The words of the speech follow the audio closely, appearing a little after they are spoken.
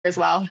as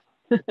well.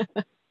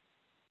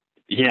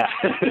 Yeah.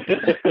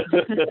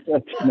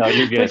 No,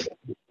 you're good.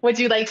 Would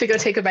you like to go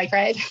take a bike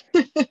ride?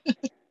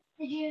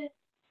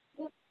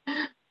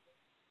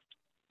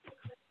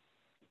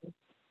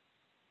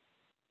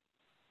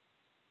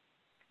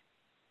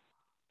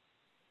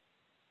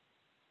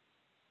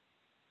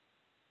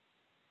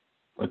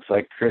 Looks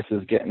like Chris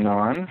is getting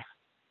on.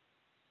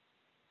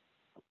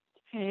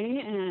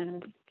 Okay,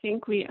 and I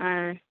think we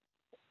are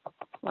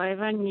live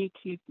on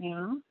YouTube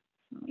now.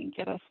 Let me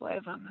get us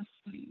live on this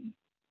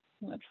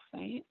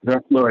website.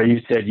 Laura,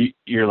 you said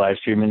you're live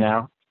streaming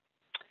now?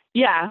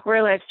 Yeah,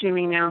 we're live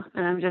streaming now,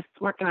 and I'm just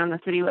working on the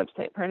city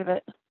website part of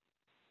it.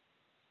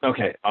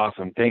 Okay,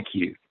 awesome. Thank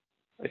you.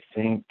 I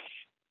think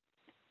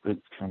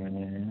it's coming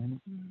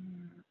in.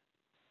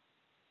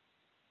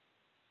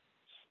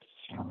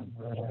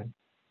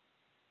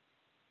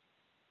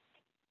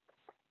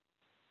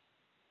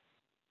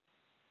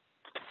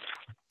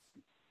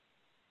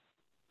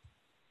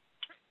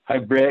 Hi,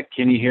 Britt.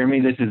 Can you hear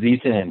me? This is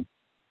Ethan.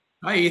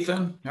 Hi,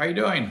 Ethan. How are you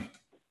doing?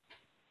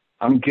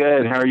 I'm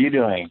good. How are you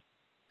doing?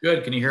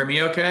 Good. Can you hear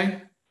me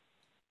okay?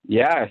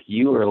 Yeah,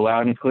 you are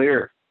loud and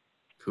clear.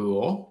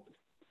 Cool.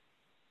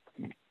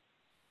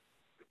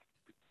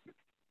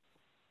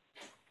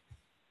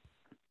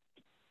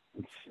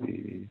 Let's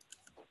see.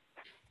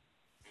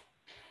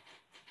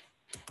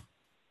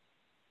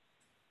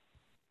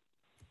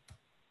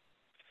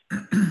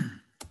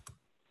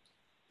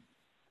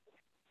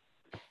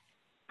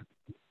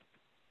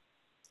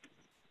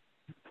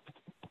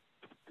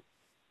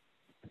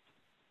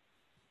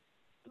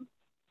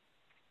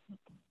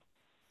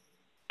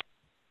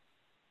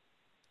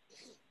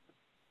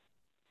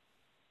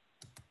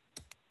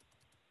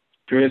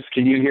 Chris,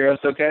 can you hear us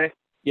okay?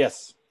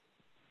 Yes.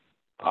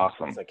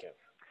 Awesome. Yes, I can.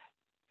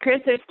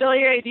 Chris, there's still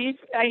your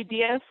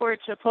idea for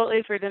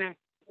Chipotle for dinner.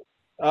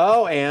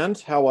 Oh, and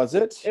how was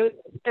it?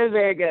 It was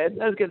very good.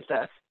 That was good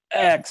stuff.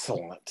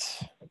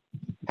 Excellent.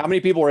 How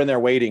many people were in there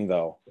waiting,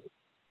 though?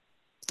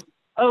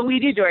 Oh, we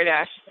do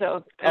DoorDash,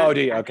 so. Oh, do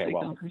you? Okay,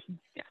 well.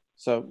 Yeah.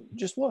 So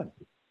just one.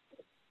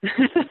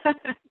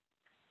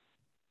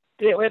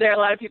 Were there a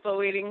lot of people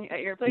waiting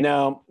at your place?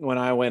 No, when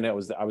I went, I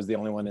was the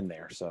only one in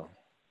there. So.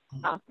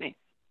 Oh, nice.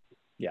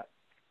 Yeah.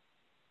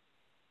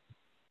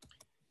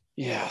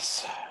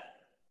 Yes.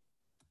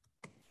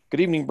 Good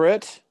evening,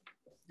 Britt.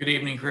 Good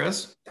evening,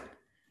 Chris.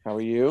 How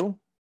are you?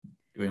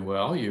 Doing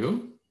well.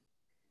 You?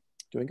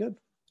 Doing good.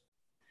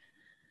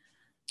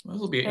 Well,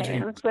 this will be Okay,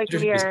 interesting. it looks like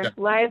we are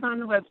live on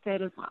the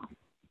website as well.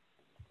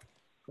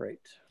 Great.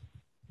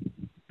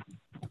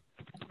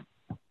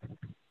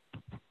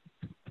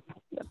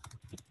 Yep.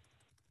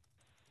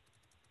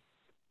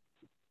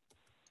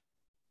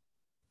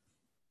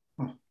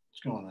 What's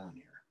going on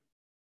here?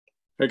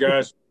 Hey,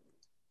 guys.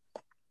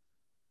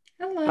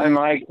 Hello. Hi,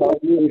 Mike. How are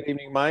you? Good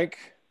evening, Mike.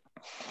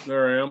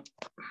 There I am.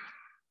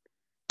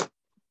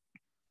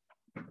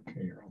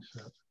 Okay, you're all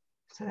set.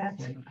 So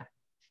that's it.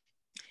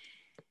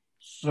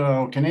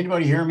 So can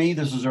anybody hear me?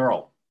 This is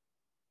Earl.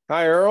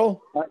 Hi,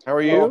 Earl. How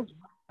are you?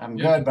 I'm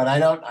good, but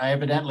I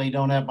evidently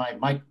don't have my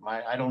mic.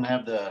 I don't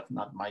have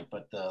not mic,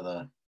 but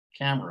the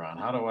camera on.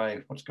 How do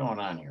what's going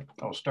on here?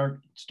 Oh, start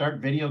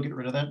video, get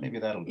rid of that. Maybe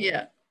that'll do.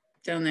 Yeah,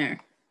 down there.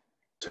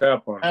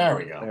 Tap on. There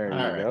we go. There All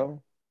you right.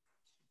 go.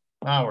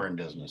 Now we're in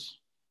business.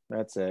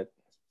 That's it.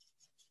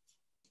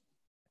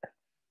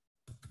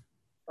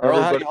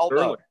 Earl, how do you hold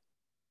up?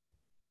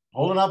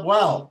 Holding up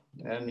well.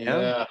 And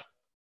Yeah.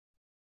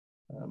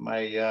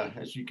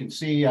 as you can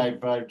see,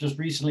 I've just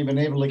recently been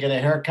able to get a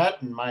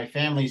haircut, and my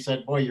family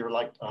said, "Boy, you're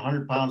like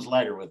 100 pounds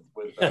lighter with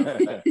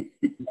that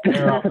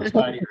hair off the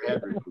side of your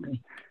head removed."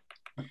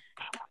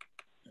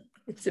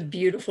 It's a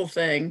beautiful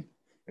thing.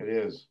 It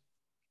is.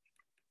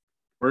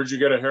 Where'd you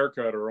get a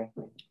haircut, Earl?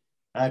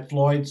 At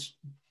Floyd's.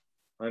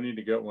 I need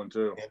to get one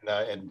too.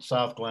 In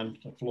South Glen,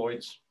 at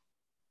Floyd's.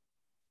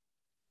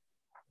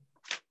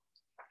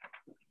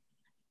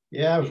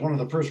 Yeah, I was one of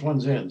the first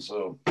ones in,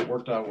 so it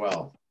worked out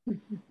well.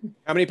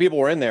 How many people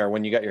were in there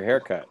when you got your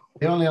haircut?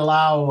 They only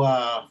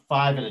allow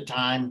 5 at a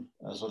time.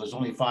 So there's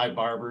only 5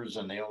 barbers,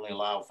 and they only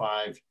allow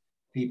 5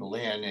 people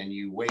in, and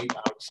you wait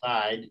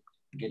outside,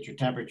 get your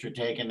temperature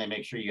taken. They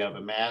make sure you have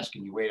a mask,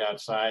 and you wait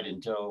outside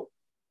until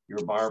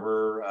your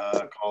barber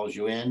calls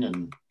you in.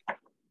 And,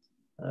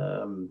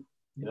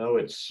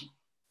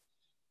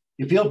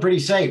 you feel pretty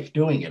safe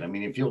doing it. I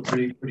mean, you feel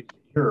pretty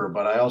secure,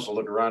 but I also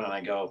look around and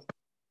I go,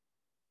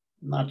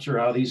 I'm not sure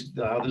how this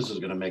is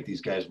going to make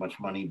these guys much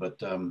money, but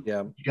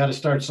yeah, you got to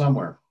start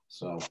somewhere.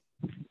 So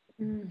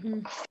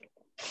it'll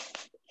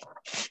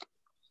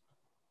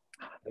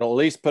at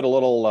least put a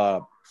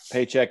little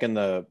paycheck in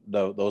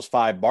those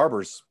 5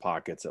 barbers'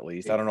 pockets, at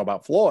least. I don't know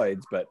about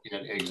Floyd's, but yeah,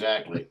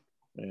 exactly.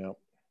 Yeah,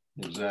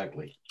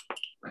 exactly.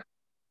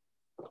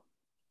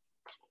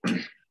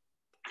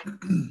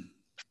 1,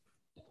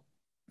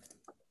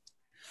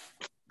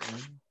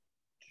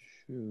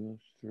 2,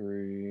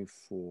 3,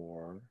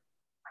 4.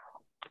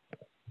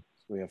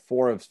 So we have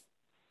four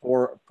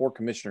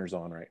commissioners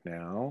on right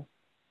now.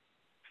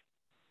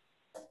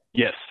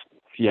 Yes.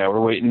 Yeah,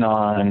 we're waiting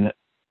on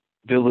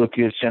Bill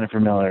Lucas, Jennifer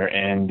Miller,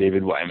 and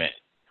David Wyman.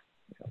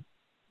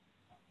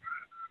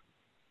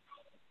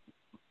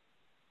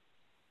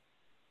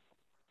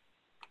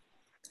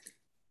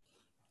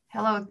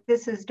 Hello,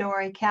 this is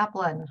Dory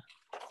Kaplan.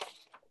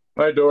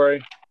 Hi,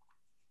 Dory.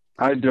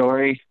 Hi,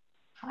 Dory.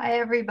 Hi,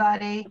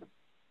 everybody.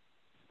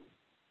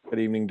 Good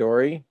evening,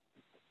 Dory.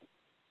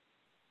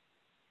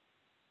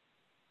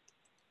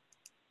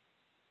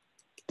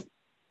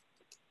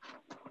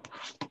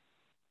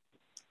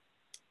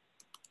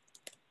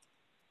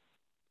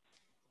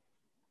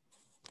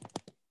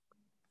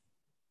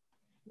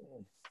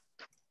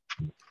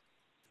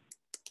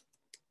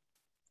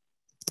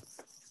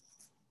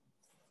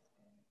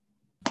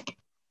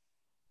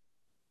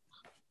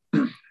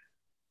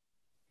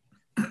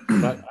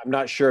 I'm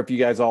not sure if you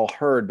guys all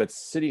heard, but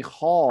City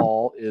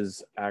Hall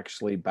is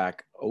actually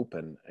back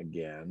open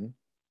again.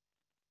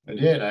 I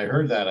did. I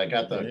heard that. I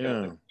got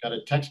Yeah.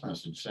 a text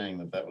message saying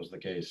that that was the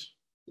case.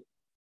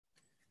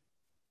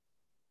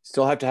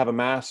 Still have to have a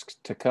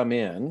mask to come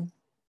in.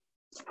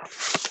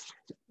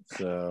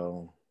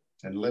 So.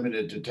 And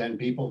limited to 10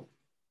 people.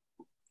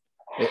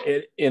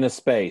 In a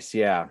space,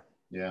 yeah.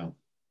 Yeah.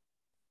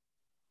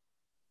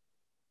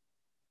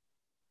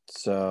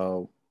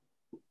 So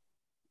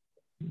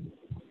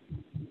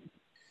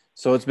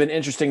it's been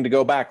interesting to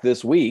go back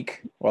this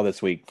week. Well,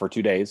 this week for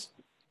 2 days.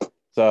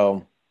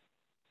 So.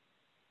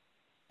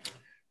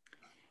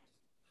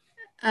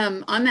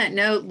 On that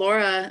note,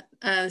 Laura,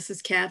 this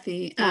is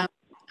Kathy.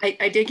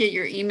 I did get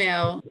your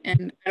email,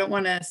 and I don't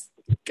want to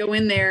go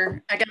in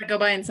there. I got to go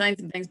by and sign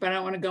some things, but I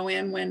don't want to go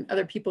in when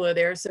other people are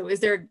there. So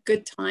is there a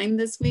good time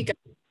this week?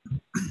 I'm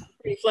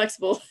pretty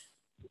flexible.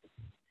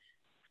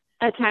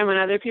 A time when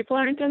other people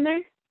aren't in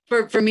there?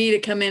 For me to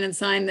come in and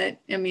sign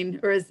that, I mean,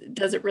 or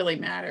does it really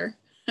matter?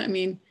 I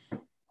mean,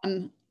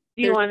 do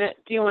you want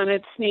to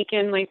sneak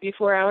in like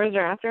before hours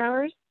or after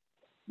hours?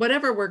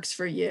 Whatever works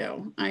for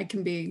you. I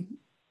can be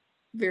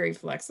very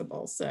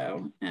flexible.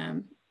 So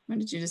why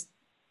don't you just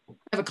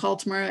have a call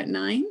tomorrow at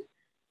 9?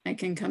 I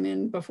can come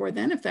in before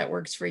then if that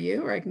works for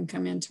you, or I can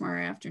come in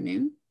tomorrow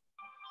afternoon.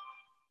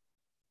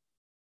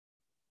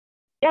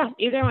 Yeah,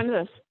 either one of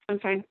those. I'm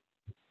fine.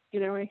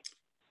 Either way.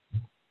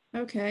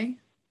 Okay.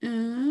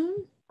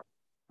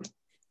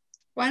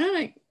 Why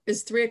don't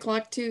is 3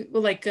 o'clock too,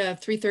 well, like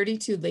 3:30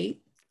 too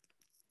late?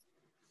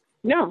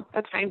 No,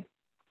 that's fine.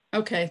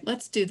 Okay,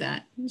 let's do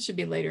that. It should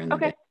be later in the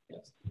day.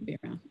 Be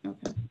around.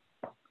 Okay.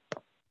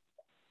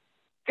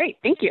 Great,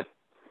 thank you.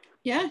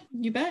 Yeah,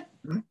 you bet.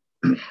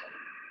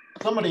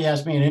 Somebody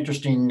asked me an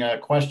interesting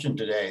question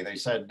today. They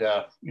said,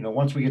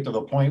 once we get to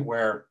the point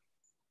where,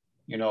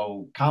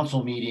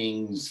 council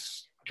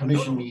meetings,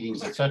 commission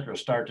meetings, et cetera,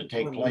 start to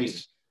take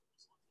place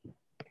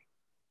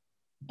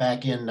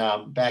back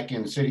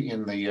in city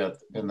in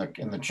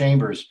the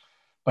chambers,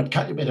 but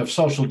kind of a bit of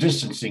social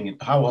distancing.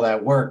 How will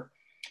that work?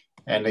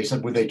 And they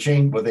said, would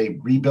they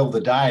rebuild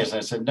the dais? And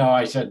I said, no.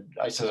 I said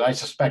I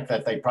suspect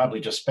that they probably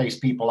just space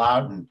people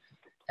out and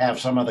have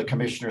some of the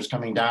commissioners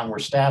coming down where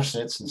staff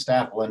sits, and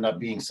staff will end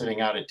up sitting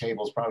out at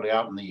tables probably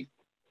out in the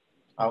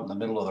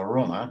middle of the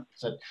room, huh?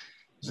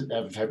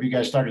 Have you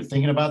guys started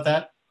thinking about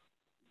that?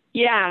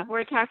 Yeah,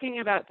 we're talking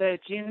about the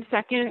June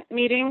 2nd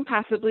meeting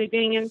possibly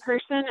being in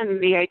person,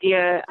 and the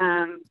idea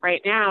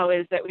right now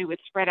is that we would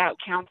spread out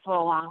council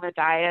along the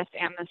dais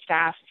and the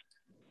staff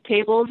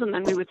tables, and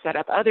then we would set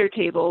up other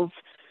tables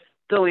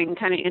going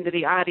kind of into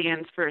the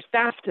audience for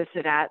staff to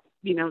sit at,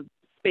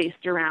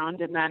 spaced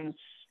around, and then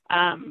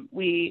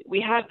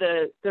we have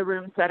the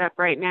room set up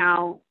right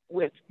now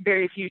with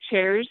very few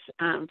chairs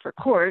for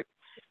court,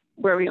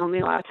 where we only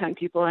allow 10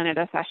 people in at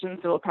a session.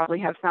 So we'll probably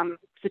have some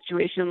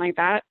situation like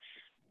that.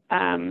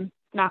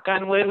 Knock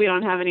on wood, we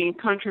don't have any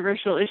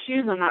controversial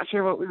issues. I'm not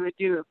sure what we would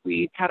do if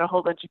we had a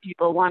whole bunch of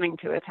people wanting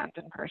to attend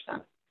in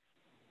person.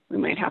 We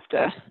might have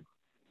to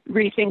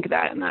rethink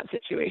that in that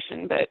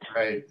situation, but.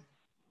 Right.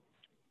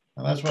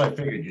 Well, that's what I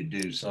figured you'd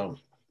do. So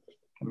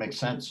it makes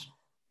sense.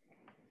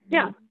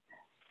 Yeah.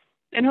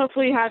 And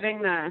hopefully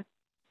having the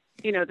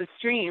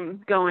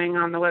stream going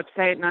on the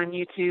website and on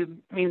YouTube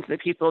means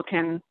that people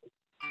can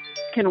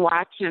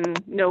watch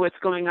and know what's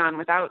going on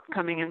without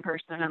coming in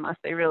person, unless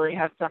they really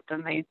have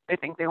something they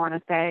think they want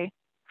to say.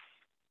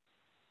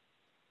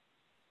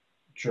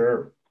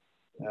 Sure.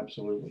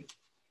 Absolutely.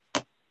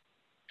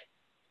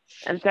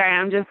 I'm sorry,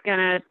 I'm just going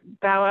to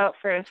bow out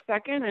for a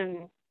second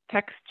and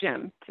text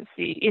Jim to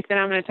see. Ethan,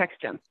 I'm going to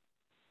text Jim.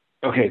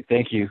 Okay,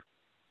 thank you.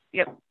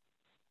 Yep.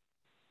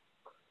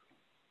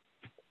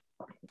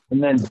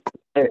 And then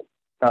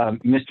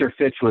Mr.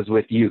 Fitch was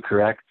with you,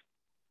 correct?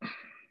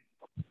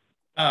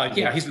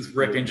 Yeah, he's with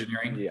Rick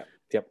Engineering. Yeah.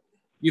 Yep.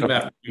 You don't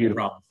have any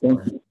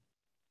problem.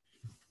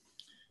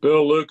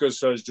 Bill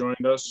Lucas has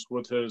joined us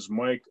with his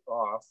mic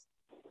off.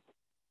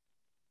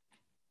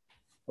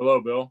 Hello,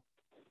 Bill.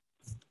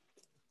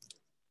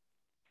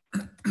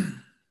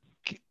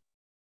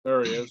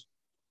 There he is.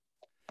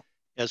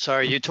 Yeah,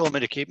 sorry, you told me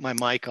to keep my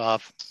mic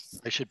off.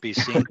 I should be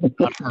seen,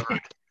 not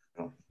heard.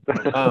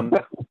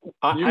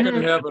 You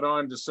can have it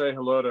on to say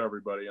hello to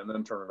everybody and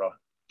then turn it off.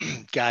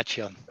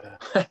 Gotcha.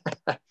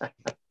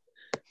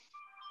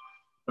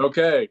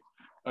 Okay,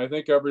 I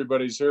think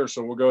everybody's here,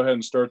 so we'll go ahead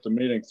and start the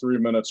meeting 3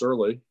 minutes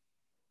early.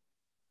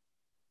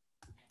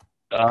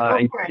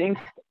 I think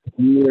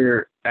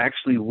we're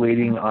actually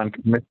waiting on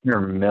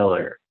Commissioner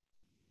Miller.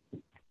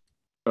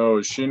 Oh,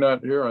 is she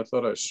not here? I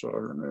thought I saw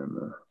her name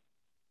there.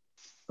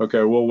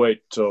 Okay, we'll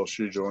wait till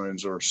she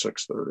joins, or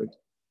 6:30.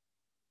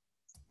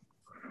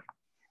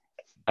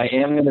 I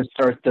am going to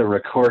start the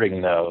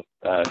recording though,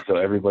 so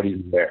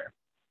everybody's there.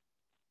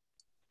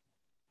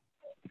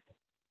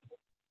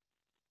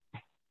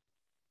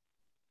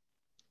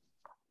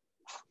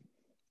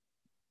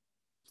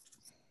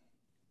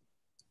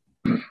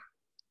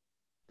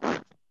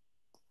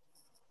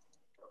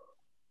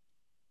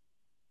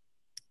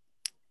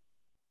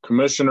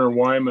 Commissioner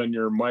Wyman,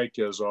 your mic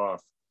is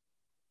off.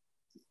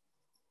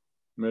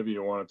 Maybe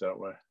you want it that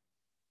way.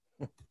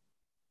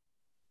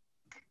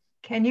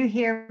 Can you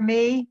hear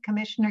me,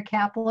 Commissioner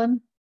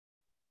Kaplan?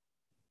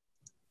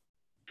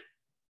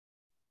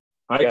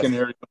 I can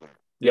hear you.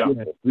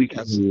 Yeah, we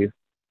can hear you.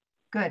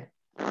 Good.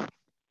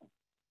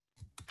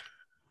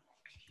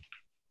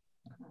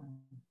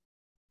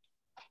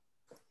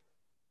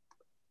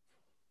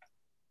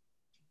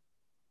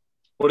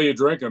 What are you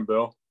drinking,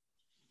 Bill?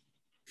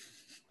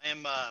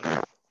 I'm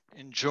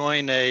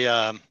enjoying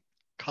a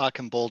cock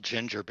and bull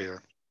ginger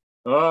beer.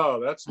 Oh,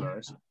 that's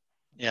nice.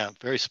 Yeah,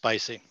 very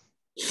spicy.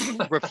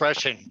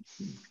 Refreshing.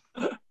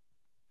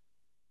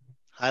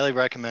 Highly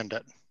recommend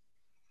it.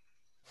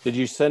 Did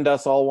you send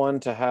us all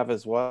one to have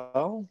as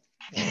well?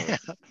 Yeah.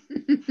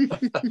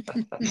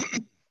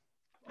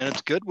 And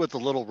it's good with a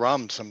little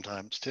rum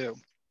sometimes too.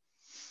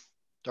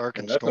 Dark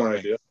and That's stormy. an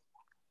idea.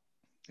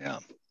 Yeah.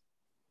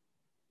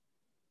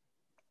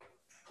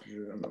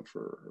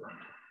 Jennifer.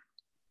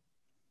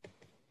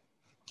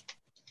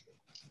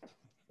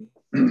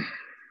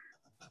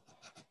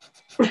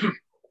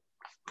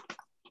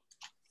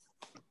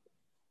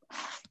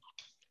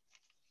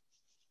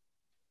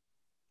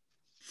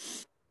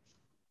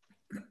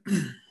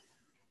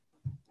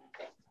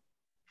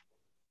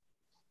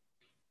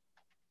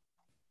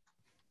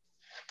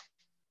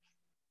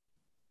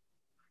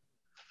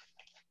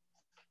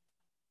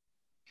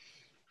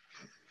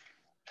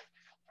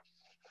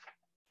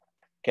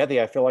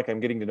 Kathy, I feel like I'm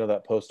getting to know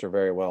that poster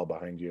very well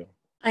behind you.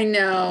 I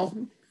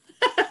know.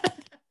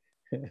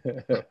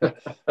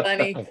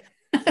 Funny.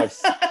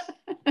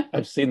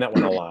 I've seen that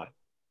one a lot.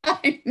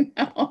 I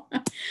know.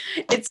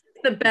 It's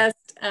the best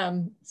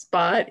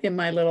spot in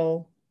my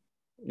little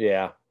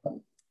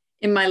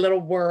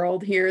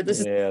world here.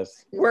 This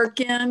is work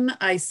in.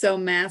 I sew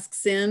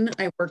masks in.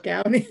 I work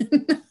out in.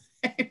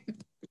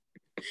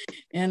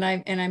 and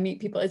I meet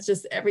people. It's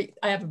just I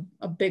have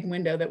a big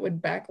window that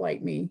would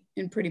backlight me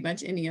in pretty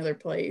much any other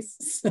place.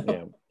 So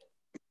yeah.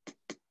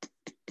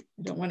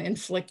 I don't want to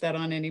inflict that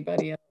on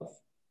anybody else.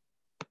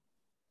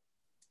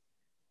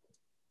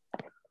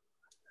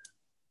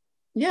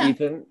 Yeah,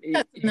 Ethan,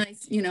 that's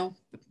nice,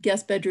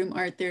 guest bedroom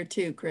art there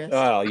too, Chris.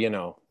 Oh,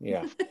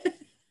 yeah.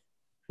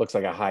 Looks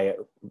like a Hyatt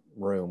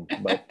room.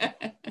 But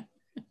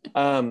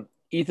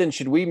Ethan,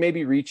 should we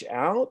maybe reach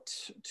out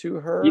to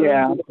her?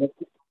 Yeah,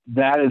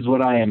 that is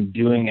what I am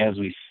doing as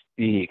we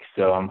speak.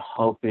 So I'm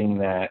hoping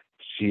that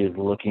she is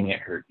looking at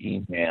her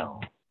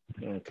email.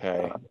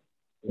 Okay.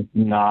 If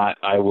not,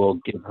 I will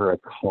give her a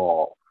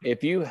call.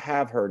 If you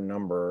have her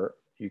number,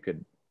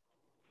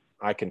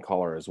 I can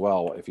call her as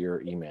well if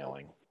you're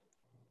emailing.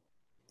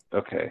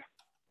 Okay.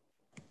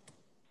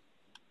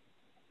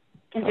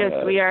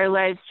 We are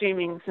live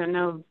streaming, so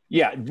no.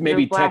 Yeah,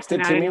 maybe no text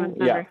it to me.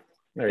 Yeah.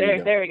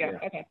 There we go.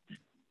 Okay.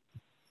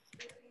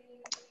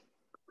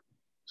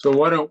 So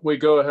why don't we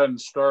go ahead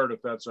and start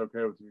if that's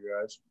okay with you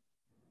guys?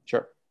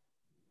 Sure.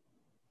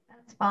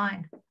 That's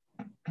fine.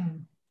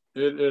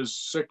 It is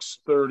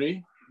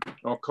 6:30.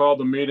 I'll call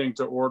the meeting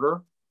to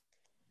order.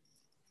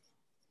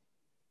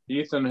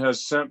 Ethan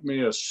has sent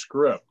me a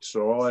script,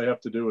 so all I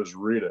have to do is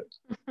read it.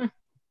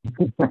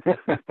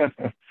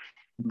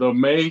 The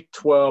May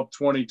 12,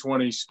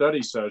 2020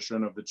 study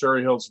session of the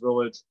Cherry Hills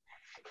Village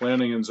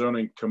Planning and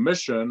Zoning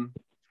Commission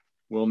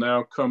will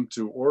now come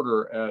to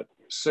order at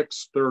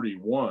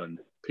 6:31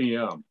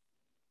 p.m.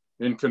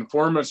 In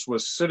conformance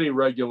with city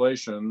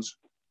regulations,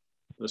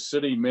 the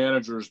city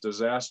manager's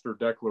disaster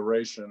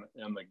declaration,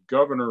 and the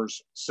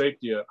governor's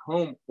safety at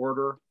home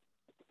order,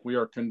 we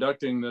are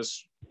conducting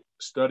this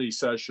study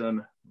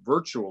session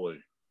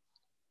virtually.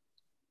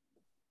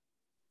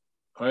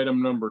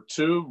 Item number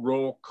 2,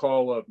 roll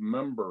call of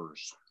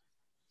members.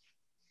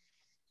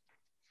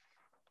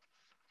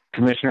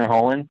 Commissioner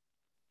Holland?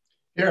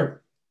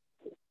 Here.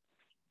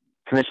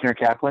 Commissioner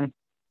Kaplan?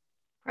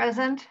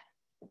 Present.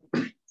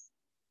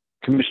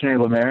 Commissioner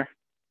Lemaire?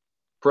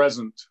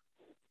 Present.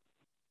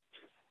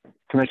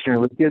 Commissioner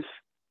Lucas?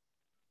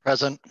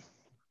 Present.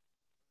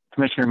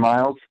 Commissioner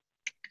Miles?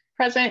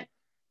 Present.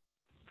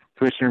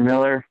 Commissioner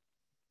Miller?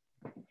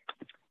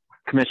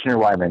 Commissioner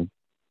Wyman?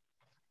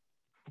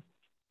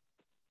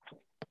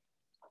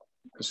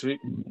 Is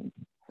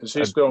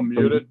he still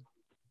muted?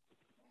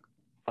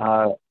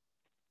 It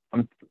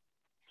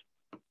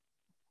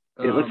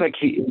looks like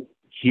he is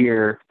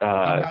here.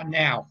 How about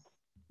now?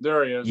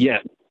 There he is.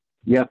 Yes.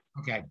 Yep.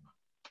 Okay.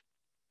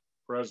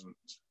 Present.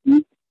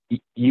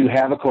 You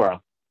have a quorum.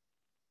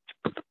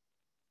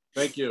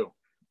 Thank you.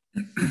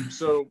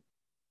 So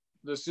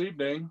this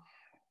evening,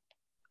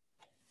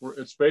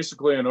 it's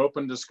basically an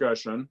open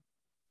discussion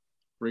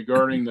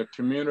regarding the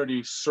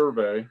community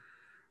survey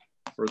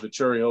for the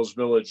Cherry Hills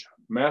Village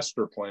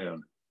Master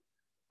Plan.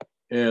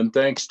 And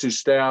thanks to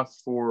staff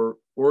for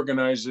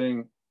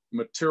organizing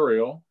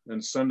material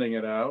and sending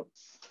it out.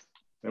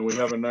 And we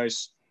have a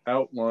nice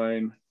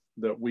outline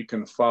that we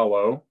can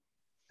follow.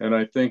 And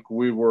I think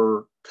we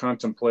were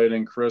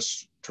contemplating,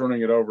 Chris,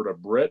 turning it over to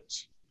Britt.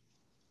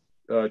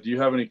 Do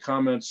you have any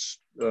comments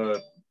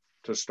to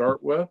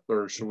start with,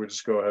 or should we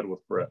just go ahead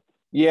with Britt?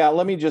 Yeah,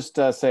 let me just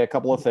say a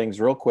couple of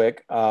things real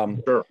quick.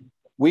 Sure.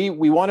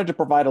 We wanted to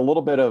provide a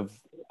little bit of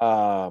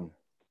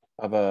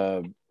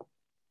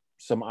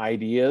some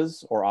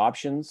ideas or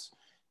options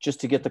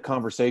just to get the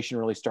conversation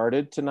really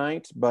started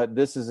tonight, but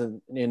this is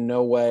in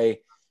no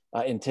way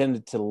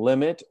intended to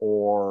limit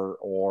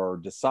or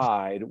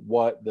decide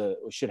what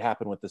should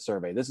happen with the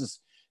survey. This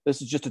is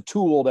just a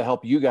tool to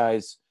help you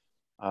guys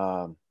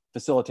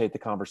facilitate the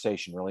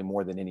conversation, really,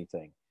 more than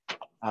anything.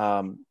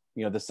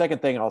 You know, the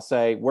second thing I'll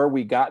say, where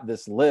we got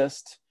this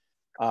list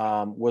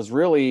was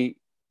really,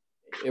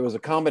 it was a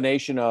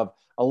combination of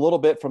a little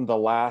bit from the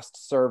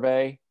last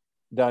survey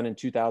done in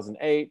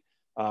 2008.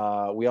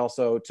 We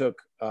also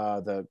took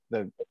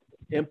the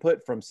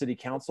input from City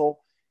Council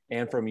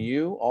and from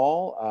you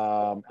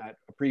all at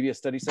previous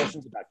study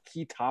sessions about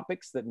key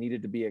topics that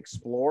needed to be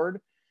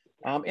explored.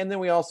 And then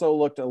we also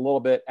looked a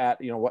little bit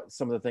at, you know, what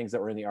some of the things that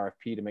were in the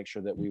RFP to make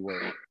sure that we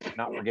were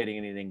not forgetting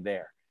anything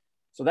there.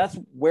 So that's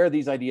where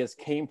these ideas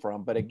came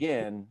from. But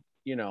again,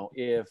 you know,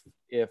 if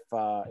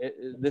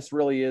this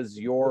really is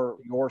your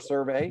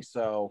survey,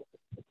 so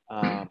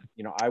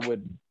you know, I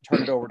would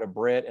turn it over to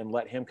Britt and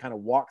let him kind of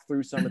walk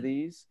through some of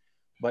these.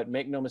 But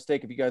make no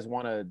mistake, if you guys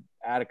want to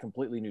add a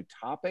completely new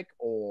topic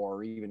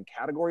or even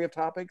category of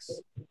topics,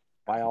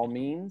 by all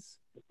means.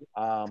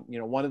 You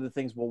know, one of the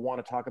things we'll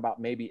want to talk about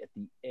maybe at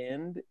the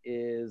end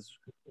is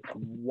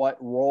what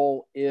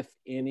role, if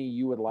any,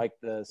 you would like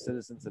the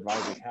Citizens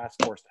Advisory Task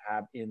Force to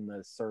have in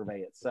the survey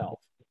itself.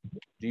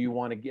 Do you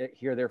want to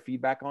hear their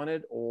feedback on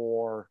it,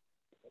 or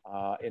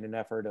in an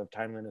effort of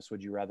timeliness,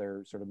 would you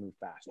rather sort of move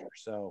faster?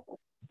 So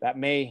that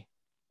may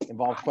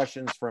involve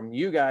questions from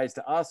you guys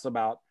to us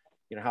about,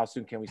 you know, how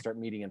soon can we start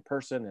meeting in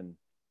person? And,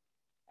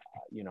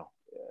 you know,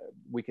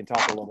 we can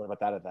talk a little bit about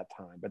that at that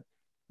time. But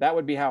that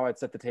would be how I'd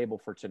set the table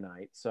for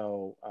tonight.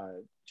 So,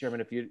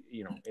 Chairman, if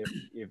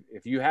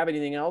if you have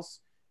anything else,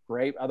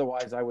 great.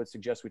 Otherwise, I would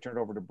suggest we turn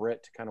it over to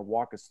Britt to kind of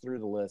walk us through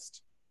the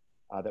list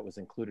that was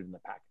included in the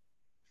packet.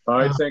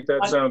 I think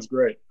that sounds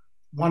great.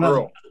 One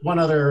other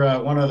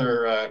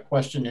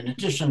question. In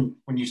addition,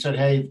 when you said,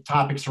 "Hey,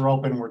 topics are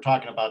open," we're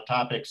talking about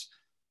topics,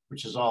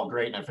 which is all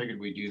great, and I figured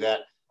we'd do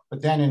that.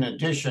 But then, in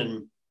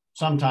addition,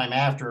 sometime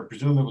after,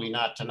 presumably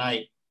not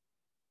tonight,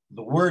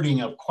 the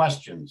wording of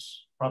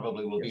questions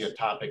probably will be a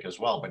topic as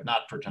well, but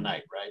not for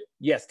tonight, right?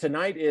 Yes,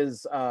 tonight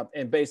is,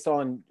 and based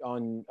on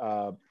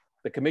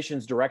the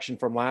commission's direction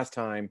from last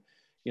time,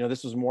 you know,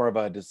 this was more of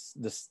a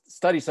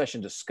study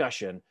session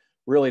discussion,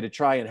 really to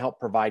try and help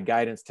provide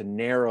guidance to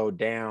narrow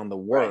down the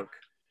work,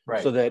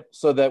 right.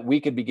 so that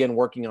we could begin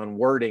working on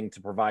wording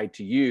to provide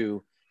to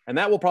you. And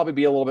that will probably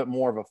be a little bit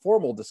more of a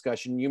formal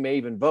discussion. You may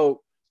even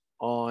vote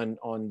on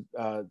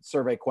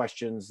survey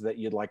questions that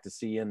you'd like to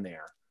see in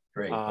there.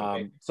 Great.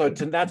 So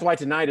that's why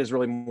tonight is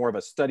really more of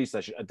a study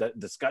session, a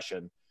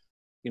discussion.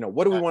 You know,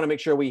 what do we want to make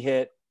sure we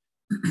hit?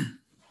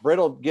 Britt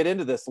will get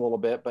into this a little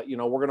bit, but, you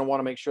know, we're going to want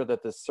to make sure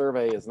that this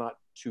survey is not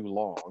too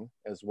long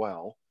as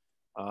well.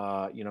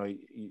 You know,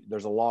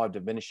 there's a law of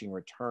diminishing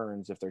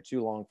returns. If they're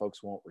too long,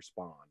 folks won't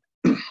respond.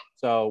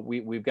 So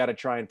we've got to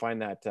try and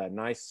find that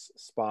nice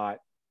spot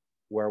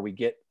where we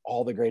get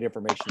all the great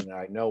information that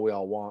I know we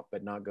all want,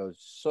 but not go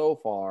so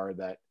far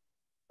that,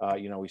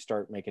 you know, we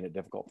start making it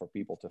difficult for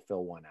people to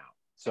fill one out.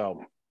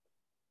 So.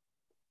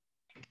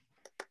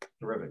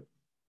 Terrific.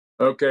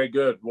 Okay,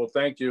 good. Well,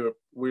 thank you.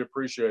 We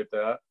appreciate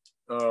that.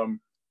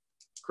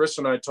 Chris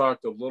and I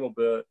talked a little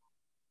bit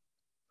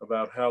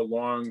about how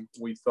long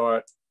we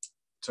thought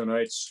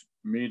tonight's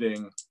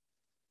meeting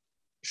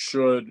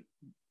should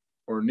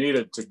or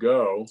needed to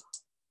go.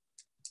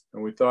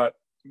 And we thought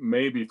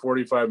maybe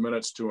 45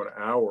 minutes to an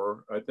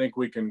hour. I think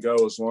we can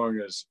go as long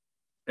as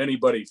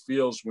anybody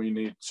feels we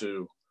need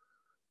to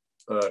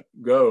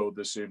go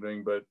this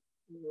evening, but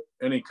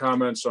any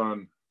comments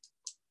on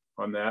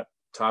that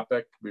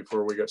topic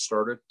before we get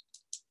started?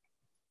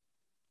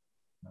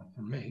 Not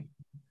for me.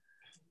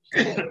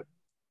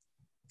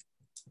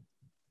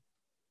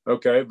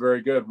 Okay,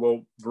 very good.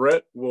 Well,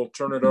 Britt, we'll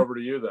turn it over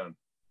to you then.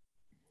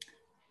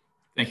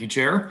 Thank you,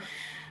 Chair.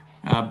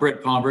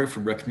 Britt Pomber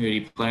from Rec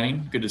Community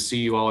Planning. Good to see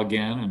you all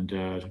again, and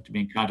to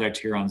be in contact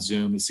here on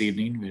Zoom this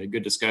evening. We had a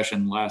good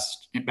discussion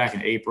back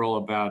in April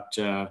about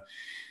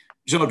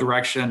general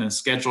direction and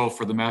schedule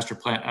for the master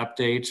plan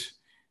update.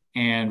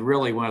 And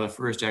really one of the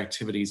first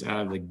activities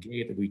out of the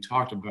gate that we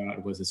talked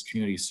about was this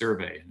community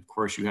survey. And of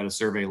course, you had a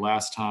survey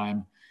last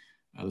time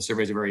The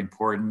surveys are very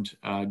important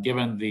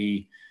given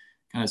the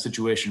kind of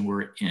situation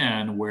we're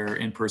in, where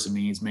in-person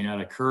meetings may not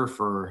occur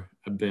for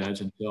a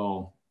bit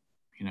until,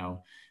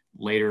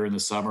 later in the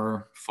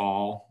summer,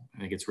 fall. I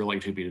think it's really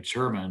to be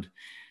determined.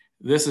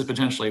 This is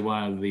potentially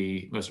one of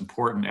the most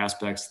important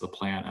aspects of the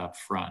plan up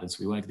front. And so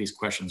we want to get these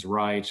questions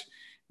right,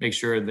 make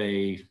sure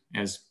they,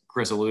 as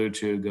Chris alluded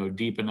to, go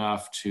deep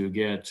enough to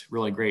get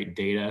really great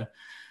data,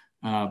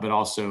 but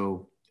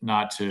also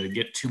not to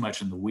get too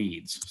much in the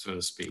weeds, so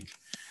to speak.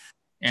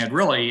 And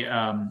really,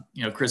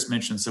 Chris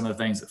mentioned some of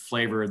the things that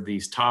flavored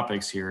these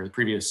topics here. The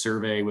previous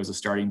survey was a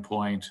starting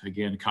point.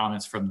 Again,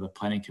 comments from the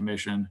Planning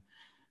Commission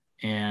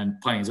and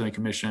Planning and Zoning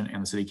Commission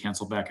and the City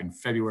Council back in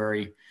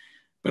February,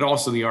 but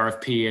also the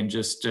RFP, and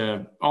just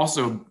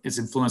also it's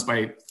influenced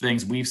by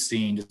things we've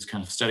seen just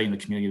kind of studying the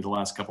community the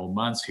last couple of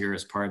months here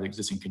as part of the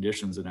existing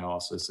conditions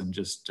analysis, and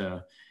just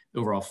the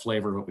overall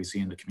flavor of what we see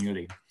in the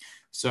community.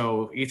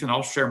 So Ethan,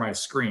 I'll share my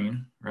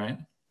screen, right?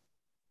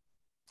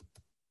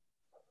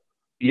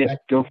 Yeah,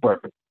 go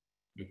for it.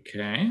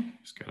 Okay,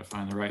 just got to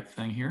find the right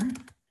thing here.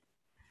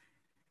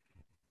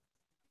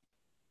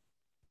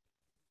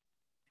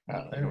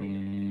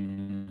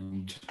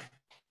 And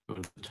go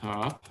to the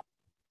top.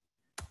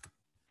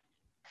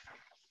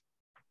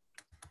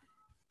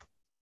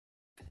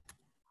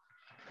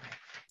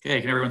 Okay,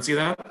 can everyone see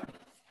that?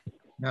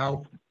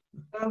 No.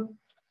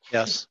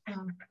 Yes.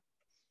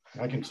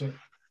 I can see. Of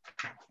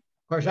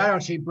course, I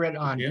don't see Britt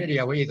on Yeah.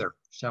 video either,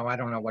 so I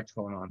don't know what's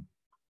going on.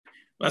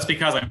 That's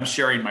because I'm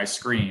sharing my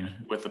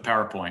screen with the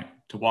PowerPoint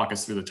to walk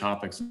us through the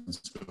topics and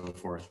so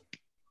forth.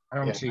 I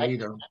don't see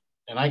either.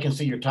 And I can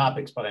see your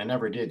topics, but I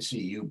never did see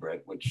you,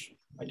 Britt, which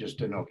I just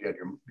didn't know if you had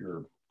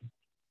your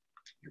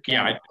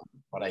camera. Yeah,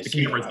 but I the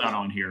see camera's not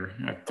on here.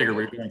 I figured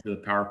we were going through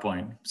the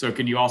PowerPoint. So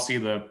can you all see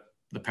the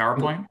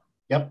PowerPoint?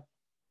 Yep.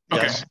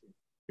 Okay. Yes.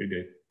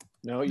 Good.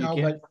 No, you No,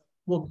 can't. but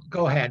we'll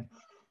go ahead.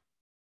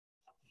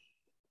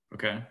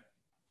 Okay.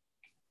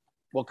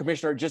 Well,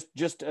 Commissioner,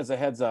 just as a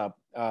heads up,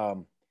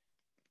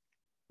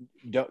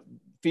 don't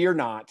fear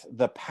not.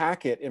 The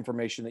packet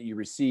information that you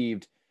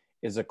received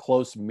is a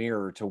close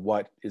mirror to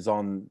what is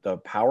on the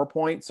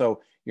PowerPoint,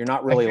 so you're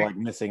not really like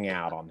missing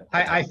out on it.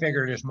 I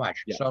figured as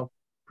much. Yeah. So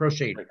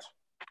proceed.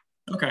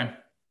 Okay.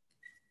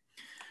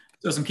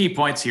 So some key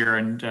points here,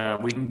 and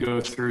we can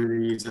go through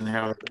these and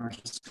have as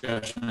much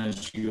discussion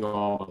as you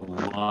all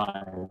would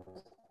like.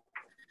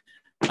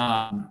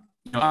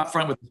 Up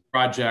front with this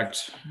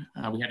project,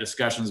 we had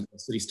discussions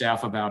with city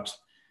staff about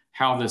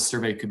how this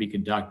survey could be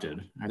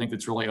conducted. I think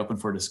it's really open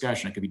for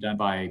discussion. It could be done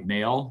by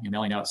mail,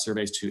 mailing out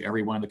surveys to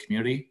everyone in the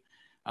community.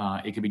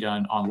 It could be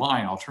done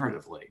online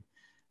alternatively.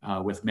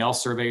 With mail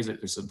surveys,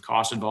 there's some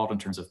cost involved in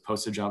terms of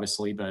postage,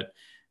 obviously, but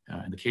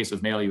in the case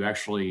of mail, you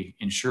actually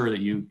ensure that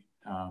you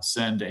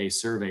send a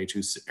survey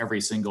to every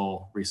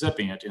single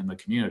recipient in the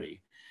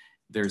community.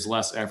 There's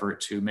less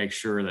effort to make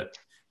sure that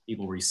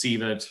people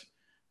receive it.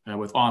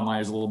 With online,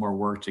 there's a little more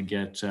work to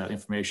get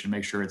information,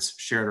 make sure it's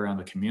shared around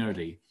the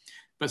community.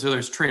 But so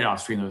there's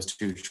trade-offs between those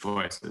two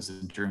choices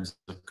in terms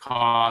of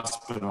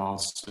cost, but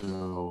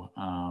also,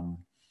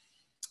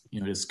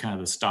 just kind of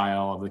the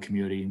style of the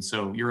community. And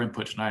so your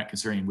input tonight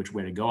concerning which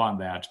way to go on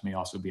that may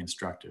also be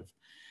instructive.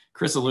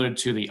 Chris alluded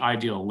to the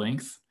ideal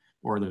length,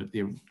 or the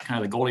kind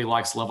of the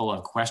Goldilocks level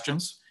of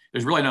questions.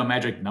 There's really no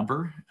magic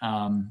number.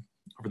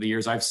 Over the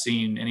years, I've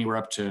seen anywhere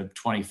up to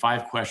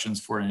 25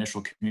 questions for an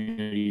initial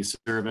community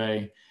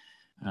survey.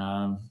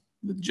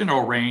 The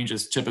general range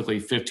is typically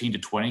 15 to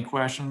 20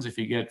 questions. If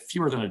you get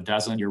fewer than a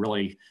dozen, you're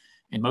really,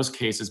 in most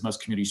cases,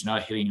 most communities are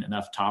not hitting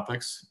enough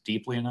topics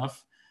deeply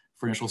enough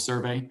for initial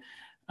survey.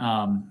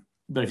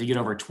 But if you get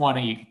over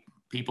 20,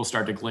 people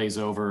start to glaze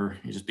over.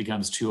 It just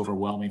becomes too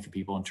overwhelming for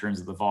people in terms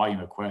of the volume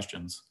of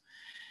questions.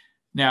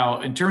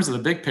 Now, in terms of the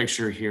big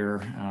picture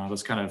here,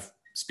 let's kind of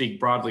speak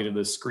broadly to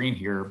this screen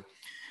here.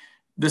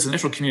 This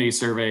initial community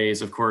survey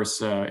is, of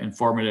course,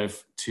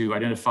 informative to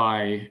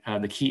identify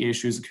the key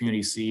issues the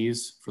community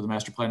sees for the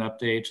master plan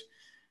update,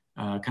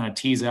 kind of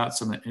tease out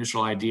some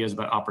initial ideas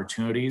about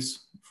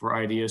opportunities for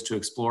ideas to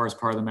explore as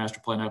part of the master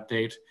plan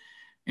update,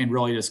 and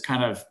really just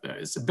kind of,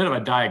 it's a bit of a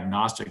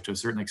diagnostic to a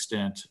certain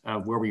extent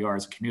of where we are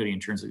as a community in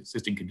terms of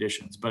existing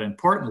conditions. But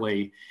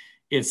importantly,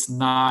 it's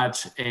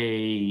not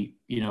a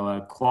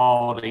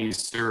quality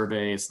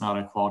survey. It's not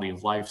a quality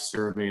of life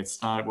survey.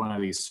 It's not one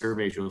of these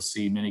surveys you'll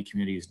see many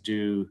communities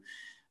do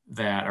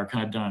that are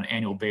kind of done on an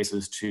annual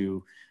basis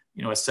to,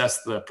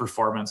 assess the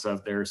performance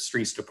of their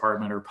streets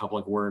department or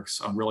public works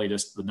on really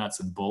just the nuts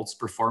and bolts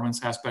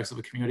performance aspects of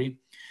a community.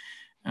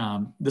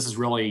 This is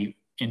really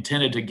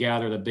intended to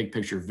gather the big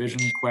picture vision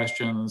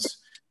questions,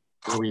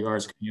 where we are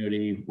as a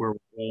community, where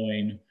we're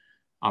going,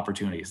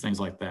 opportunities, things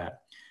like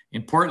that.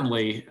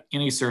 Importantly,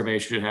 any survey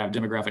should have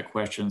demographic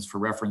questions for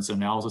reference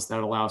and analysis. That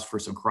allows for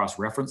some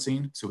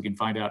cross-referencing, so we can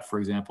find out, for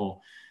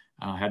example,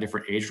 how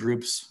different age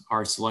groups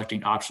are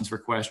selecting options for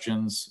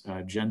questions,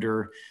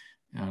 gender.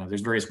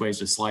 There's various ways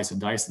to slice and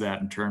dice that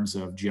in terms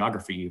of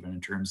geography, even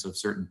in terms of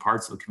certain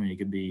parts of the community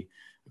could be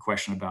a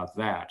question about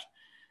that.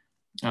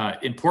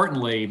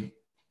 Importantly,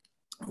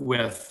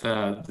 with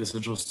this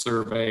initial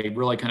survey,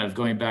 really kind of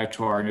going back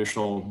to our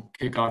initial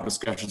kickoff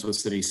discussions with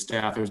city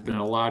staff, there's been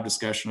a lot of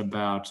discussion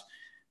about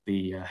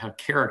the how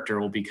character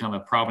will become a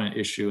prominent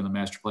issue in the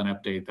master plan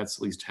update. That's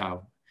at least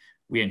how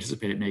we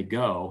anticipate it may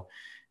go.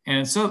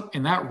 And so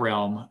in that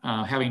realm,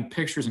 having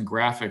pictures and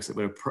graphics that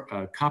would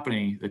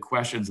accompany the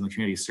questions in the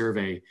community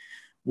survey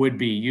would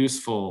be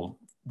useful.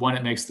 One,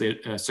 it makes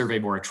the survey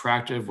more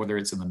attractive, whether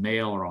it's in the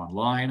mail or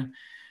online.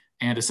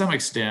 And to some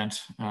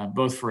extent,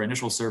 both for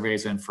initial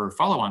surveys and for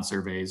follow-on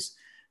surveys,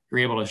 you're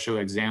able to show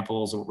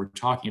examples of what we're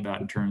talking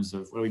about in terms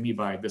of what do we mean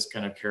by this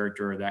kind of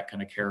character or that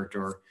kind of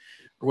character, or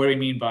what do we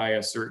mean by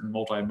a certain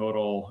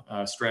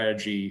multimodal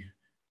strategy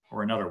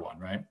or another one,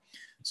 right?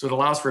 So it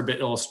allows for a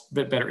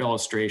bit better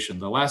illustration.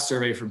 The last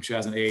survey from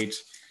 2008,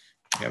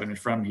 I have it in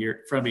front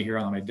of me here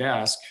on my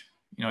desk.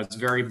 You know, it's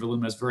very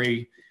voluminous,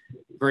 very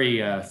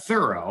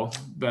thorough,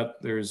 but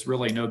there's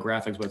really no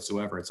graphics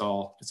whatsoever. It's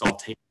all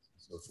tables and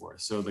so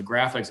forth. So the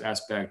graphics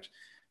aspect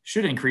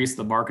should increase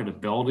the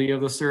marketability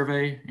of the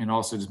survey and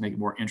also just make it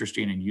more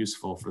interesting and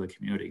useful for the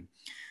community.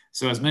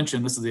 So as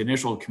mentioned, this is the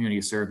initial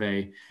community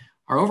survey.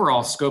 Our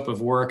overall scope of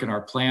work and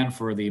our plan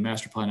for the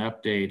master plan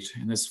update,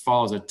 and this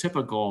follows a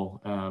typical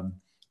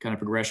kind of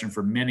progression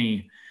for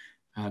many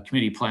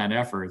community plan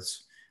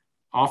efforts.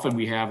 Often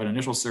we have an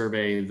initial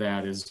survey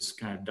that is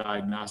kind of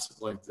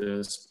diagnostic like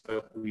this,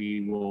 but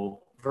we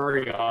will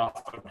very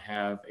often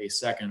have a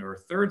second or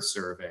third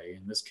survey.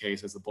 In this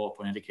case, as the bullet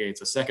point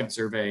indicates, a second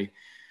survey,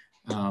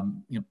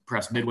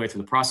 perhaps midway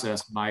through the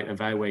process, might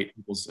evaluate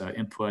people's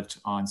input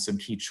on some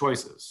key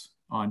choices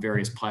on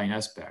various planning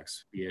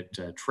aspects, be it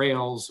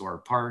trails or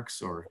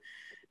parks or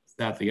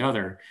that, the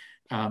other.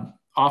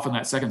 Often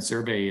that second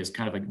survey is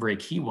kind of a very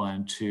key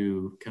one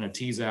to kind of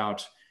tease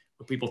out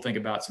what people think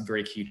about some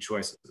very key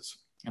choices.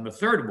 And the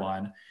third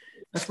one,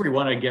 that's where we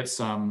want to get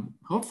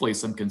hopefully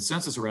some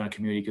consensus around a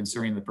community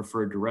concerning the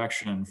preferred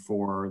direction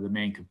for the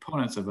main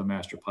components of a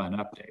master plan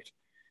update.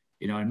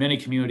 You know, in many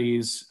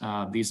communities,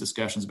 these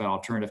discussions about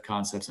alternative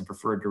concepts and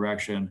preferred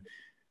direction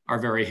are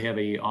very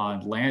heavy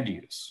on land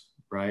use,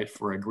 right?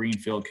 For a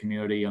greenfield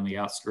community on the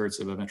outskirts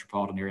of a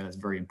metropolitan area, that's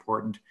very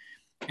important.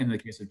 In the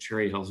case of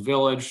Cherry Hills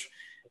Village,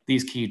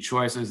 these key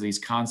choices, these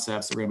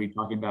concepts that we're going to be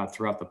talking about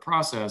throughout the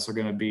process are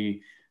going to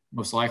be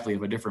most likely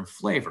of a different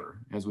flavor,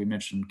 as we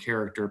mentioned,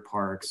 character,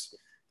 parks,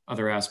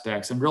 other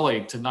aspects. And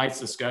really tonight's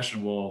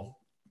discussion will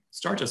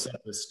start to set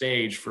the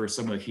stage for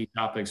some of the key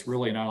topics,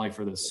 really not only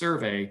for the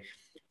survey,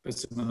 but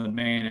some of the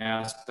main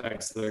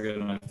aspects that are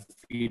going to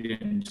feed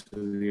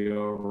into the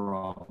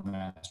overall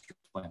master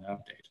plan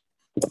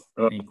update.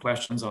 Any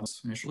questions on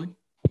this initially?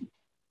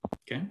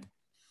 Okay.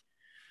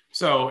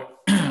 So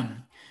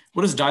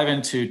we'll just dive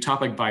into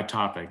topic by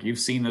topic. You've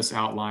seen this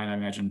outline, I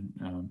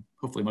imagine.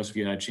 Hopefully most of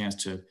you had a chance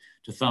to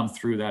thumb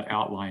through that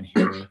outline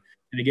here.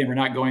 And again, we're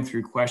not going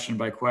through question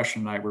by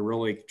question tonight. We're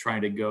really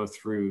trying to go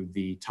through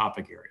the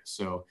topic areas.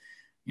 So,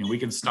 you know, we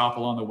can stop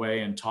along the way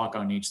and talk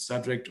on each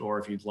subject, or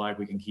if you'd like,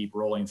 we can keep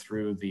rolling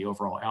through the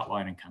overall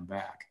outline and come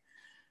back.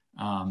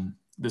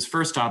 This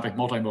first topic,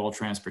 multimodal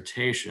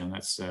transportation,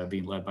 that's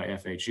being led by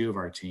FHU of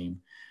our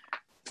team.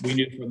 We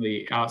knew from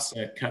the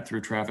outset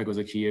cut-through traffic was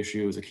a key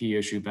issue. It was a key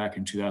issue back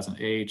in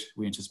 2008.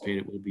 We anticipate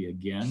it will be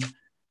again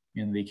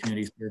in the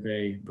community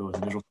survey, both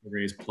initial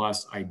surveys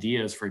plus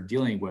ideas for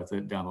dealing with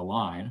it down the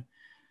line.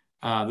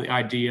 The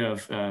idea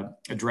of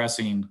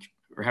addressing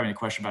or having a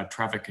question about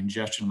traffic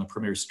congestion on the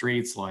perimeter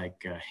streets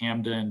like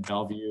Hamden,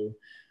 Bellevue,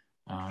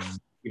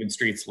 even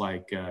streets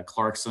like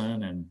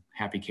Clarkson and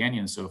Happy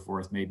Canyon and so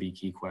forth may be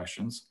key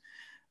questions.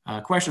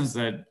 Questions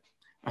that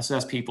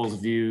assess people's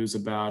views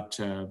about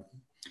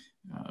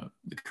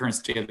the current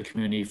state of the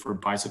community for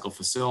bicycle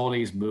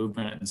facilities,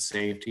 movement and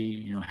safety.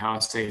 You know, how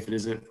safe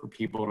is it for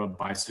people to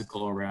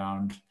bicycle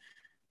around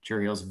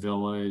Cherry Hills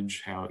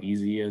Village? How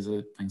easy is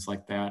it? Things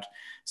like that.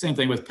 Same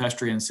thing with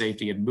pedestrian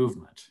safety and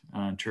movement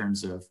in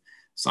terms of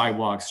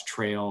sidewalks,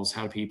 trails.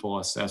 How do people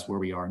assess where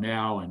we are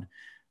now, and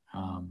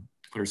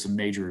what are some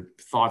major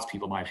thoughts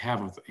people might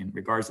have in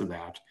regards to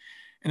that?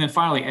 And then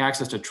finally,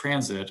 access to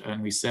transit,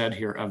 and we said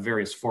here of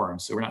various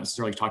forms. So we're not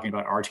necessarily talking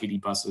about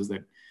RTD buses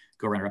that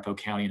go around Arapahoe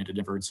County and into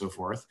Denver and so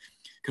forth.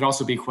 Could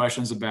also be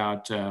questions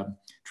about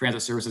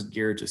transit services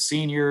geared to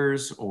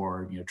seniors,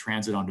 or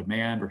transit on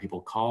demand where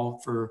people call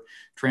for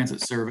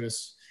transit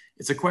service.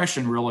 It's a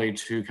question really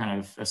to kind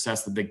of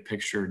assess the big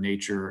picture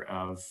nature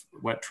of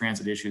what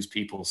transit issues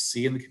people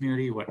see in the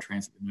community, what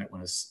transit they might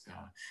want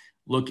to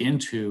look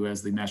into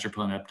as the master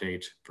plan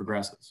update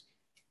progresses.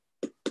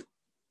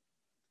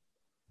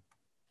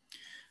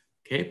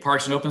 Okay,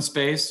 parks and open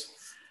space.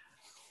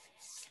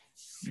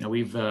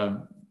 We've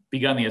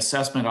begun the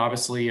assessment,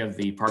 obviously, of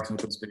the parks and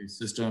open space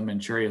system in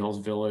Cherry Hills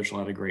Village. A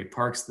lot of great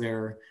parks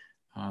there,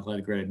 a lot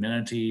of great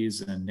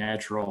amenities and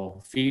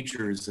natural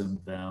features in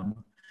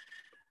them.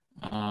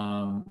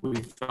 We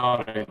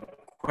thought a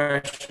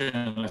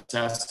question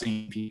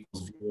assessing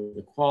people's view of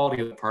the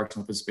quality of the parks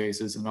and open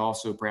spaces, and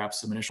also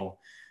perhaps some initial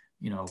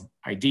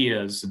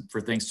ideas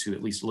for things to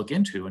at least look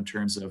into in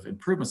terms of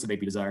improvements that may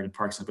be desired in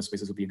parks and open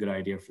spaces would be a good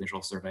idea for the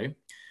initial survey.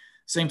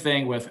 Same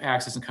thing with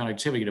access and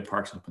connectivity to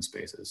parks and open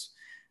spaces.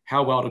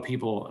 How well do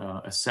people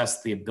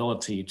assess the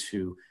ability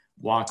to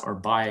walk or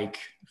bike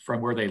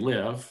from where they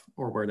live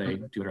or where they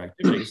do their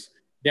activities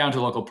down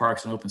to local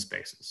parks and open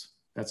spaces?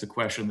 That's a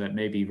question that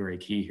may be very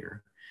key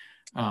here.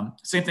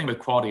 Same thing with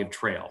quality of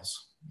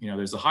trails. You know,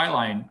 there's the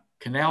Highline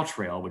Canal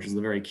Trail, which is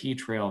the very key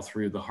trail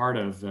through the heart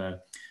of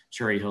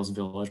Cherry Hills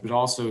Village, but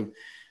also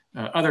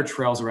other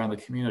trails around the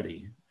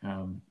community.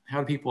 How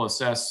do people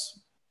assess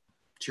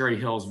Cherry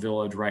Hills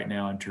Village right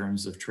now in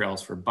terms of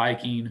trails for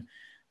biking,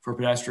 for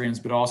pedestrians,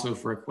 but also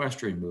for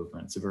equestrian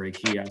movement? It's a very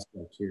key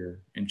aspect here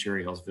in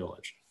Cherry Hills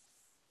Village.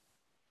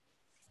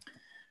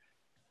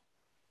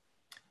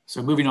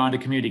 So moving on to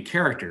community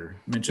character,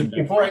 mentioned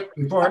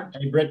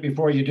Brett,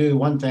 before you do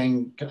one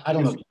thing, I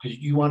don't know, because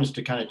you want us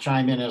to kind of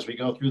chime in as we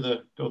go through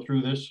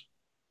this,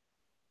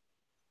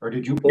 or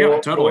did you? Yeah,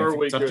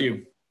 totally. It's up to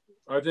you.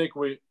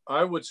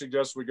 I would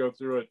suggest we go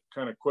through it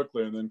kind of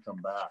quickly and then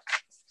come back.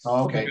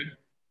 Oh, okay.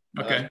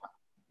 Okay,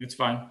 it's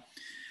fine.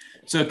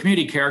 So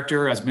community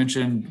character, as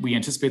mentioned, we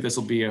anticipate this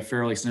will be a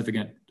fairly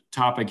significant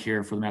topic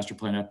here for the master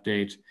plan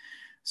update.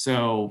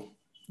 So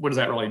what does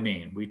that really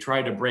mean? We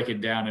tried to break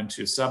it down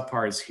into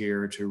subparts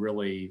here to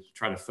really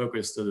try to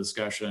focus the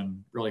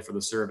discussion really for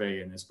the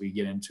survey. And as we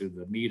get into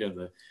the meat of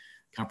the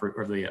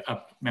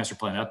master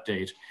plan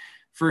update,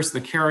 first,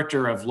 the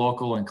character of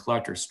local and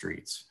collector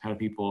streets. How do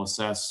people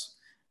assess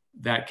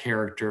that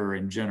character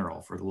in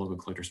general for the local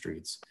collector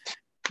streets?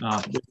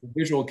 The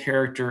visual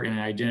character and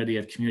identity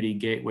of community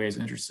gateways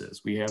and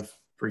entrances. We have,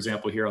 for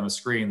example, here on the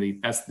screen,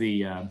 that's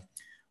the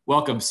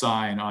welcome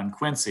sign on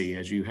Quincy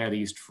as you head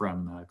east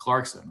from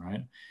Clarkson,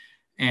 right?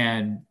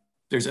 And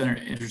there's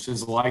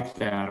entrances like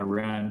that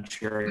around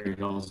Cherry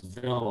Hills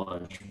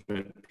Village,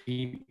 but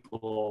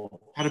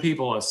how do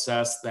people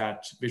assess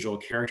that visual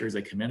character as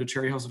they come into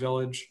Cherry Hills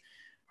Village?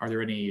 Are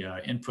there any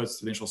inputs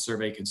to the initial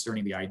survey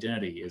concerning the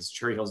identity? Is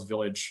Cherry Hills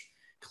Village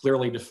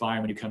clearly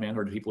defined when you come in,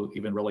 or do people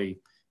even really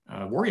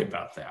worry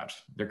about that?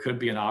 There could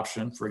be an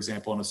option, for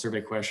example, in a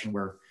survey question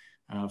where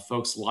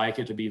folks like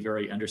it to be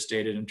very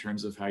understated in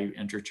terms of how you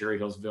enter Cherry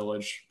Hills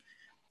Village.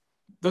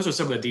 Those are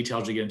some of the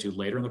details you get into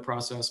later in the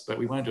process, but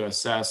we wanted to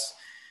assess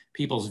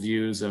people's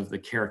views of the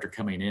character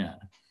coming in.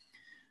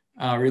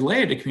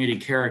 Related to community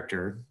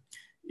character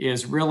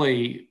is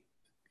really,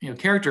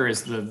 character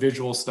is the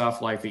visual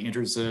stuff like the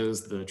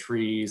entrances, the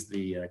trees,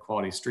 the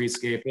quality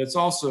streetscape, but it's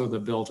also the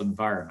built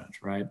environment,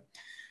 right?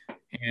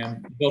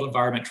 And built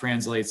environment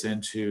translates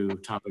into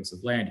topics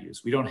of land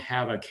use. We don't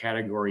have a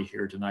category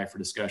here tonight for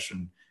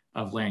discussion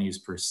of land use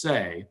per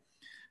se,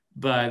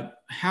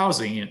 but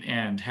housing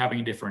and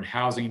having different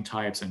housing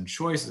types and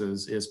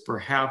choices is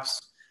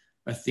perhaps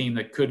a theme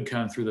that could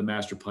come through the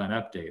master plan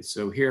update.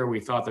 So here we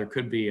thought there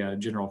could be a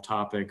general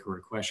topic or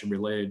a question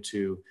related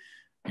to,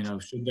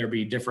 should there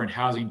be different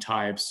housing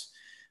types,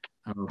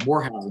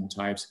 more housing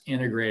types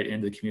integrated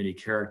into the community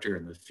character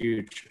in the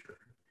future?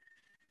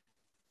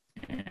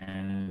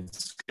 And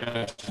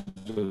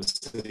discussions with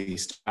city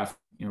staff,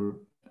 and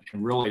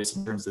really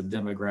in terms of the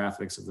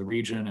demographics of the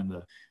region and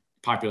the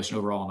population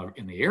overall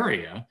in the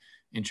area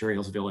in Cherry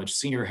Hills Village,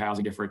 senior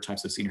housing, different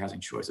types of senior housing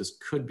choices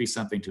could be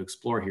something to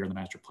explore here in the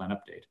master plan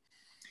update.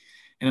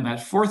 And then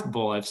that fourth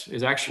bullet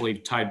is actually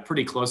tied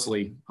pretty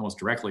closely, almost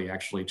directly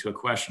actually, to a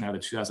question out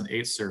of the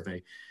 2008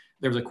 survey.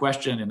 There was a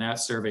question in that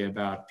survey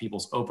about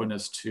people's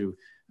openness to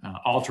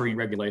altering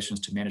regulations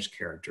to manage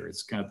character.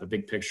 It's kind of the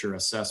big picture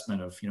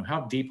assessment of,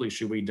 how deeply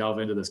should we delve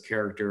into this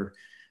character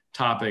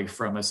topic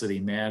from a city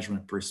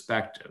management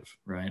perspective,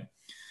 right?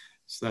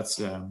 So that's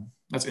an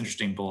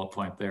interesting bullet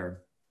point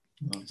there.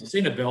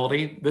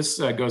 Sustainability, this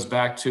goes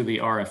back to the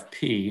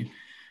RFP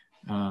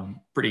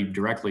pretty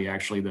directly,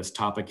 actually, this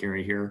topic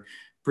area here.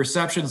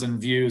 Perceptions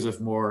and views of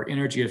more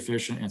energy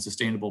efficient and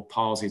sustainable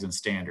policies and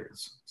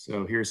standards.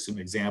 So here's some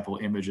example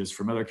images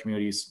from other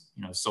communities,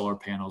 solar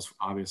panels,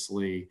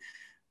 obviously,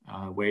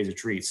 ways to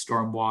treat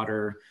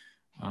stormwater,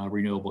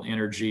 renewable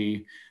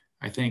energy.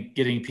 I think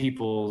getting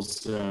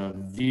people's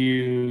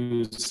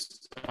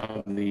views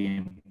of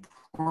the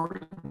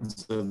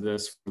importance of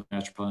this for the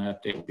master plan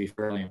update will be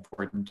fairly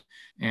important.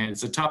 And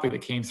it's a topic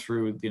that came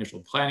through the initial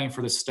planning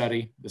for this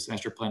study, this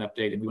master plan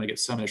update, and we want to get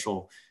some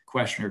initial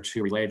question or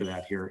two related to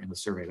that here in the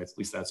survey. At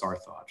least that's our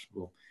thought.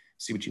 We'll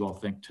see what you all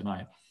think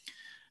tonight.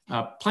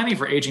 Planning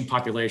for aging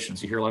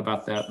populations. You hear a lot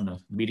about that in the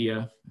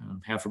media,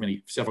 have for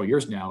several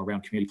years now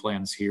around community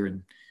plans here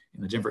in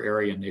the Denver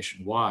area and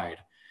nationwide.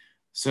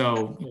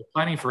 So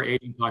planning for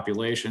aging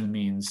population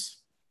means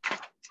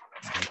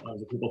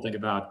people think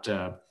about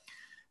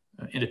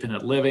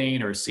independent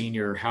living or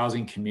senior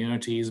housing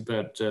communities,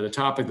 but the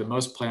topic that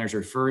most planners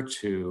refer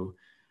to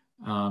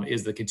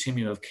is the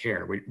continuum of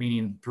care,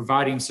 meaning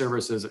providing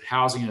services,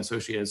 housing and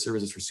associated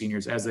services for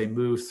seniors as they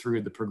move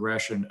through the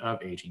progression of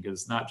aging,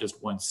 because it's not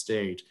just one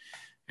stage.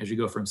 As you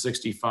go from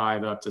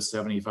 65 up to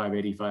 75,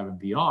 85 and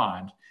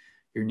beyond,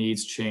 your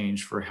needs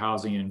change for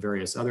housing and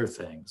various other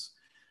things.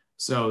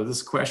 So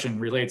this question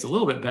relates a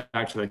little bit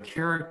back to the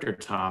character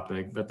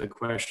topic, but the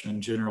question in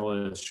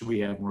general is, should we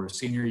have more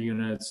senior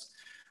units,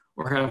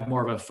 or have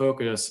more of a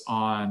focus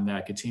on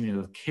that continuum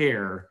of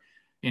care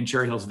in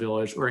Cherry Hills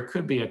Village, or it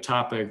could be a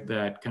topic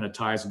that kind of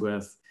ties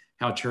with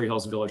how Cherry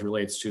Hills Village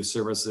relates to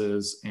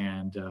services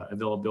and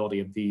availability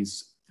of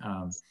these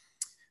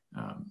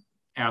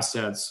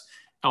assets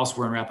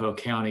elsewhere in Arapahoe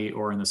County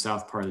or in the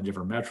south part of the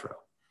Denver Metro.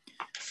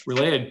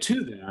 Related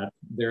to that,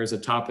 there is a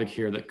topic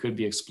here that could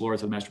be explored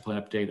through the master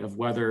plan update of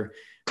whether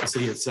the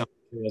city itself,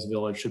 Cherry Hills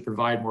Village, should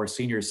provide more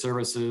senior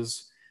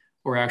services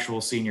or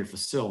actual senior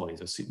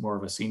facilities, more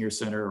of a senior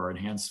center or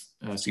enhanced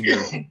senior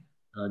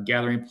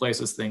gathering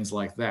places, things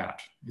like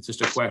that. It's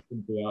just a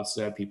question to the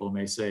outset. People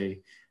may say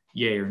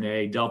yay or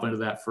nay, delve into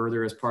that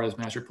further as part of this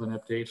master plan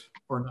update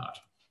or not.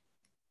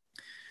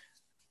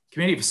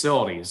 Community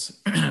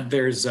facilities.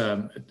 There's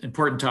an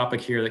important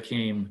topic here that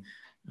came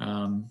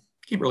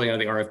really out of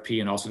the RFP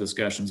and also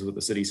discussions with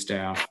the city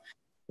staff.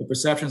 The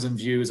perceptions and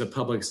views of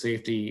public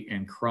safety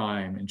and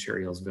crime in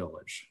Cherry Hills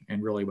Village,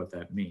 and really what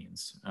that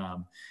means.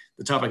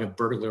 The topic of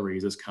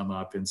burglaries has come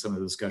up in some of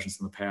the discussions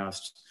in the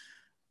past,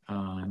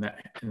 and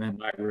that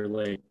might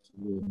relate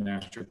to the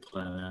master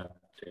plan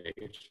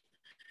update.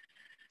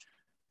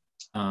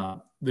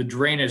 The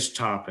drainage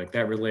topic,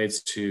 that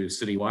relates to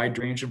citywide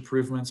drainage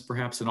improvements,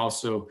 perhaps, and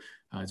also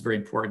it's very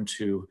important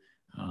to,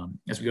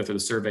 as we go through the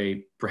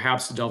survey,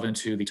 perhaps to delve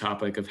into the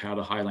topic of how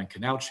the Highline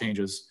Canal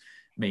changes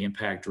may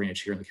impact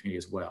drainage here in the community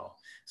as well.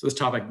 So this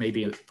topic may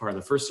be part of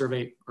the first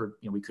survey, or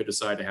we could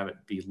decide to have it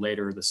be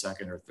later, the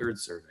second or third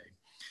survey.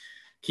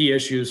 Key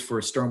issues for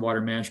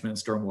stormwater management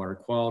and stormwater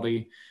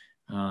quality.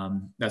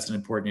 That's an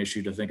important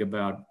issue to think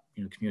about,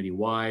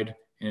 community-wide.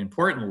 And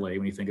importantly,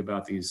 when you think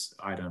about these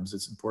items,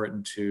 it's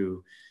important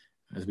to,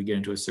 as we get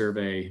into a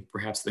survey,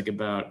 perhaps think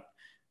about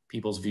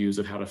people's views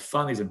of how to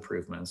fund these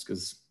improvements,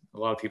 because a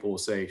lot of people will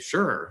say,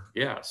 sure,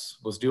 yes,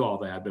 let's do all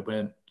that. But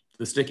when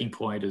the sticking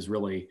point is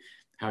really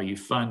how you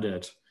fund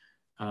it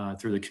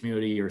through the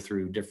community or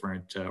through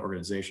different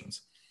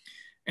organizations.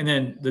 And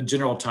then the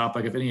general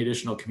topic of any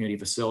additional community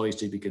facilities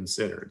to be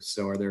considered.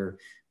 So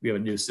we have a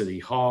new city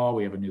hall,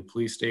 we have a new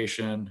police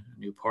station, a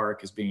new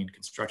park is being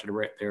constructed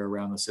right there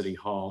around the city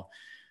hall.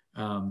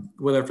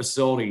 With our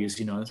facilities,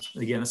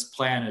 again, this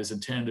plan is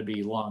intended to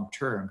be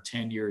long-term,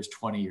 10 years,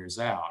 20 years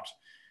out.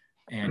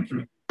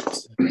 And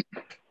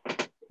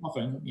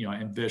often,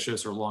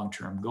 ambitious or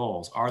long-term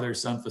goals. Are there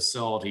some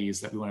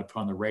facilities that we want to put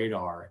on the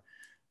radar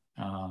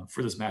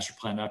for this master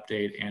plan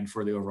update and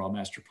for the overall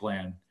master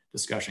plan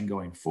discussion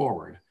going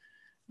forward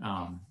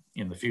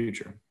in the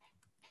future?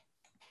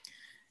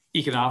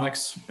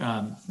 Economics.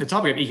 The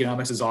topic of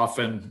economics is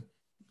often,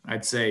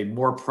 I'd say,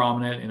 more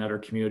prominent in other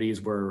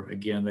communities where,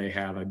 again, they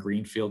have a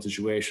greenfield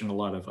situation, a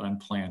lot of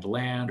unplanned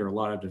land, or a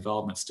lot of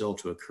development still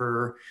to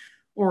occur,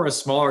 or a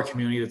smaller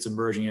community that's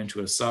emerging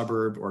into a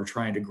suburb or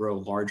trying to grow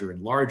larger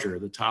and larger.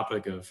 The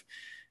topic of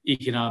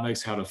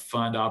economics, how to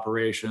fund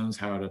operations,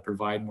 how to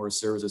provide more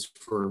services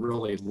for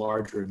really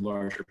larger and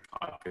larger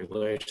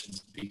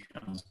populations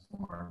becomes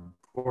more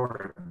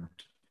important.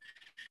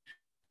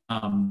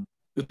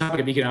 The topic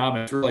of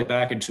economics, really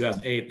back in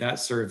 2008, that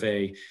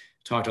survey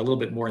talked a little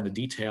bit more in the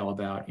detail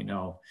about,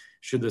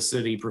 should the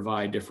city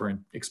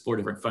explore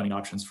different funding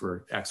options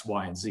for X,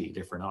 Y, and Z,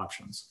 different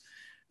options.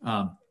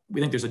 We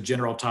think there's a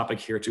general topic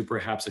here to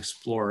perhaps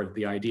explore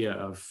the idea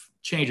of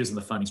changes in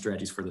the funding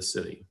strategies for the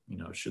city.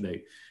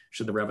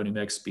 Should the revenue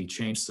mix be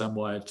changed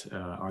somewhat?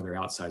 Are there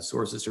outside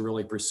sources to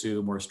really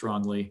pursue more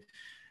strongly?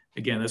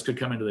 Again, this could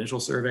come into the initial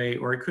survey,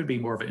 or it could be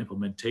more of an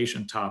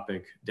implementation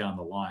topic down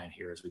the line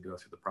here as we go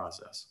through the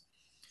process.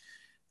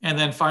 And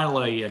then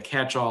finally, a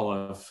catch-all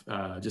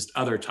of just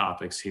other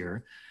topics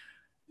here.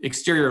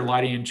 Exterior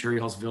lighting in Cherry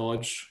Hills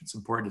Village. It's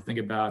important to think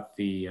about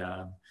the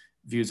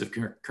views of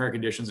current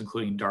conditions,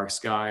 including dark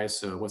skies.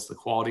 So what's the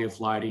quality of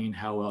lighting?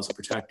 How well is it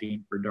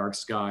protecting for dark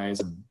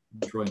skies and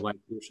controlling light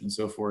pollution and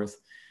so forth?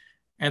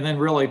 And then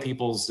really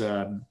people's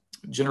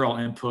general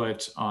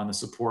input on the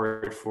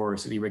support for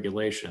city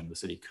regulation, the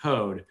city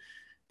code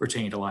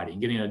pertaining to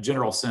lighting, getting a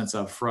general sense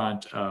up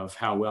front of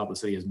how well the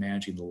city is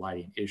managing the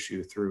lighting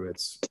issue through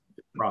its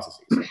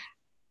processes.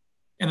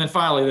 And then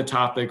finally, the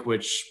topic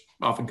which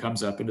often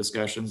comes up in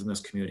discussions in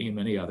this community and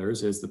many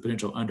others is the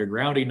potential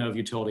undergrounding of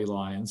utility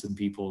lines and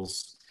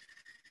people's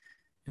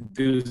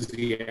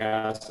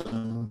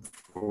enthusiasm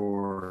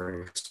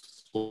for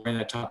exploring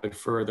that topic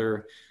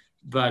further.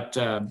 But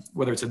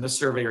whether it's in this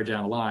survey or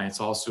down the line, it's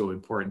also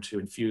important to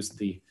infuse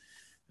the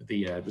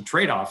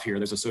trade-off here.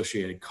 There's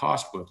associated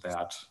cost with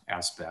that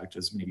aspect,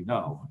 as many of you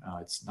know.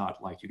 It's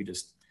not like you could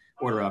just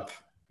order up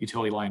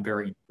utility line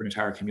burying for an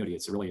entire community.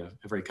 It's really a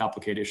very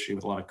complicated issue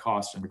with a lot of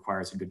cost and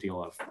requires a good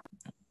deal of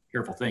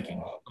careful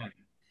thinking.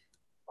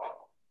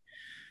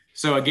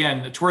 So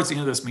again, towards the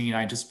end of this meeting,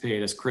 I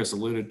anticipate, as Chris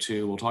alluded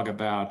to, we'll talk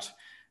about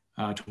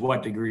to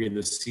what degree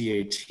the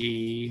CAT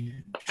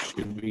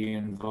should be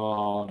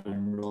involved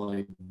in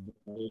really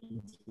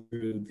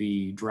through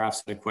the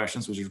draft set of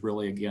questions, which is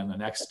really, again, the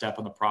next step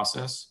in the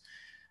process,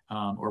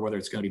 or whether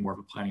it's going to be more of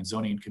a planning and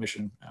zoning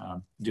commission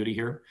duty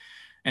here.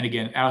 And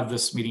again, out of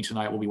this meeting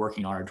tonight, we'll be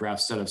working on our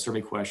draft set of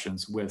survey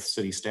questions with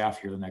city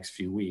staff here the next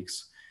few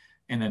weeks.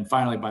 And then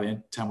finally, by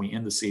the time we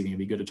end this evening, it'd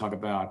be good to talk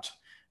about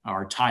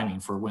our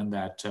timing for when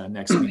that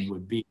next meeting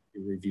would be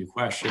to review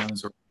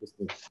questions, or just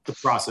the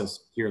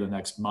process here the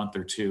next month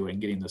or two,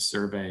 and getting the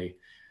survey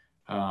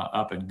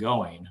up and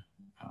going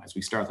as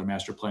we start the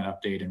master plan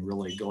update and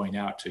really going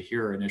out to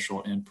hear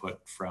initial input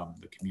from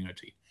the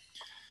community.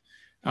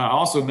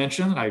 Also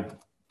mentioned, I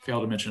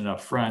failed to mention it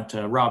up front,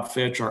 Rob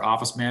Fitch, our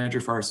office manager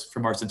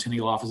from our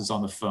Centennial office, is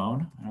on the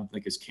phone. I don't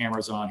think his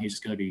camera's on. He's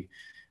just going to be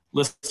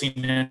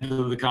listening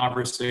into the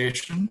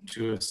conversation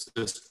to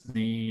assist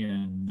me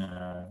in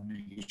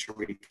making sure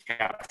we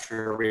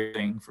capture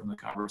everything from the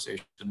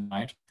conversation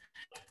tonight.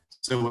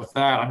 So with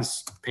that, I'm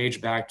just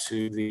page back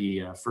to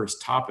the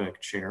first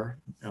topic, Chair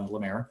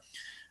Lemaire.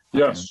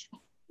 Yes.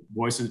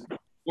 Floor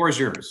is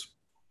yours.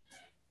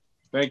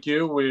 Thank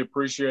you. We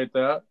appreciate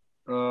that.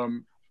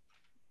 So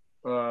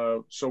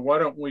why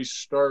don't we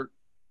start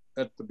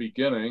at the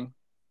beginning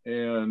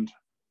and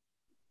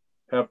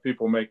have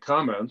people make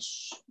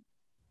comments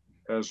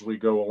as we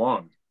go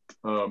along.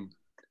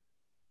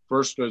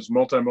 First is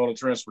multimodal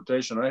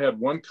transportation. I had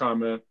one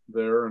comment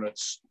there, and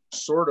it's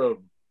sort of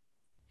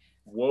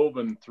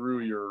woven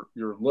through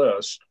your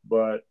list,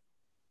 but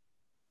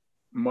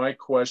my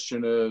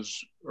question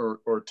is,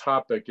 or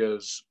topic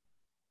is,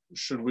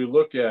 should we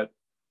look at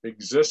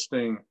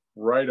existing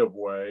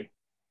right-of-way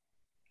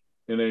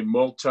in a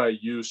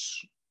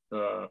multi-use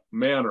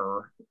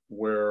manner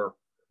where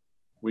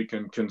we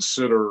can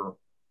consider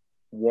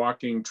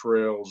walking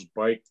trails,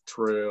 bike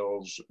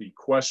trails,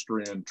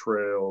 equestrian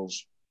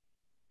trails,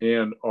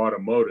 and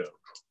automotive?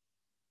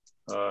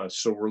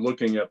 So we're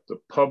looking at the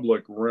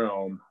public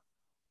realm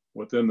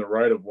within the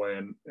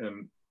right-of-way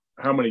and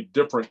how many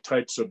different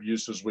types of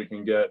uses we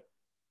can get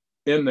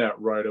in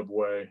that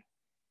right-of-way,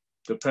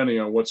 depending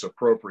on what's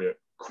appropriate.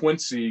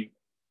 Quincy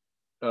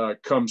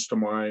comes to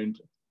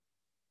mind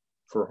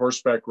for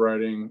horseback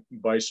riding,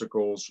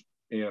 bicycles,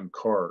 and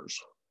cars.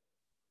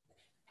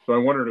 So I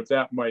wondered if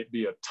that might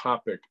be a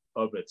topic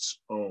of its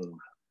own.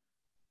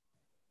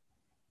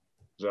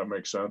 Does that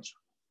make sense?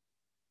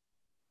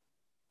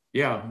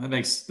 Yeah,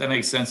 that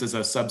makes sense as a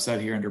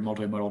subset here under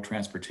multimodal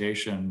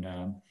transportation.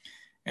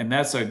 And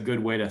that's a good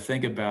way to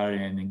think about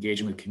it and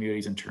engaging with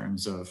communities in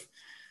terms of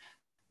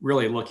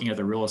really looking at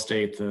the real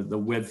estate, the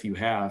width you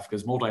have,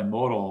 because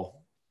multimodal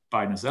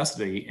by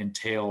necessity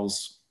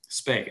entails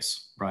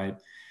space, right?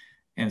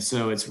 And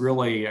so it's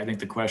really, I think,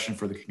 the question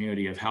for the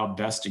community of how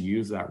best to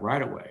use that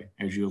right away.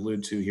 As you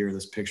allude to here,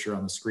 this picture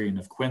on the screen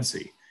of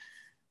Quincy.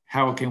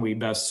 How can we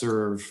best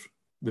serve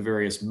the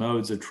various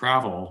modes of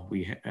travel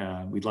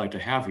we'd like to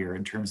have here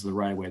in terms of the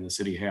right of way the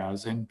city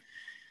has? And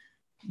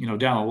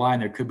down the line,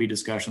 there could be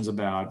discussions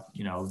about,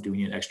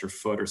 doing an extra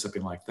foot or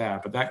something like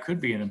that, but that could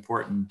be an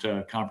important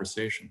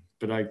conversation.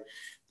 But I'd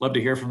love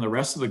to hear from the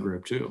rest of the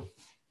group too.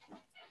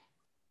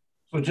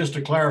 So just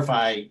to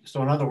clarify,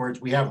 so in other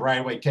words, we have right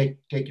of way,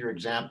 take your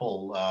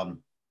example,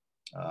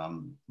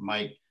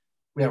 Mike,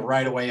 we have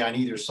right of way on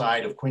either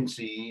side of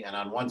Quincy, and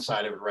on one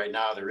side of it right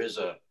now, there is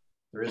a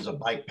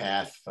bike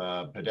path,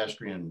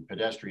 pedestrian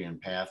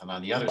path, and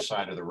on the other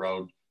side of the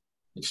road,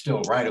 it's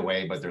still right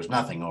away, but there's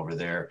nothing over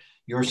there.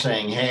 You're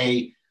saying,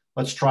 hey,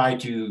 let's try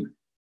to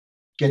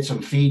get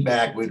some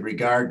feedback with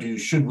regard to,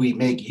 should we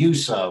make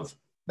use of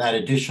that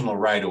additional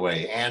right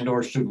away, and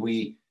or should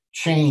we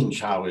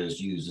change how it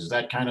is used? Is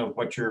that kind of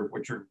what your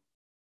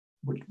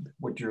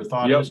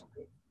thought is?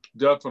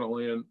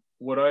 Definitely. And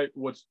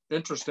what's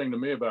interesting to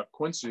me about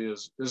Quincy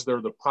is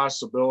there the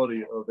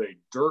possibility of a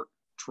dirt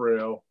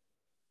trail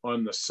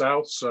on the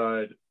south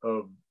side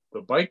of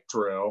the bike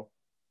trail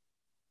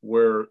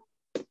where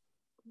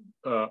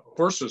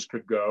horses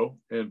could go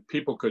and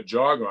people could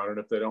jog on it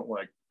if they don't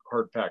like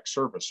hard pack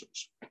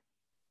surfaces.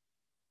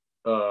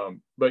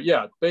 But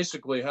yeah,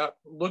 basically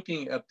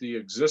looking at the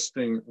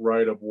existing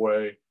right of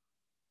way,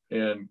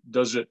 and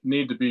does it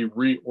need to be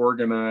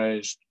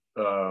reorganized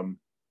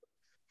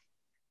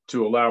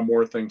to allow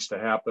more things to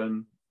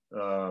happen?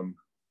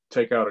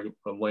 Take out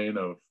a lane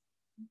of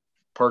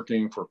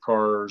parking for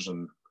cars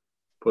and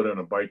put in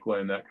a bike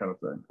lane, that kind of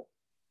thing.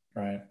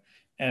 Right.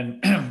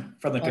 And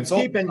from the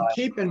consultant,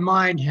 keep in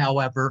mind,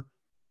 however,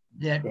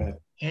 that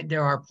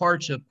there are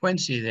parts of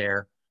Quincy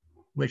there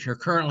which are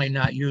currently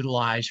not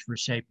utilized for,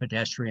 say,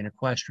 pedestrian,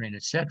 equestrian,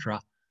 etc.,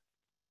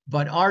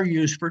 but are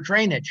used for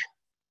drainage.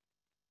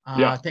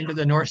 Think of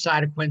the north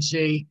side of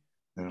Quincy,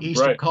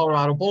 east of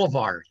Colorado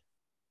Boulevard.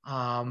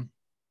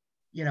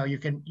 You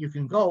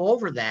can go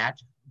over that,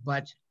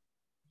 but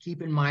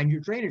keep in mind your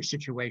drainage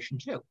situation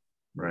too.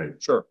 Right.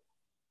 Sure.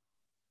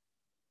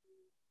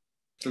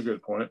 That's a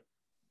good point.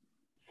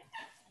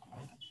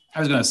 I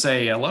was going to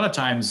say, a lot of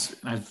times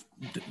I've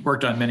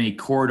worked on many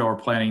corridor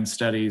planning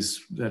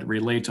studies that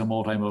relate to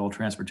multimodal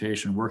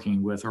transportation,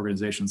 working with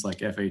organizations like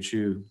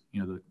FHU,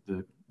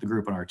 the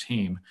group on our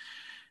team.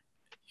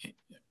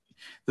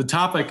 The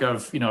topic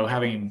of,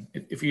 having,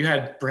 if you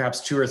had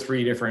perhaps 2 or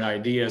 3 different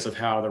ideas of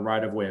how the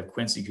right-of-way of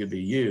Quincy could be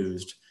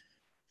used,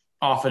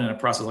 often in a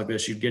process like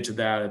this, you'd get to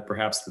that at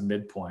perhaps the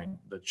midpoint,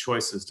 the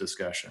choices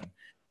discussion.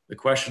 The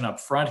question up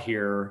front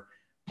here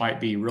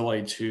might be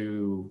really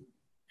to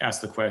ask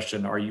the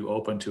question, are you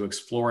open to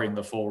exploring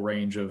the full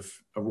range of,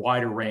 a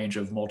wider range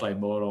of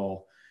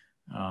multimodal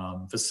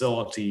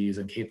facilities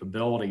and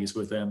capabilities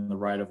within the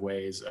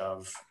right-of-ways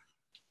of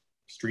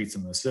streets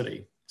in the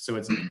city? So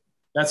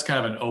that's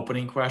kind of an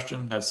opening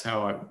question. That's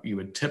how you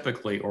would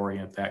typically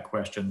orient that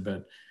question,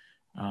 but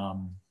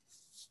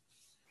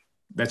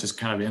that's just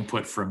kind of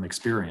input from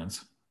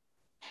experience.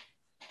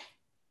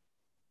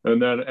 And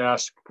then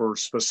ask for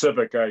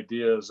specific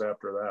ideas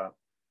after that.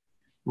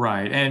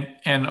 Right,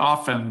 and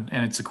often,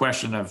 and it's a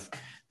question of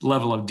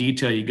level of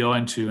detail you go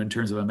into in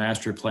terms of a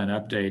master plan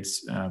updates.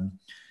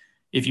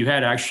 If you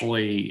had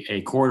actually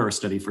a corridor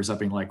study for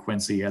something like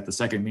Quincy at the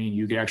second meeting,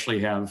 you could actually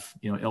have,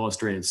 you know,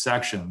 illustrated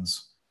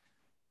sections,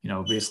 you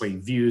know, basically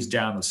views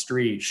down the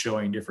street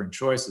showing different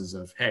choices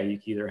of, hey, you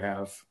can either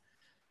have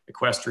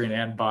equestrian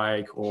and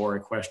bike, or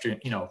equestrian,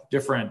 you know,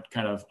 different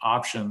kind of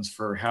options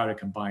for how to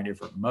combine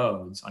different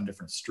modes on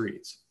different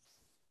streets.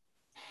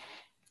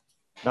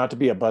 Not to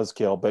be a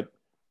buzzkill, but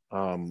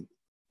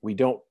we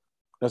don't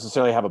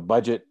necessarily have a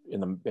budget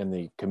in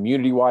the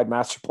community-wide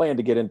master plan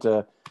to get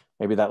into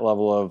maybe that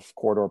level of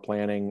corridor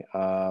planning,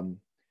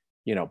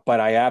 you know, but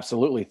I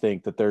absolutely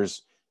think that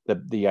there's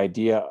the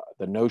idea,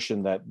 the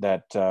notion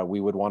that we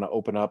would want to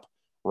open up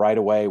right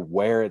away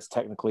where it's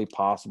technically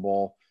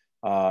possible.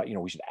 You know,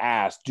 we should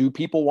ask, do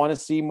people want to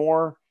see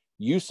more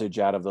usage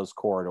out of those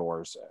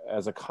corridors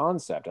as a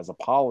concept, as a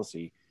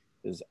policy,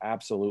 is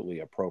absolutely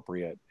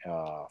appropriate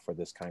for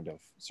this kind of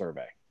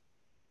survey.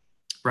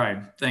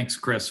 Right. Thanks,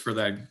 Chris, for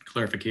that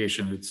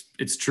clarification.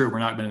 It's true. We're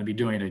not going to be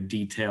doing a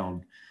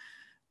detailed,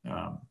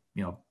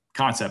 you know,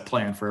 concept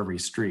plan for every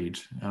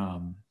street.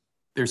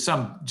 There's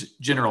some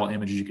general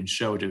images you can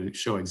show to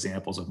show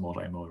examples of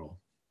multimodal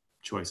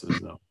choices,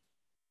 though.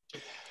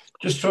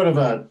 Just sort of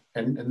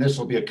and this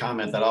will be a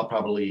comment that I'll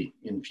probably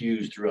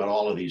infuse throughout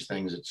all of these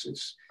things.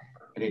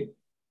 And it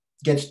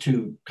gets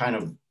to kind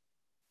of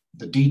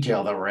the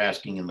detail that we're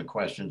asking in the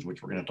questions,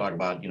 which we're going to talk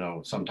about, you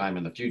know, sometime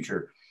in the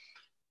future.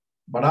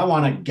 But I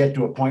want to get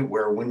to a point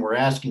where when we're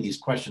asking these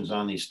questions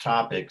on these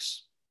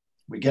topics,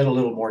 we get a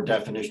little more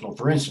definitional.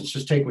 For instance,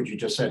 just take what you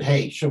just said.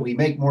 Hey, should we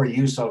make more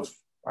use of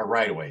our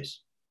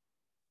right-of-ways?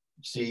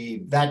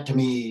 See, that to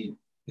me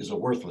is a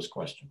worthless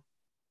question,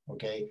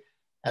 okay?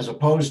 As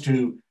opposed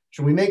to,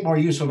 should we make more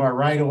use of our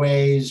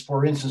right-of-ways,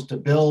 for instance, to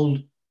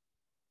build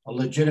a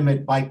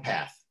legitimate bike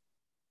path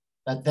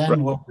that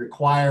then will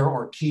require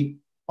or keep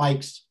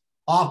bikes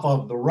off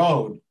of the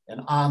road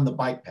and on the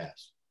bike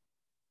paths?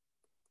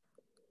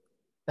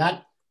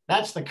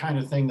 That's the kind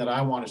of thing that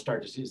I want to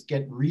start to see, is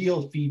get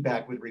real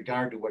feedback with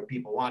regard to what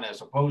people want,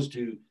 as opposed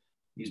to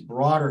these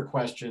broader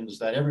questions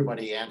that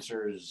everybody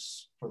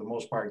answers for the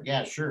most part.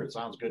 Yeah, sure, it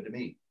sounds good to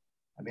me.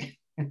 I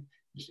mean,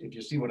 if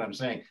you see what I'm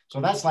saying.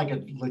 So that's like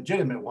a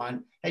legitimate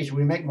one. Hey, should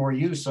we make more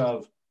use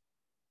of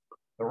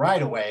the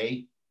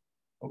right-of-way?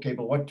 Okay,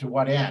 but to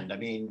what end? I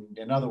mean,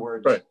 in other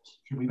words,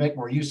 should we make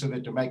more use of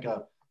it to make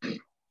a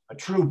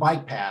true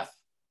bike path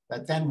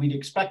that then we'd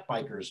expect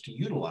bikers to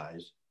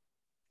utilize?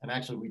 And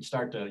actually we'd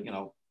start to, you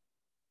know,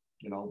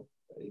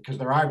 because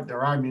there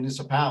are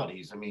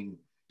municipalities, I mean,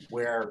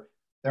 where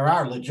there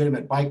are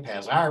legitimate bike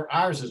paths.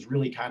 Ours is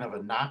really kind of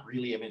a not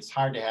really, I mean, it's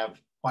hard to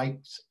have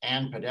bikes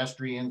and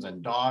pedestrians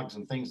and dogs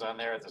and things on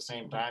there at the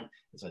same time.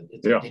 It's a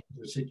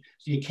dangerous, so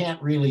you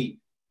can't really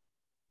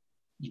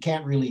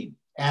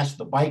ask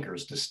the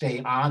bikers to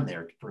stay on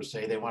there per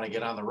se. They want to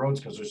get on the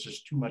roads because there's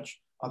just too much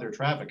other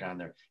traffic on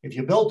there. If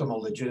you built them a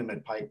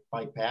legitimate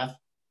bike path,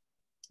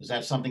 is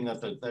that something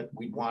that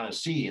we'd want to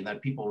see and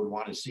that people would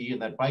want to see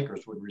and that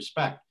bikers would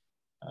respect?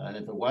 And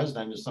if it was,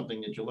 then it's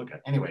something that you look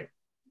at. Anyway,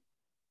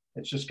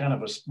 it's just kind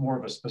of more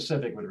of a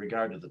specific with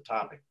regard to the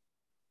topic.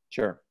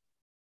 Sure.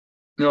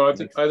 No, I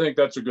think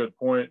that's a good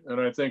point.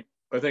 And I think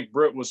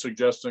Britt was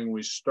suggesting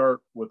we start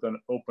with an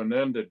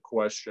open-ended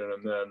question,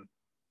 and then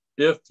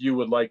if you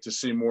would like to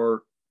see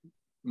more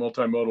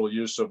multimodal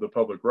use of the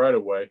public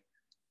right-of-way,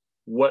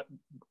 what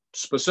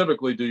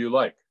specifically do you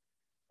like?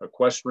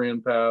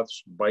 Equestrian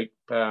paths, bike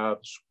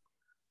paths,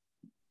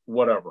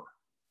 whatever.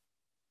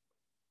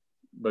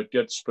 But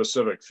get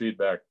specific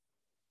feedback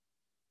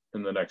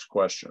in the next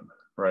question,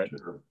 right?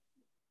 Sure.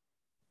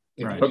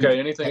 Right. Okay,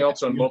 anything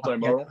else on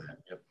multimodal?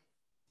 Yep.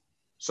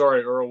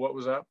 Sorry, Earl, what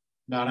was that?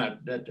 No,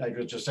 I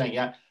was just saying,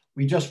 yeah,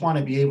 we just want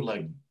to be able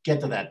to get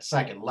to that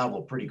second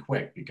level pretty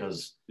quick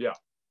because, you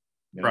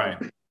know, right.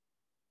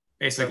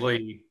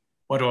 Basically,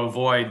 want to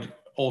avoid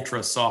ultra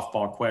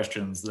softball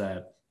questions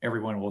that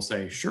everyone will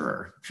say,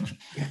 sure.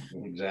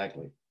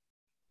 Exactly.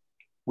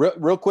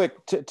 Real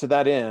quick to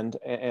that end,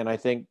 and I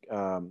think,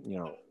 you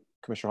know,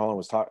 Commissioner Holland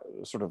was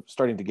sort of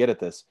starting to get at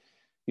this.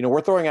 You know,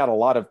 we're throwing out a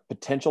lot of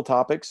potential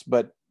topics,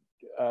 but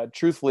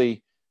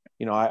truthfully,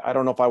 you know, I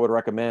don't know if I would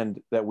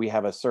recommend that we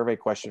have a survey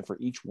question for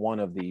each one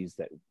of these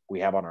that we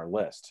have on our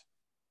list.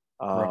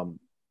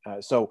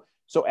 So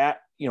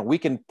you know, we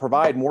can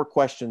provide more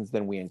questions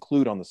than we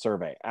include on the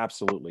survey.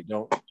 Absolutely,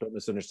 don't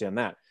misunderstand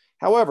that.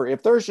 However,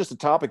 if there's just a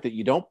topic that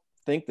you don't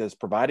think that's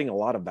providing a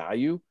lot of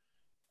value,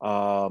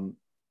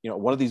 you know,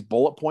 one of these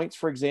bullet points,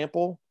 for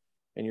example,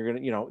 and you're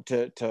going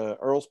to, to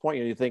Earl's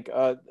point, you think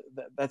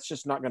that's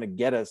just not going to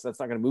get us. That's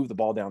not going to move the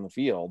ball down the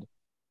field.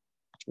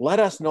 Let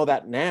us know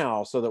that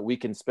now so that we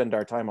can spend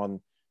our time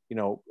on,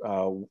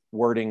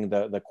 wording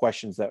the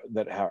questions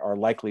that are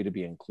likely to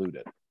be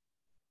included.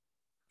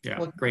 Yeah,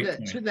 well,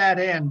 great. To that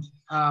end,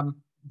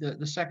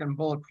 the second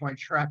bullet point,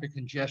 traffic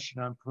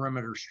congestion on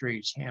perimeter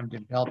streets,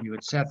 Hamden, Bellevue,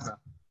 etc.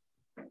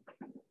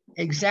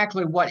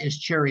 Exactly what is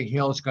Cherry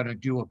Hills going to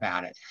do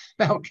about it?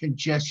 About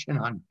congestion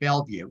on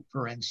Bellevue,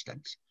 for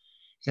instance,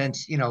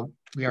 since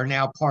we are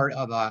now part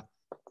of a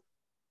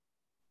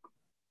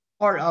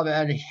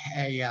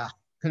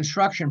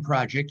construction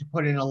project to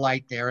put in a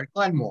light there at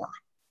Glenmore.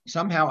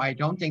 Somehow, I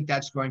don't think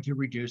that's going to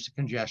reduce the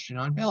congestion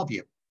on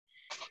Bellevue.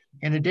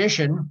 In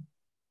addition,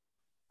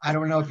 I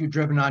don't know if you've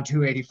driven on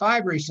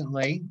 285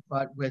 recently,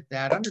 but with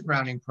that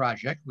undergrounding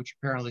project, which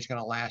apparently is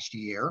going to last a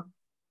year,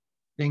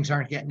 things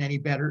aren't getting any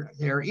better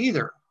there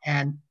either.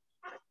 And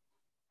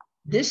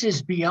this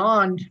is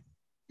beyond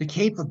the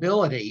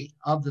capability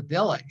of the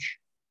village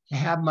to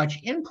have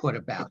much input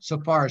about,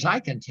 so far as I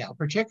can tell,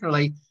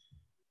 particularly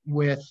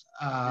with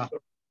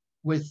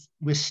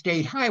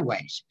state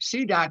highways.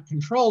 CDOT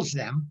controls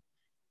them,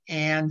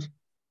 and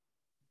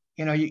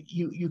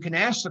you can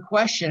ask the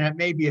question, it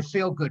may be a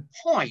feel-good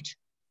point,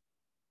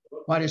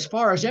 but as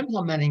far as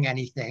implementing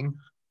anything,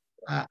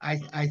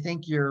 I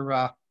think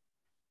you're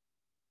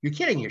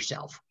kidding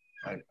yourself.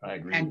 I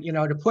agree. And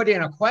to put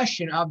in a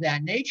question of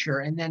that nature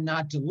and then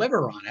not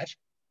deliver on it,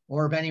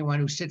 or if anyone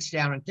who sits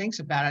down and thinks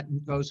about it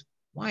and goes,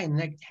 why in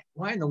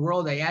the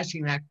world are they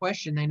asking that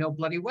question? They know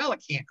bloody well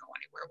it can't go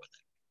anywhere with it.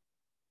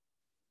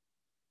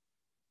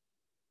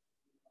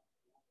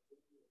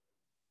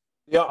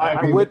 Yeah, I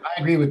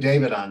agree with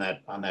David on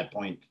that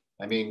point.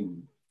 I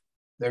mean,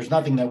 there's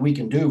nothing that we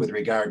can do with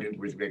regard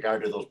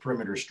to those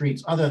perimeter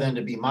streets other than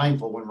to be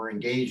mindful when we're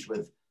engaged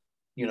with,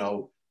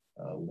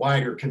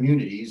 wider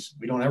communities.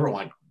 We never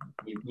want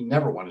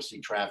to see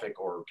traffic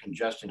or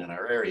congestion in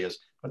our areas,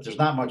 but there's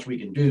not much we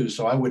can do.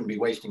 So I wouldn't be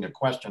wasting a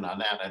question on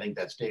that. I think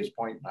that's Dave's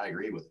point, and I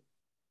agree with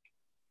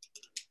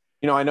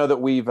it. I know that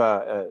we've,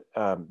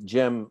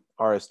 Jim,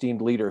 our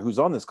esteemed leader, who's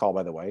on this call,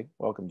 by the way,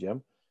 welcome,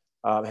 Jim,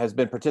 has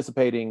been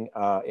participating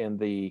in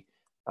the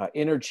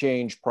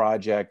interchange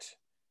project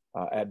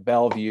at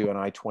Bellevue and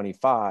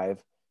I-25.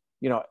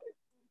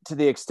 To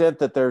the extent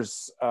that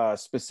there's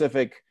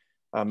specific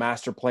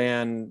master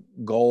plan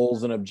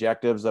goals and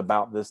objectives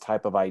about this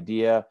type of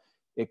idea,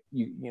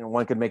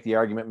 one could make the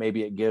argument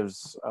maybe it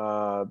gives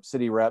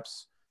city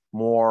reps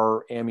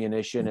more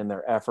ammunition in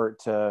their effort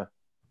to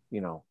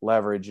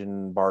leverage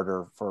and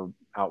barter for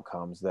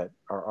outcomes that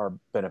are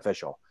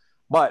beneficial.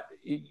 But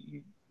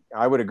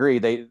I would agree,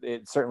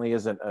 it certainly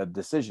isn't a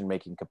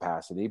decision-making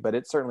capacity, but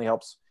it certainly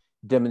helps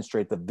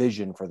demonstrate the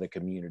vision for the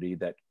community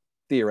that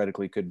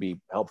theoretically could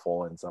be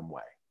helpful in some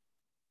way.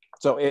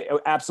 So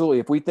absolutely,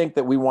 if we think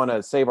that we want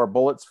to save our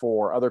bullets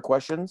for other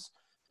questions,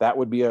 that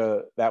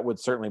would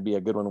certainly be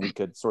a good one we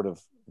could sort of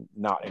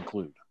not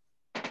include.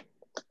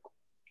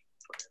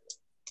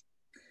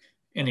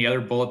 Any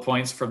other bullet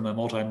points from the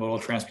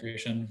multimodal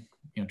transportation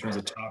in terms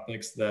of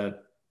topics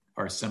that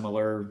are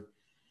similar?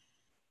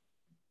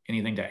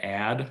 Anything to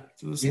add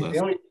to this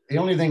list? The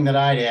only thing that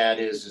I'd add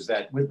is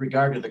that with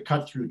regard to the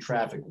cut through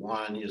traffic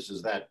one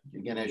is that,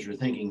 again, as you're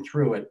thinking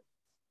through it,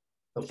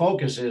 the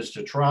focus is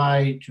to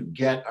try to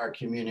get our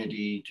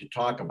community to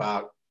talk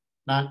about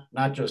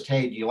not just,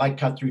 hey, do you like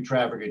cut through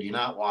traffic or do you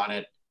not want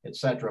it, et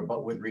cetera,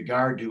 but with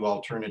regard to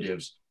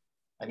alternatives.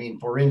 I mean,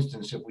 for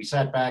instance, if we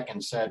sat back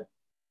and said,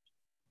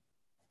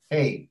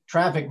 hey,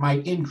 traffic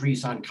might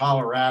increase on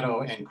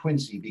Colorado and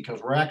Quincy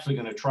because we're actually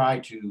going to try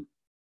to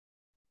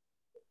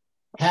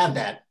have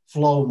that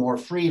flow more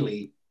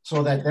freely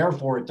so that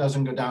therefore it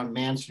doesn't go down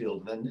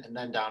Mansfield and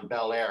then down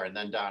Bel Air and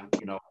then down,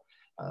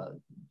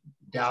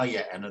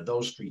 Dahlia and of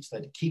those streets,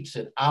 that it keeps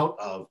it out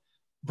of,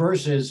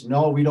 versus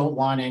no, we don't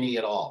want any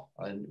at all,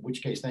 in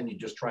which case then you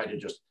just try to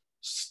just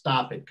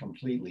stop it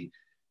completely.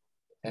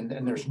 And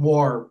there's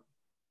more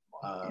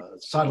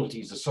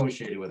subtleties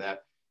associated with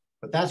that.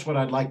 But that's what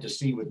I'd like to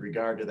see with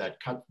regard to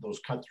those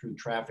cut through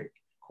traffic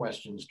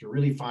questions, to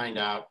really find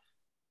out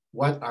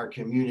what our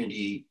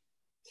community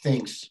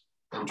thinks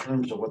in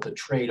terms of what the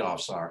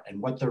trade-offs are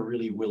and what they're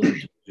really willing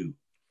to do.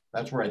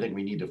 That's where I think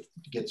we need to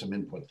get some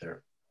input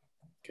there.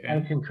 Okay.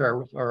 I concur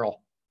with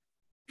Earl.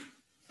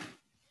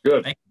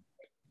 Good.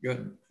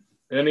 Good.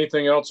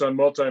 Anything else on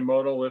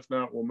multimodal? If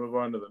not, we'll move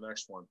on to the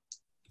next one.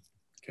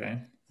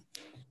 Okay.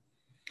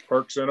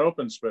 Parks and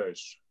open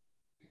space.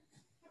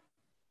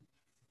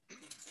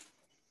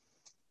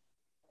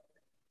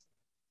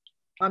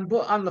 On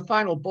the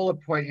final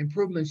bullet point,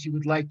 improvements you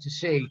would like to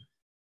see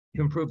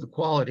to improve the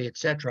quality, et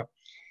cetera.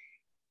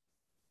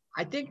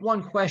 I think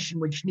one question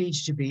which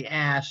needs to be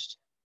asked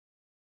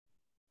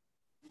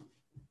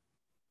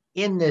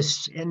in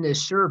this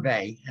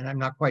survey, and I'm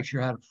not quite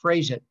sure how to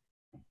phrase it,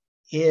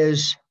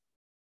 is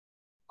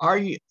are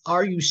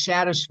you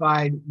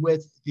satisfied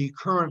with the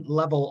current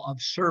level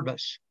of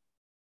service?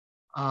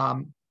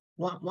 One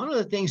of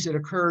the things that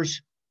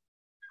occurs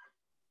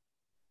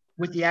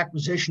with the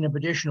acquisition of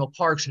additional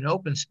parks and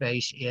open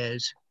space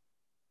is,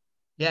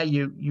 yeah,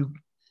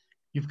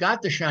 you've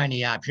got the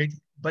shiny object,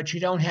 but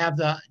you don't have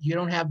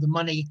the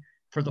money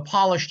for the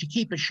polish to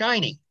keep it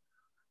shiny.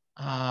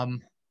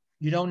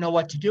 You don't know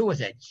what to do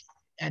with it.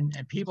 And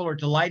people are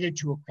delighted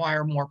to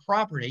acquire more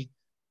property,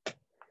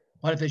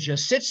 but if it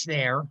just sits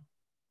there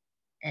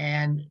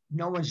and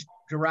no one's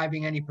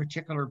deriving any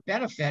particular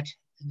benefit,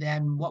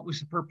 then what was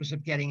the purpose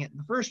of getting it in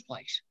the first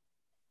place?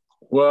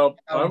 Well,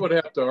 I would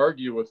have to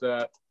argue with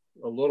that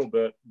a little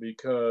bit,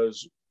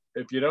 because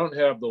if you don't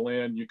have the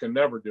land, you can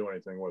never do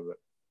anything with it.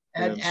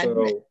 And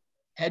so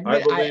I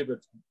believe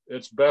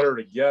it's better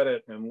to get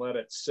it and let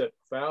it sit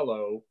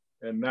fallow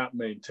and not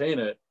maintain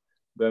it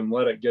than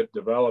let it get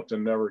developed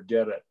and never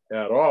get it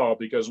at all,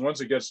 because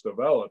once it gets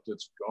developed,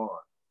 it's gone.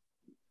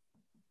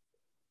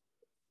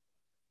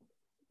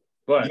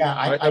 But yeah,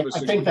 I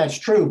think that's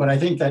true, but I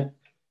think that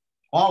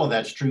all of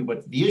that's true.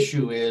 But the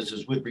issue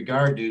is with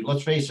regard to,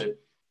 let's face it,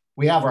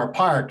 we have our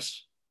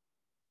parks,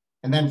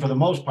 and then for the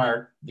most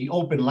part, the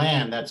open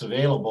land that's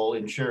available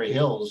in Cherry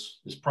Hills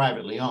is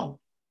privately owned.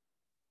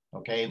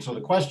 Okay, and so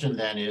the question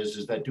then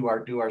is that do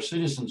our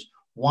citizens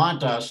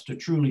want us to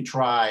truly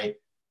try,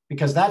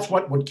 because that's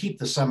what would keep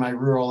the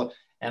semi-rural,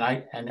 and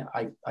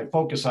I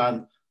focus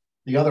on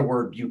the other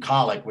word,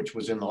 bucolic, which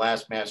was in the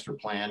last master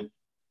plan.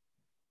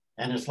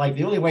 And it's like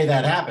the only way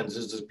that happens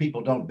is that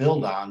people don't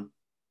build on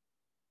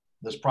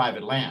this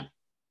private land.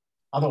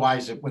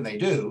 Otherwise, when they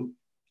do,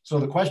 so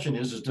the question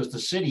is does the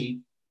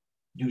city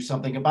do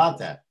something about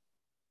that?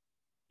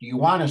 Do you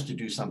want us to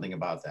do something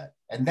about that?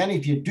 And then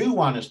if you do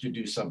want us to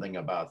do something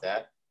about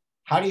that,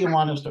 how do you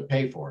want us to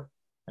pay for it?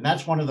 And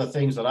that's one of the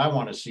things that I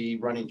want to see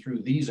running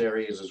through these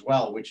areas as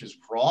well, which is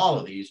for all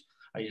of these,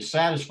 are you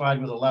satisfied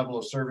with the level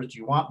of service? Do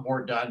you want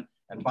more done?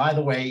 And by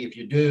the way, if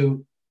you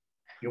do,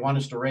 you want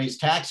us to raise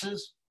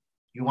taxes?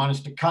 You want us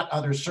to cut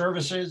other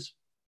services?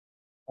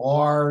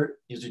 Or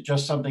is it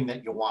just something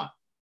that you want?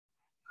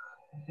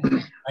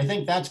 I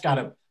think that's got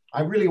to,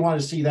 I really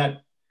want to see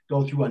that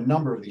go through a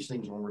number of these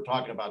things when we're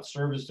talking about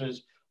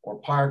services or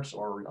parks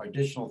or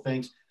additional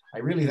things. I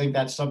really think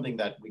that's something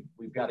that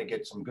we've got to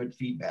get some good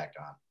feedback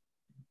on.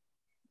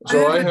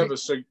 So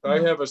I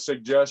have a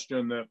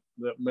suggestion that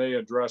may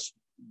address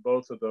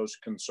both of those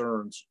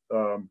concerns.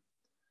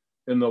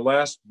 In the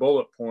last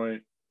bullet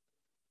point,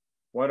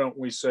 why don't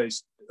we say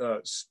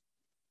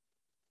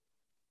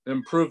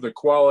improve the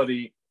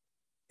quality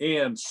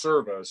and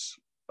service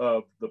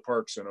of the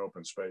parks and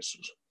open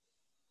spaces,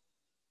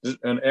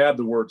 and add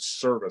the word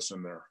service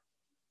in there.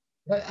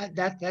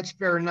 That's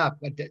fair enough,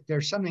 but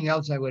there's something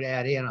else I would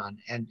add in on,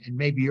 and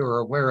maybe you're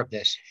aware of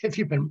this if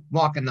you've been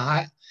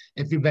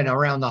if you've been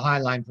around the High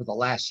Line for the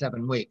last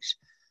 7 weeks.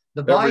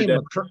 The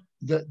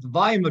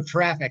volume of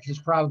traffic has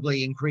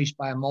probably increased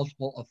by a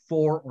multiple of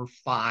 4 or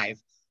 5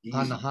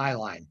 on the High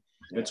Line.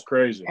 It's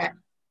crazy.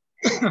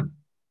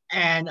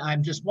 And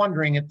I'm just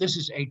wondering if this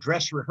is a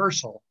dress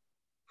rehearsal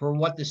for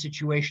what the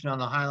situation on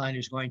the High Line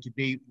is going to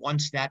be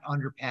once that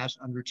underpass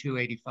under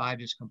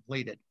 285 is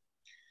completed.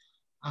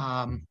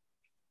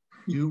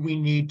 Do we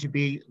need to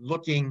be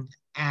looking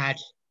at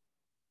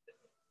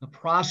the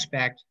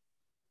prospect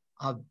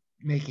of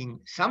making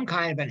some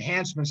kind of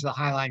enhancements to the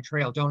High Line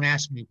Trail? Don't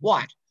ask me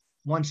what,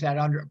 once that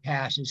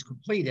underpass is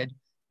completed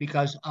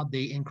because of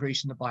the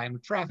increase in the volume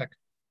of traffic.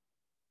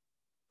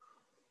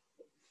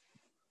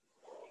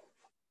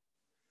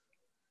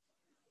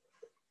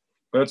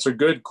 That's a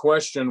good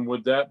question.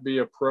 Would that be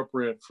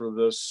appropriate for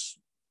this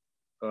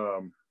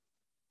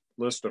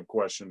list of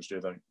questions, do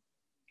you think?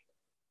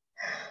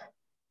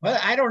 Well,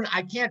 I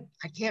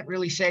can't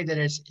really say that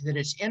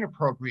it's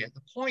inappropriate.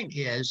 The point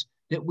is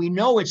that we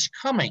know it's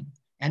coming.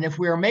 And if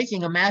we are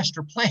making a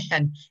master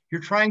plan,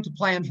 you're trying to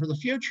plan for the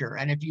future.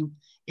 And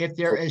if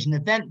there is an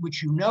event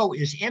which you know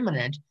is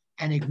imminent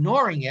and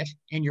ignoring it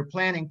in your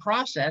planning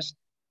process,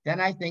 then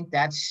I think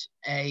that's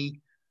a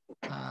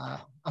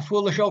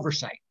foolish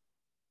oversight.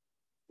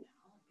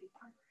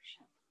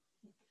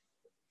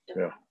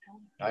 Yeah,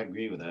 I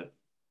agree with that.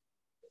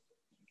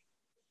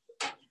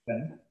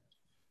 Okay.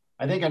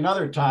 I think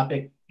another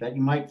topic that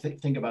you might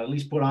think about, at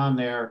least put on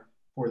there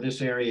for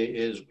this area,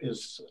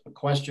 is a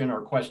question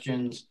or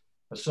questions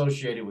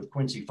associated with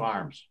Quincy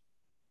Farms,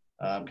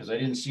 because I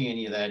didn't see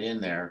any of that in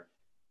there.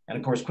 And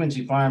of course,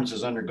 Quincy Farms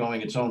is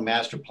undergoing its own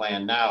master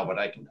plan now, but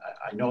I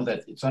know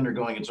that it's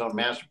undergoing its own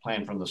master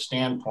plan from the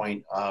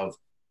standpoint of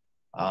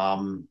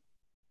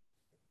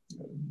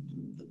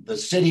the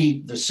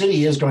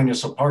city is going to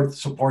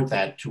support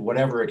that to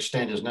whatever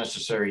extent is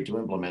necessary to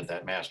implement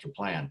that master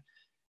plan.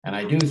 And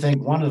I do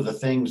think one of the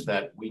things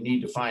that we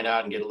need to find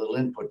out and get a little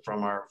input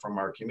from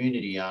our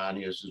community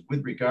on is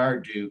with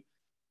regard to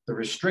the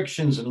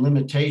restrictions and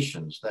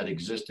limitations that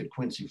exist at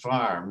Quincy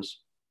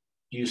Farms.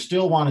 Do you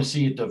still want to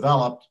see it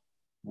developed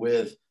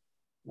with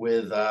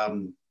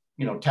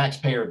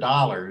taxpayer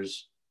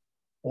dollars,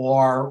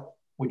 or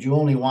would you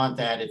only want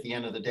that at the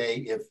end of the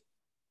day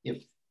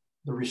if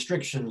the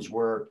restrictions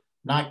were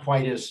not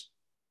quite as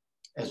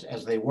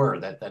they were,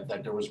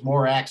 that there was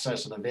more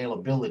access and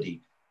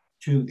availability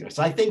to this.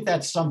 I think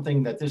that's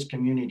something that this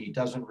community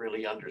doesn't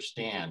really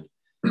understand.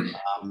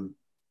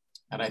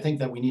 And I think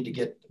that we need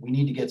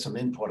to get some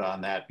input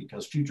on that,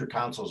 because future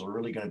councils are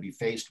really going to be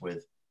faced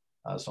with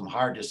some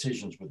hard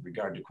decisions with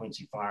regard to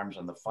Quincy Farms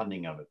and the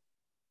funding of it.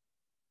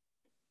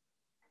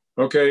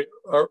 Okay,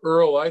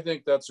 Earl, I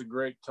think that's a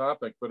great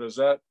topic, but is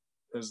that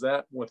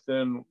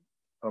within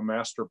a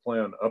master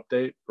plan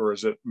update, or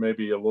is it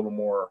maybe a little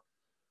more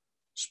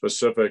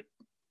specific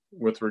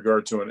with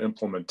regard to an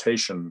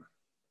implementation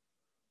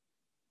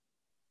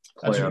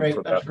plan?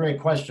 That's a great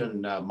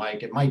question,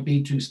 Mike. It might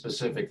be too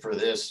specific for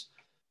this.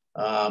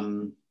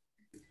 But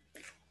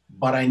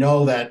I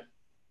know that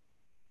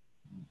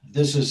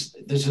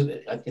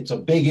it's a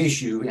big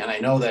issue, and I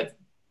know that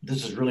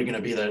this is really going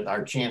to be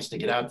our chance to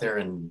get out there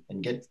and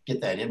get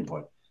that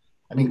input.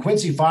 I mean,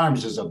 Quincy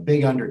Farms is a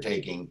big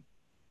undertaking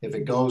if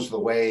it goes the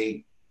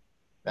way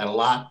that a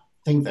lot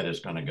think that it's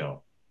going to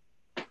go.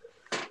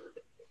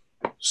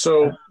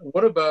 So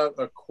what about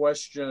a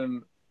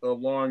question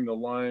along the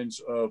lines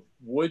of,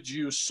 would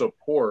you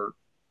support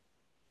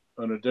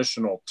an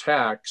additional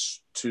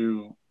tax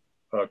to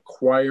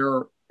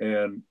acquire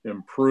and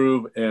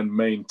improve and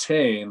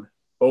maintain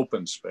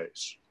open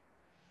space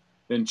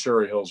in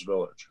Cherry Hills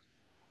Village?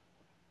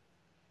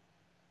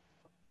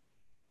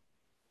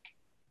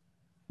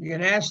 You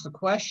can ask the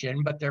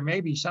question, but there may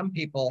be some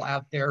people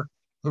out there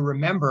who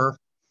remember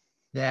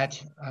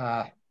that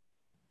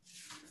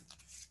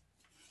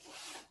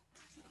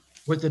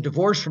with the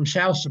divorce from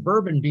South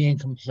Suburban being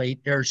complete,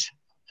 there's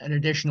an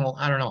additional,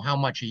 I don't know how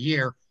much a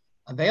year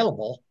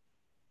available,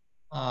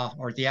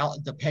 or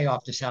the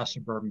payoff to South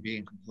Suburban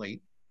being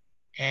complete.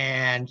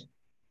 And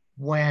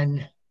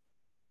when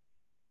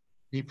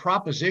the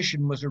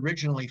proposition was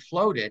originally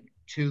floated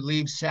to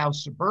leave South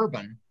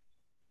Suburban,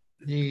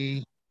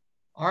 the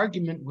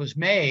argument was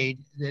made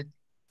that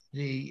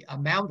the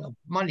amount of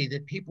money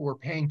that people were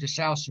paying to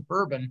South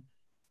Suburban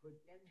could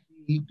then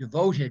be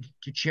devoted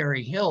to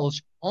Cherry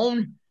Hills'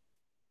 own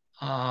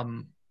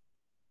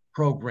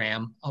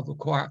program of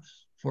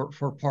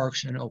for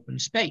parks and open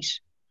space.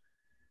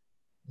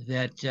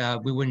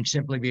 That we wouldn't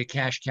simply be a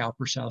cash cow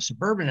for South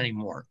Suburban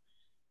anymore.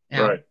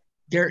 Now, right.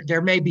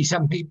 There may be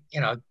some people,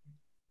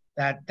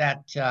 that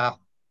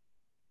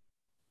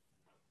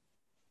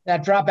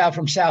dropout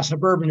from South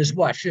Suburban is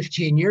what,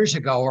 15 years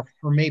ago,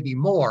 or maybe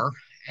more.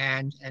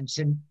 And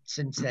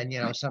since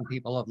then, some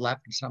people have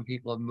left and some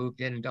people have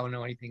moved in and don't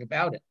know anything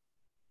about it.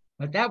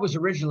 But that was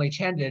originally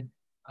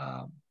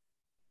part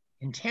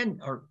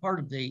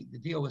of the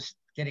deal with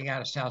getting out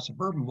of South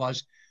Suburban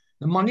was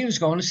the money was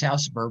going to South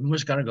Suburban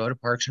was going to go to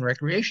Parks and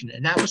Recreation.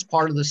 And that was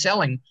part of the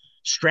selling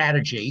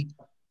strategy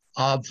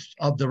of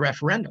the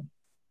referendum.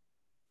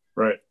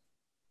 Right.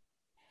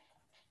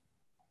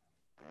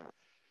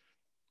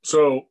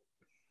 So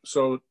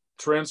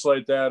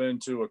translate that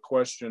into a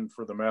question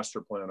for the master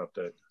plan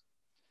update.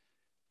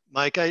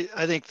 Mike,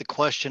 I think the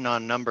question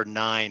on number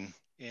 9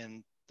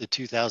 in the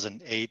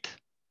 2008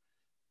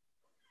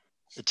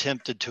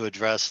 attempted to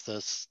address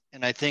this.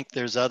 And I think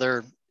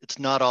it's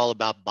not all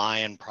about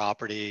buying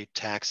property,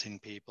 taxing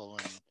people,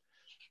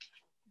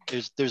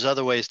 and there's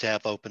other ways to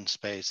have open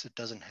space. It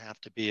doesn't have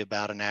to be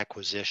about an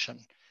acquisition.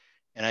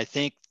 And I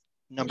think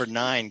number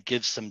 9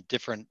 gives some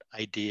different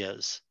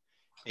ideas,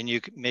 and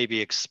you could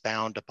maybe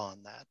expound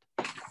upon that.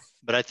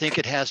 But I think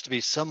it has to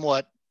be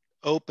somewhat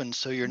open,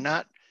 so you're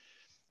not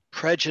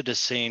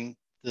prejudicing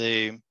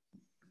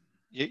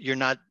you're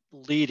not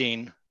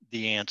leading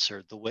the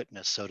answer, the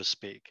witness, so to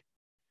speak.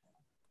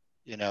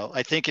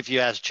 I think if you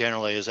ask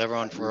generally, is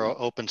everyone for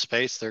open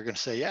space? They're going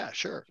to say, yeah,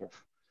 sure.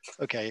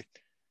 Okay.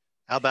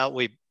 How about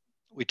we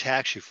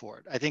tax you for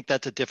it? I think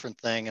that's a different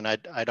thing. And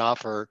I'd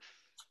offer,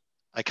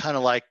 I kind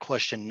of like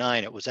question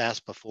 9. It was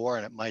asked before,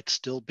 and it might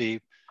still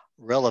be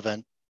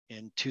relevant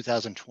in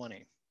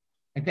 2020.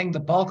 I think the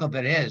bulk of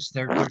it is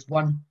there's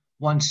one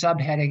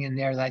subheading in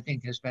there that I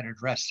think has been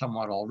addressed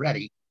somewhat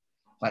already,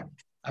 but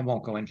I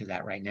won't go into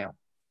that right now.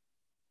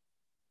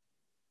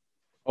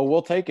 Oh,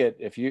 we'll take it.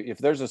 If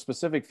there's a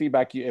specific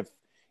feedback, if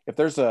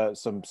there's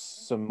some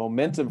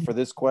momentum for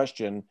this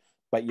question,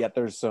 but yet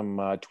there's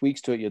some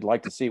tweaks to it you'd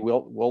like to see,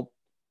 we'll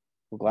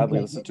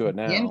gladly listen to it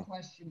now. In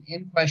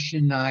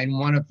question 9,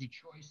 one of the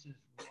choices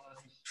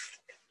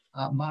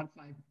was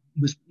modified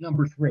was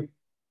number 3.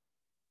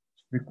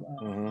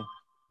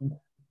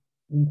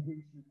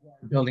 Increase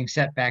building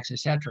setbacks,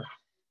 etc.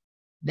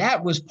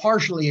 That was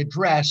partially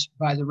addressed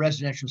by the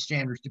Residential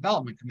Standards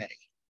Development Committee.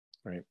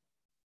 Right.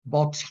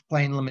 Bulk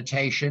plane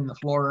limitation, the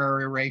floor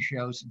area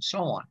ratios, and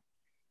so on.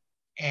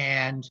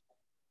 And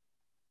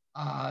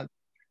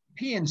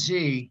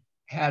P&Z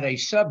had a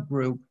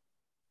subgroup,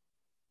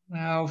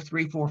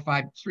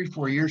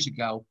 3-4 years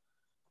ago,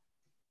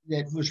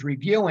 that was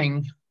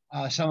reviewing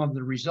some of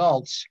the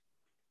results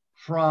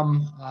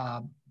from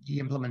the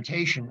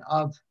implementation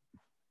of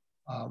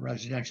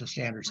residential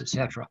standards,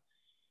 etc.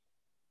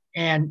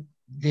 And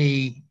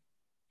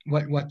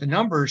what the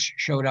numbers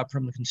showed up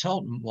from the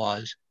consultant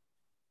was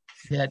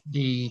that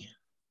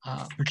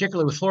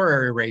particularly with floor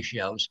area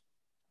ratios,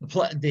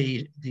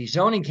 the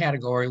zoning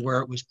category where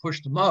it was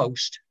pushed the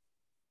most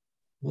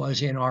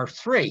was in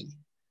R3.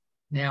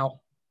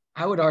 Now,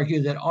 I would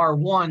argue that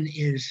R1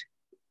 is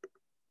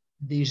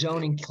the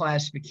zoning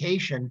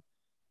classification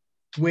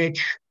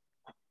which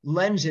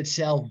lends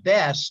itself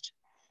best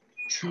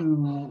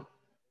to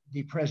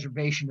the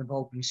preservation of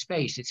open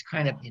space. It's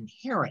kind of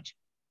inherent.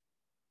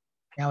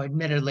 Now,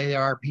 admittedly,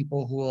 there are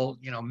people who will,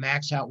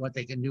 max out what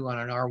they can do on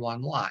an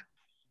R1 lot,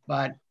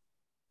 but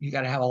you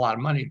got to have a lot of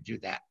money to do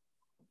that.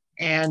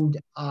 And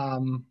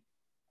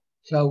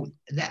so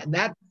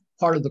that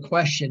part of the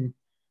question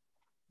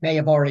may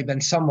have already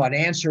been somewhat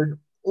answered,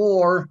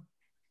 or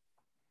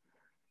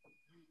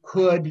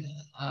could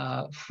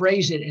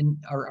phrase it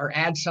or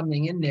add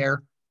something in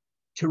there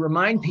to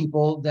remind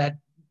people that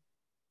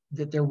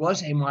there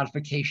was a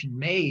modification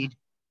made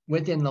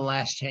within the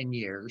last 10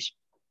 years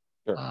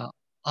Sure.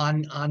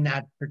 On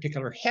that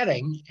particular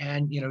heading.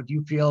 And, do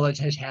you feel it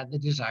has had the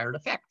desired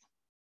effect?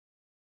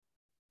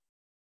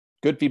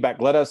 Good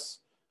feedback. Let us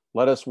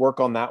work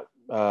on that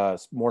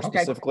more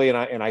specifically.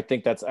 And I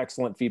think that's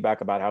excellent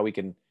feedback about how we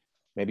can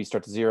maybe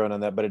start to zero in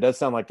on that. But it does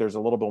sound like there's a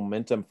little bit of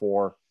momentum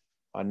for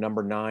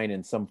number 9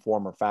 in some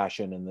form or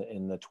fashion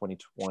in the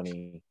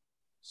 2020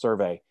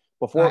 survey.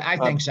 Before I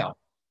think so.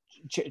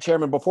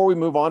 Chairman, before we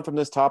move on from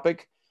this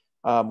topic,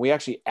 we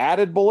actually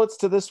added bullets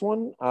to this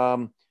one.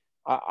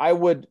 I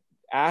would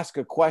ask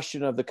a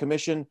question of the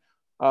commission.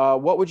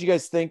 What would you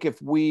guys think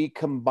if we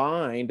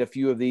combined a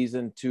few of these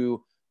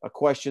into a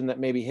question that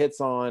maybe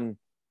hits on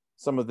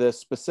some of this,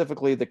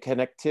 specifically the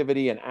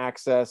connectivity and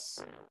access,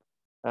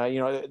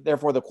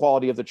 therefore the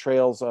quality of the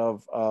trails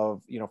of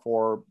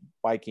for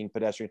biking,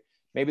 pedestrian.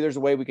 Maybe there's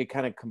a way we could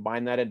kind of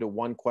combine that into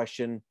one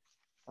question.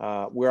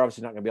 We're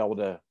obviously not going to be able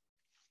to,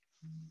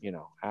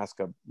 ask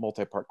a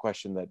multi-part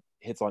question that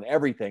hits on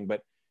everything,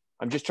 but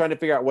I'm just trying to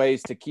figure out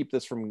ways to keep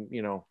this from,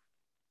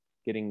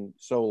 getting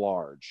so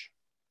large.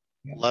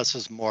 Less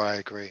is more, I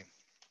agree.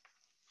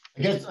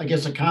 I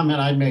guess a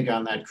comment I'd make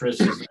on that, Chris,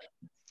 is,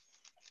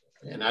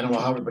 and I don't know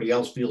how everybody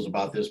else feels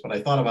about this, but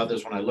I thought about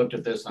this when I looked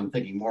at this, and I'm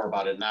thinking more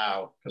about it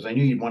now, because I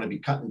knew you'd want to be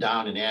cutting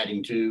down and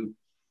adding to.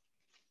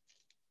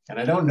 And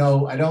I don't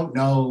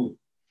know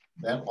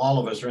that all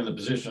of us are in the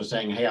position of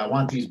saying, hey, I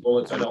want these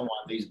bullets, I don't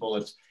want these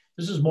bullets.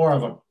 This is more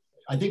of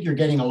I think you're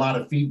getting a lot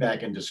of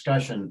feedback and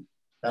discussion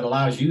that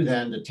allows you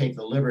then to take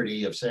the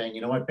liberty of saying,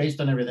 you know what,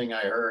 based on everything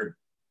I heard,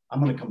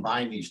 I'm going to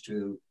combine these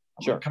two.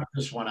 I'm going to cut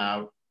this one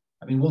out.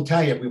 I mean, we'll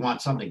tell you if we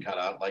want something cut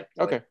out, like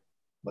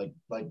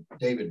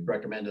David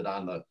recommended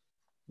on the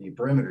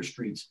perimeter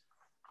streets.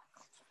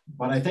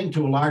 But I think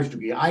to a large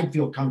degree, I'd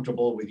feel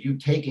comfortable with you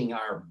taking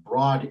our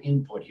broad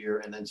input here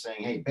and then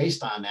saying, hey,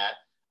 based on that,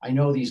 I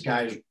know these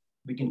guys,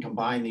 we can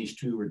combine these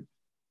two.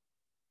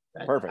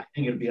 Perfect.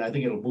 I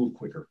think it'll move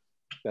quicker.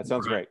 That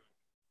sounds great.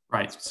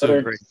 Right. So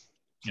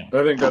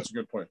I think that's a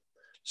good point.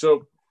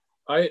 So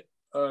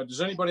does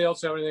anybody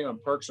else have anything on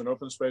parks and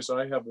open space?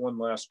 I have one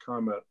last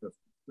comment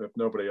if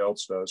nobody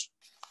else does.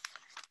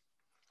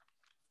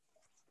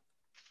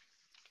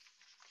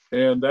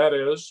 And that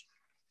is,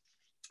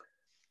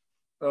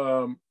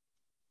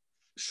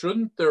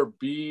 shouldn't there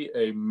be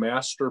a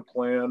master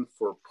plan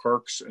for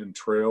parks and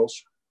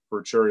trails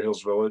for Cherry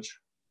Hills Village?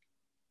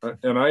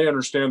 And I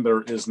understand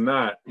there is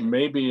not.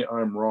 Maybe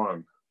I'm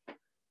wrong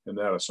in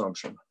that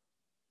assumption.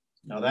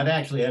 Now that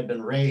actually had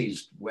been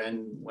raised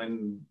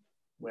when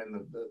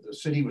the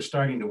city was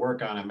starting to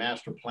work on a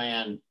master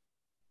plan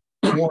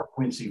for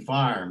Quincy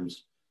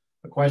Farms.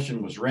 The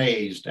question was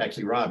raised.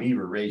 Actually, Rob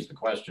Eber raised the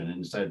question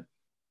and said,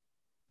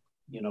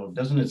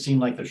 doesn't it seem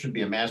like there should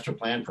be a master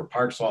plan for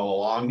parks all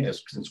along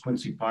since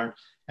Quincy Park?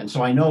 And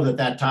so I know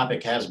that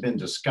topic has been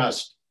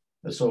discussed.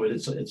 So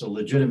it's a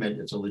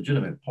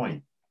legitimate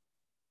point.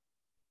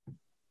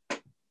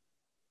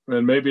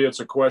 And maybe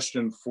it's a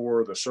question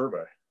for the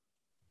survey.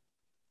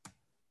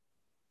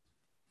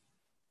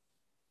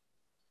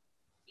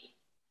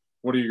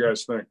 What do you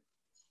guys think?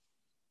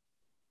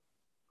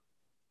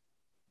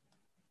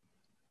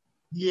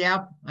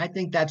 Yeah, I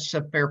think that's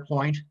a fair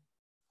point.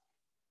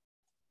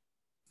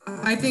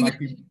 I think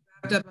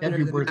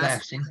that'd be worth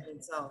asking.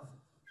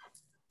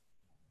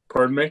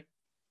 Pardon me?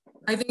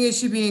 I think it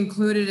should be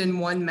included in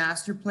one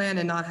master plan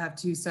and not have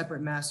two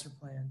separate master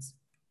plans.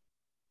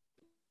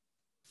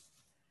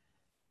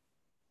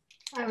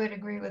 I would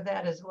agree with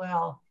that as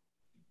well.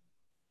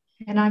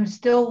 And I'm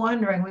still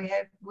wondering,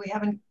 we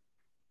haven't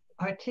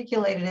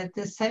articulated it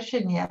this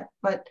session yet,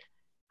 but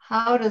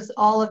how does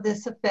all of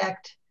this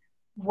affect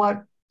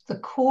what the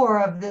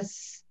core of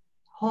this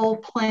whole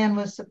plan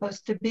was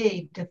supposed to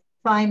be,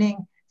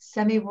 defining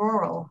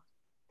semi-rural?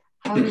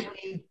 How do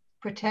we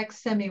protect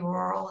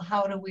semi-rural?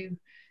 How do we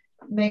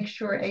make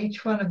sure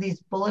each one of these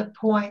bullet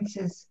points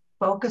is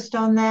focused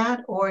on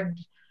that? Or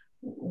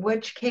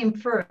which came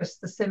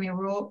first, the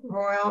semi-rural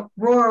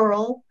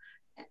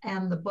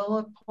and the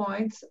bullet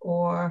points,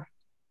 or?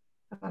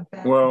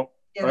 Well,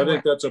 I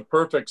think that's a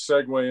perfect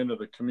segue into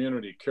the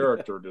community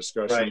character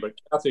discussion. Right. But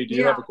Kathy, do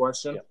you have a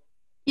question?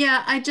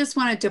 Yeah, I just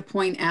wanted to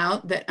point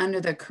out that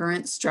under the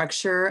current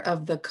structure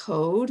of the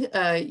code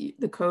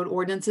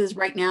ordinances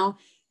right now,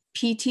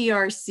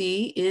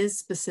 PTRC is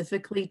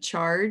specifically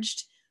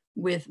charged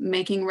with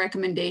making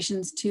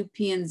recommendations to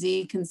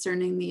P&Z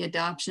concerning the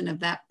adoption of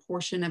that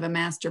portion of a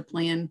master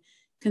plan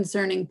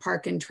concerning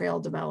park and trail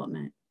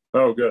development.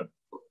 Oh, good.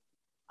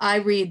 I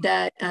read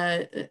that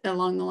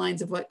along the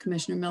lines of what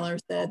Commissioner Miller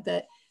said,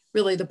 that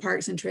really the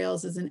parks and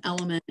trails is an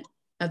element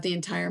of the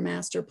entire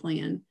master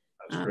plan.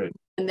 That's great.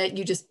 And that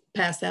you just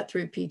pass that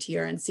through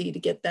PTR&C to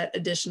get that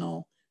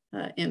additional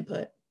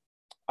input.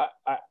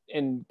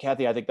 And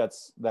Kathy, I think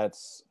that's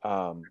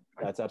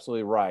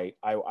absolutely right.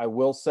 I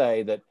will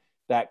say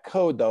that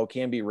code though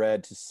can be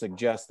read to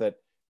suggest that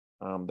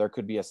there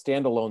could be a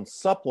standalone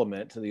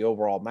supplement to the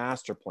overall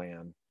master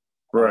plan,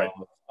 right?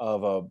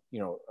 Of a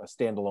a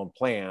standalone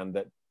plan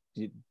that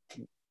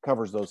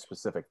covers those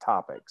specific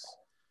topics.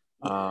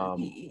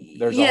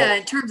 There's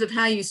in terms of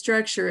how you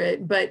structure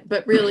it, but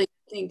really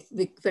I think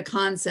the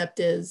concept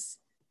is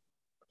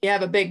you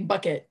have a big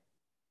bucket,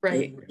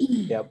 right?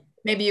 Yep.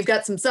 Maybe you've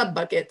got some sub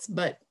buckets,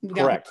 but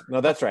correct. No,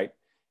 that's right.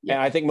 Yeah.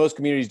 And I think most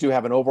communities do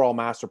have an overall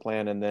master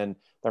plan, and then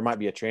there might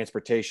be a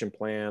transportation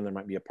plan, there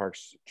might be a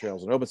parks,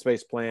 trails, and open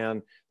space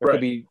plan. There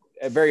could be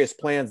various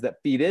plans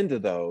that feed into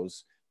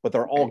those, but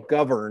they're all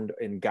governed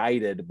and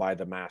guided by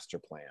the master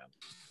plan.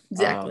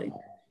 Exactly.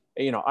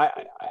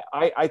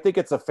 I think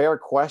it's a fair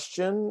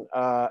question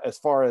as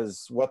far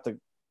as what the,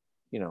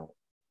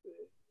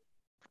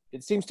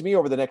 it seems to me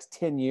over the next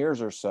 10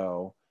 years or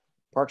so,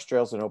 parks,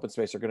 trails, and open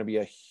space are going to be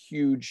a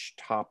huge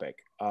topic.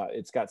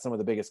 It's got some of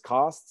the biggest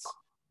costs.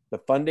 The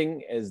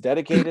funding is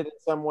dedicated in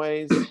some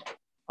ways.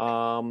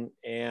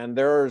 And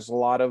there's a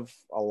lot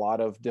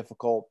of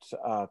difficult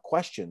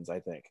questions, I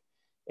think.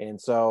 And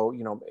so,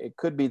 it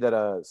could be that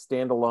a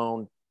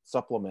standalone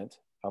supplement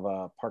of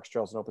a parks,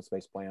 trails, and open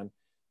space plan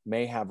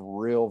may have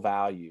real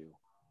value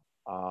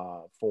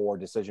for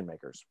decision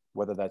makers,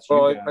 whether that's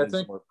you guys.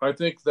 I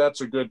think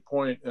that's a good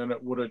point, and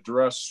it would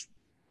address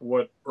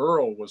what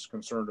Earl was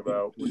concerned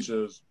about, which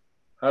is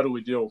how do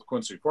we deal with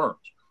Quincy Farms?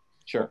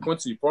 Sure. Well,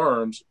 Quincy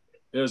Farms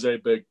is a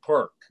big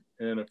park,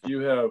 and if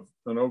you have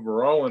an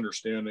overall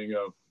understanding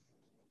of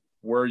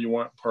where you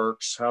want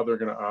parks, how they're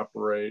going to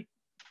operate,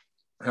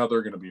 how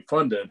they're going to be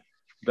funded,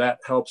 that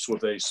helps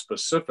with a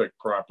specific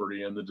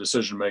property and the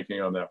decision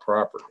making on that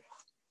property.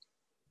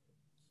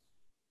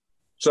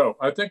 So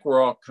I think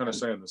we're all kind of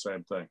saying the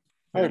same thing.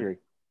 I agree.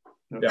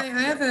 Yeah. I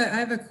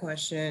have a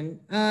question.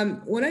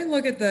 When I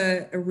look at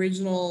the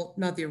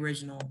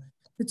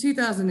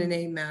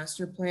 2008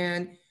 master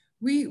plan,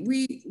 we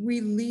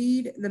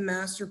lead the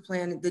master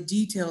plan, the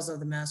details of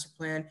the master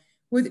plan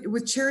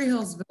with Cherry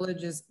Hills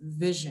Village's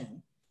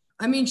vision.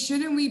 I mean,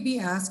 shouldn't we be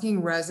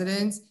asking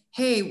residents,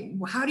 hey,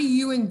 how do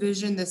you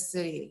envision the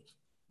city?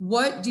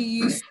 What do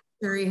you see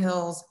Cherry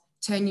Hills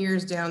 10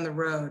 years down the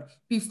road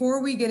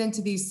before we get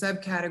into these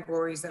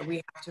subcategories that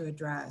we have to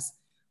address?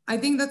 I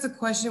think that's a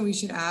question we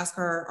should ask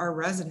our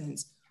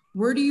residents.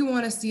 Where do you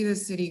want to see the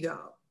city go?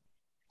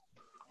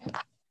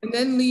 And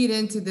then lead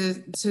into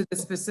the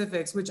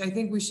specifics, which I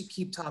think we should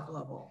keep top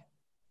level.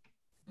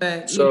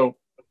 But so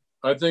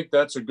I think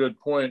that's a good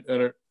point.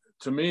 And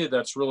to me,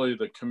 that's really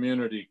the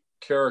community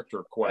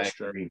character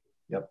question,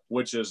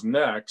 which is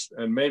next.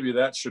 And maybe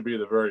that should be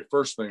the very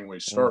first thing we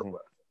start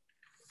with.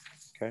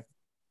 Okay.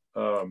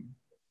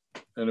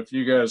 And if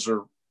you guys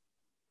are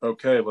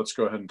okay, let's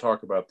go ahead and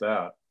talk about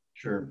that.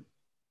 Sure.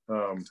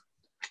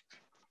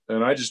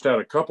 And I just had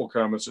a couple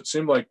comments. It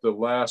seemed like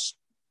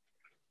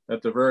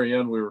at the very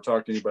end, we were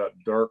talking about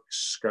dark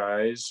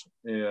skies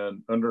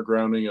and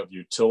undergrounding of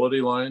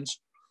utility lines.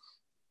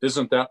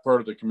 Isn't that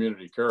part of the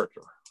community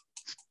character?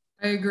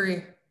 I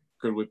agree.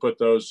 Could we put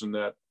those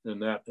under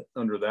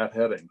that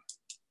heading?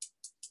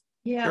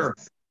 Yes, Sure.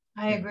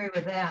 I agree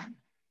with that.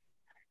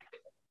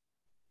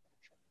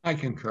 I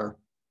concur.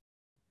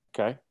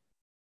 Okay.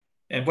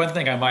 And one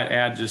thing I might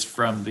add, just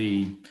from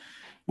the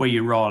way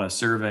you roll out a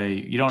survey,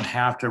 you don't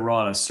have to roll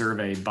out a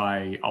survey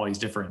by all these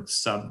different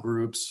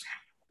subgroups.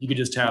 You could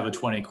just have the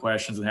 20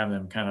 questions and have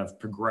them kind of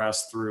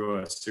progress through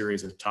a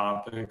series of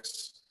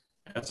topics,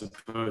 as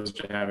opposed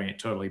to having it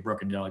totally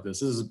broken down like this.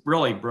 This is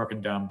really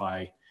broken down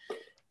by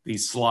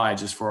these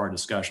slides just for our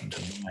discussion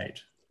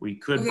tonight. We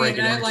could break it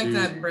into I like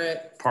that,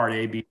 Britt. part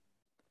A, B.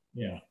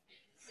 Yeah.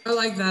 I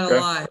like that a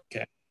lot.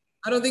 Okay.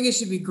 I don't think it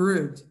should be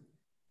grouped.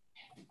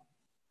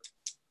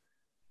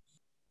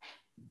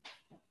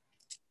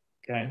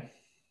 Okay.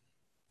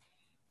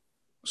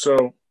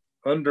 So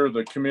under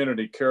the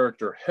community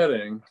character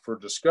heading for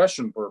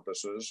discussion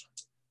purposes,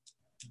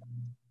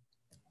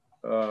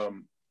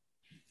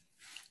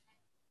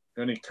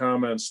 any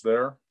comments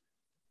there?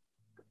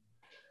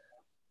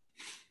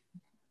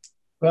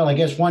 Well, I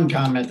guess one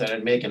comment that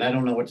I'd make, and I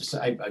don't know what to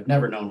say, I've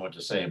never known what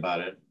to say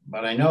about it,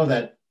 but I know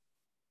that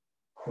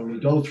when we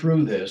go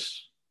through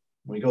this,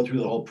 when we go through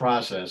the whole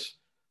process,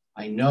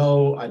 I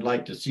know I'd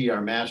like to see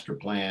our master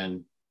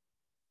plan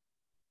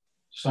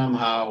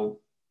somehow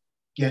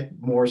get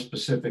more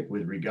specific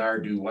with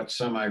regard to what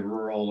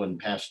semi-rural and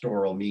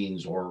pastoral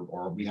means,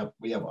 or we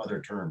have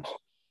other terms.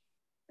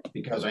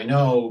 Because I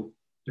know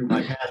through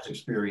my past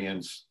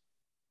experience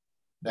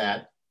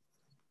that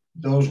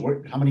those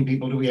were, how many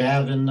people do we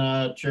have in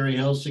Cherry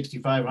Hills?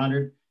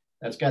 6,500.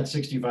 that's got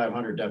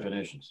 6,500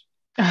 definitions.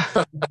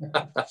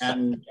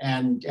 and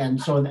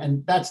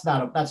that's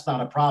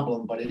not a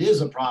problem, but it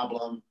is a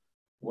problem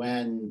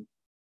when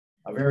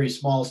a very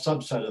small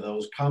subset of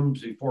those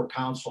comes before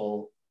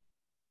council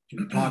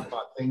to talk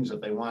about things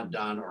that they want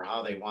done or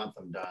how they want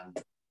them done.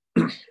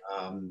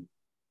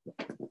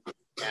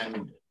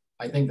 And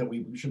I think that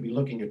we should be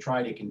looking to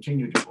try to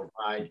continue to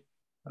provide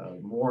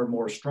more and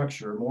more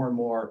structure, more and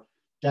more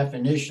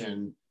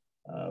definition,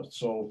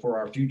 so for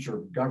our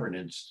future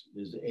governance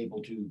is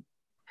able to,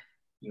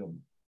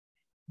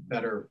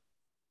 better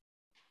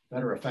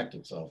affect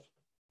itself.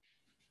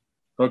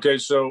 Okay,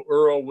 so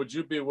Earl, would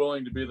you be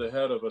willing to be the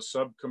head of a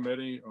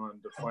subcommittee on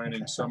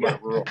defining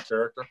semi-rural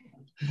character?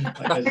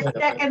 I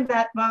second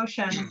that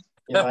motion.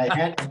 If I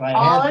had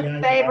All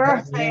in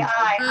favor, say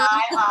aye.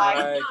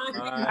 Aye.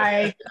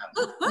 Aye.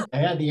 If I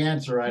had the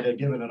answer, I'd have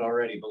given it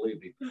already, believe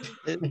me.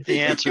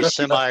 The answer is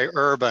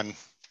semi-urban.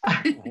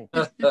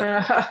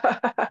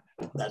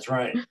 That's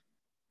right.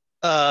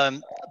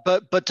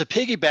 But to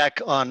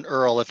piggyback on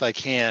Earl, if I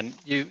can,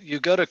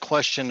 you go to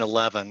question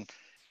 11,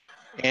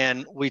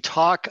 and we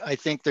talk, I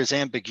think there's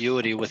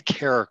ambiguity with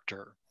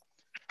character.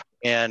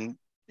 And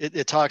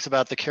it talks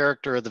about the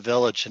character of the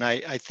village. And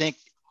I think,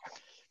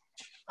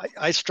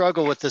 I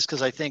struggle with this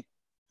because I think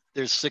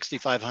there's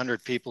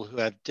 6,500 people who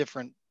have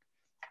different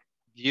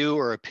view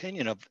or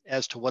opinion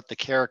as to what the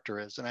character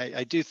is. And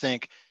I do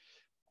think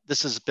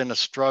this has been a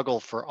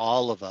struggle for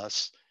all of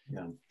us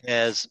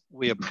as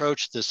we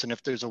approach this. And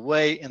if there's a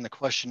way in the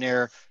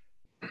questionnaire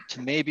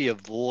to maybe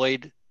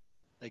avoid,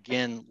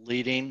 again,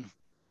 leading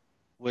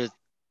with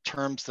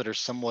terms that are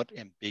somewhat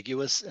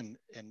ambiguous and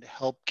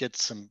help get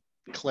some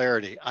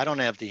clarity. I don't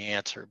have the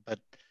answer, but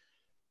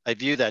I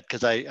view that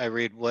because I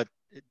read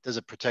does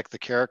it protect the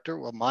character?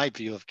 Well, my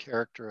view of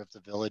character of the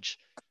village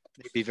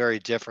may be very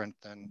different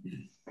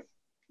than,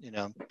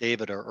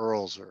 David or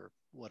Earl's or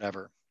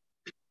whatever.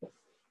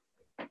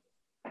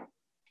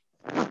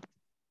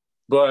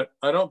 But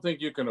I don't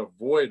think you can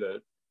avoid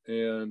it.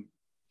 And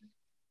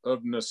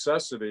of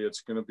necessity,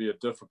 it's going to be a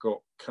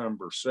difficult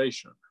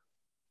conversation.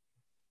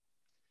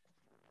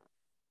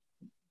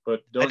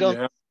 But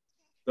don't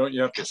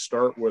you have to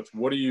start with,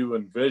 what do you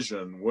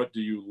envision? What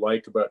do you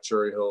like about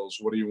Cherry Hills?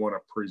 What do you want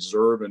to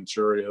preserve in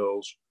Cherry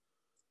Hills?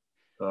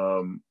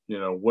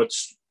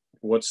 What's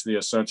the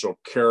essential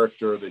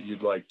character that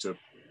you'd like to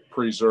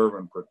preserve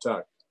and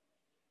protect?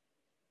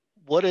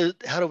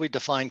 How do we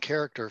define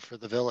character for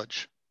the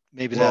village?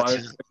 Maybe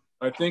that's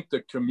I think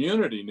the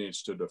community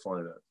needs to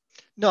define it.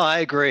 No, I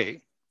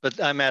agree,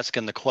 but I'm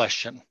asking the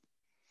question.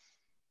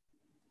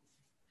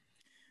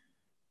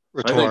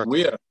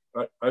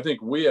 I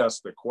think we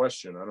asked the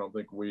question. I don't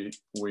think we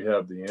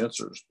have the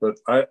answers, but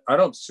I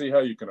don't see how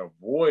you can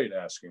avoid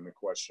asking the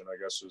question, I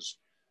guess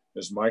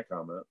is my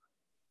comment.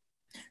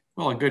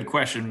 Well, a good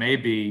question may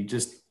be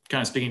just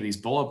kind of speaking to these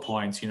bullet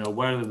points,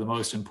 what are the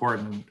most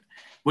important,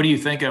 what do you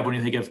think of when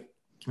you think of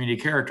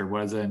community character?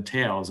 What does it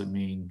entail? Does it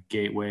mean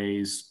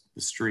gateways,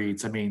 the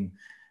streets? I mean,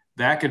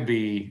 that could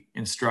be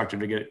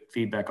instructive to get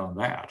feedback on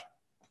that,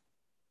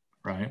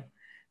 right?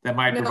 That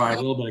might provide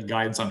a little bit of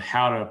guidance on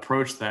how to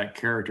approach that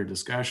character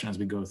discussion as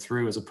we go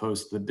through, as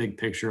opposed to the big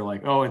picture,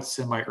 like, oh, it's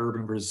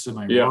semi-urban versus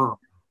semi-rural.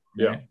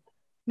 Yeah. Right?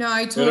 No,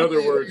 I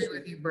totally agree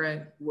with you,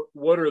 Brett.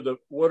 What are the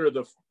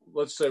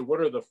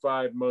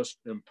 5 most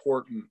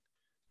important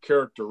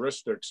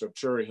characteristics of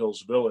Cherry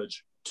Hills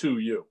Village to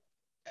you?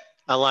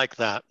 I like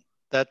that.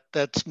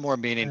 That's more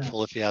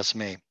meaningful if you ask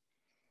me.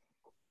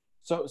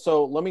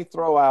 So let me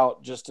throw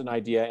out just an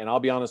idea, and I'll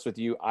be honest with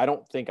you, I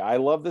don't think I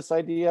love this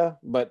idea,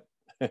 but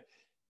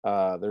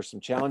there's some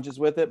challenges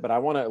with it, but I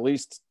want to at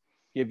least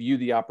give you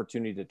the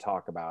opportunity to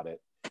talk about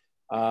it.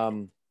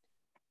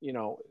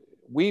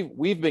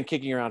 We've been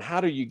kicking around,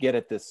 how do you get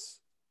at this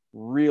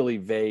really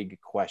vague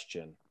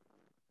question?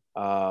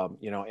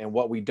 And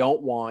what we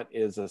don't want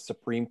is a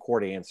Supreme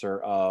Court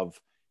answer of,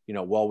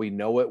 well, we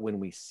know it when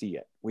we see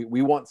it.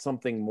 We want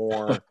something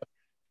more,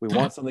 we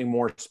want something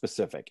more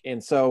specific.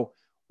 And so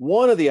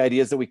one of the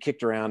ideas that we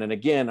kicked around, and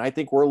again, I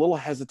think we're a little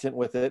hesitant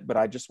with it, but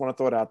I just want to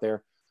throw it out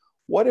there.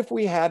 What if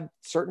we had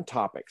certain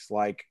topics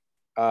like,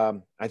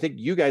 I think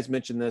you guys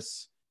mentioned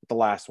this with the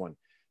last one.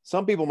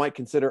 Some people might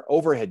consider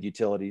overhead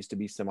utilities to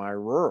be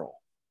semi-rural,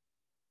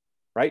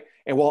 right?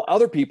 And while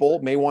other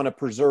people may want to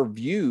preserve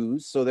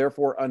views, so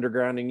therefore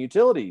undergrounding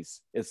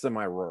utilities is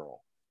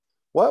semi-rural.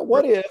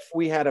 What if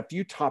we had a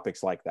few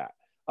topics like that?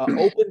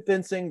 Open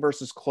fencing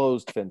versus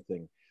closed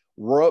fencing,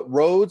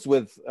 roads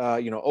with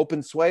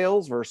open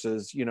swales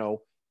versus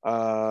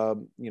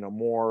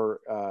more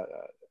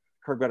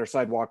curb gutter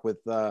sidewalk with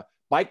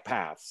bike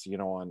paths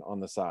on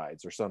the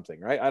sides or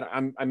something, right?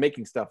 I'm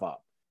making stuff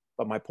up,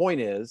 but my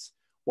point is,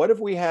 what if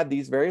we had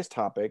these various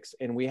topics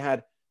and we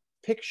had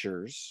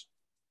pictures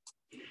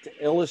to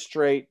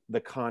illustrate the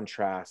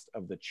contrast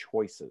of the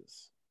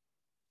choices,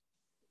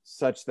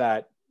 such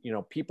that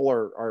people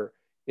are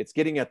it's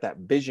getting at that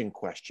vision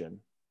question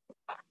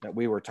that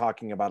we were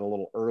talking about a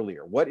little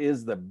earlier. What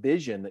is the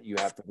vision that you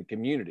have for the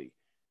community?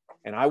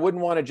 And I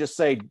wouldn't want to just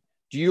say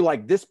do you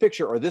like this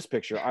picture or this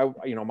picture?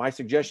 My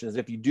suggestion is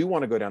if you do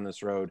want to go down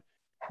this road,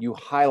 you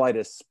highlight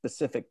a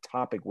specific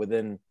topic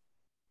within,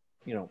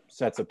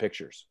 sets of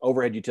pictures,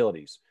 overhead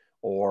utilities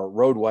or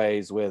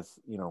roadways with,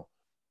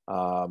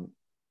 a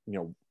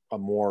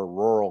more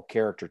rural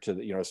character to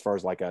the, as far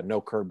as like a no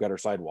curb gutter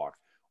sidewalk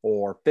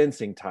or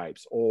fencing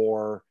types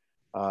or,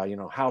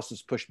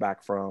 houses pushed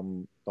back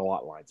from the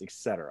lot lines,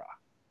 etc.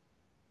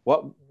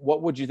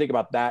 What would you think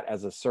about that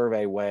as a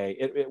survey way?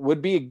 It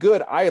would be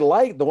good.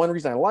 The one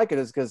reason I like it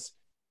is because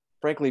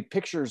frankly,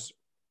 pictures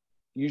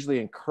usually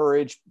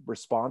encourage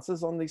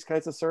responses on these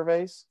kinds of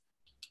surveys.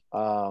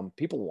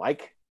 People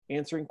like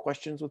answering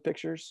questions with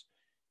pictures,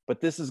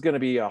 but this is going to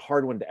be a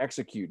hard one to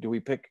execute. Do we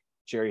pick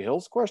Cherry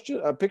Hills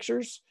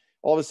pictures?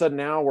 All of a sudden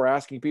now we're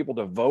asking people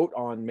to vote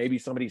on maybe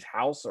somebody's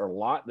house or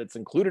lot that's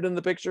included in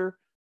the picture.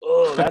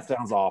 Oh, that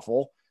sounds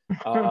awful.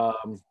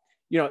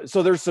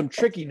 So there's some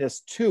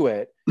trickiness to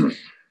it,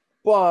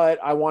 but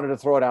I wanted to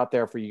throw it out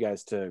there for you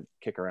guys to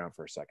kick around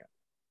for a second.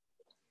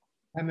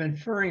 I'm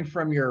inferring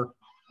from your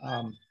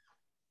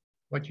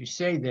what you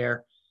say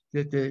there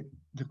that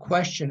the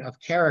question of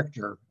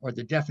character or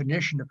the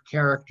definition of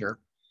character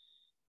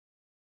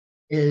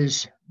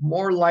is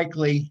more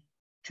likely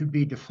to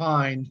be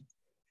defined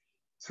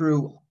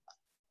through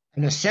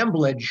an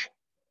assemblage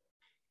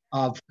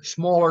of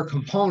smaller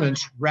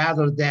components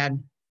rather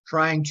than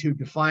trying to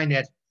define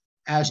it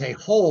as a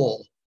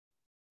whole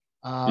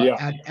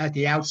at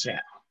the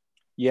outset.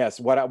 Yes,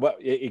 what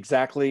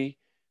exactly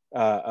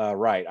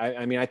right.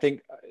 I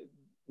think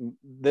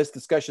this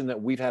discussion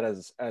that we've had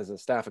as a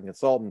staff and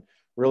consultant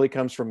really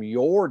comes from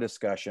your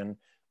discussion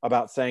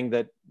about saying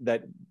that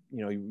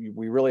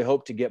we really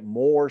hope to get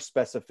more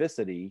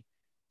specificity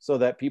so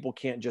that people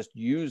can't just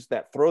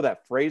throw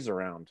that phrase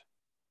around,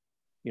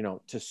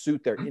 to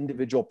suit their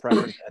individual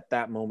preference at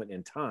that moment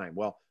in time.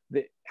 Well,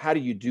 how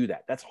do you do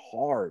that? That's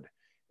hard.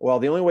 Well,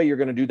 the only way you're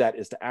going to do that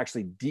is to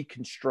actually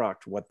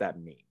deconstruct what that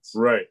means.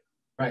 Right.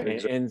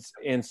 Right.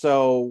 And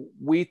so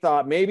we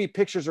thought maybe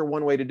pictures are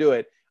one way to do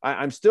it.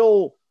 I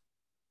still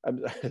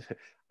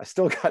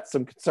got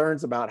some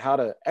concerns about how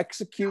to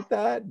execute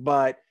that,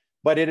 but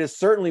it is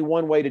certainly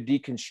one way to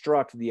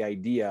deconstruct the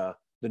idea,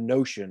 the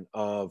notion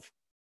of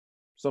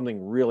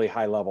something really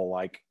high level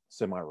like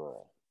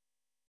semi-rural.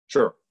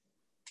 Sure.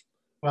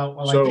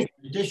 Well, So, I think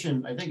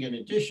in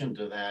addition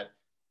to that,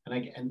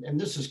 and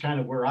this is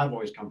kind of where I've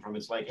always come from.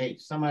 It's like, hey,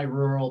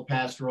 semi-rural,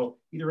 pastoral,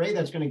 either A,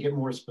 that's going to get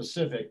more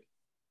specific,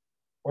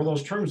 or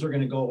those terms are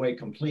going to go away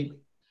completely.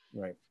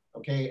 Right.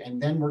 Okay.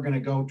 And then we're going to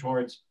go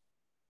towards,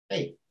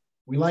 hey,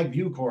 we like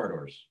view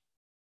corridors.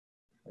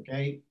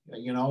 Okay.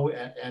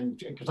 And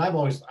because I've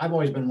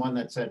always been one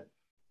that said,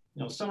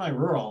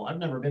 semi-rural, I've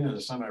never been in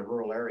a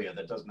semi-rural area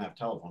that doesn't have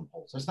telephone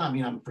poles. That's not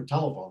mean I'm for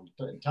telephone,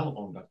 but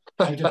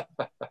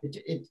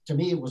to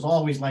me, it was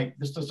always like,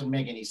 this doesn't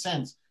make any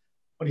sense.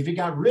 But if you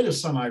got rid of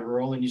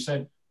semi-rural and you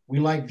said, we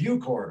like view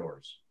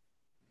corridors,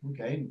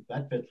 okay,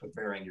 that fits with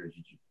burying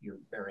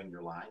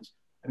your lines.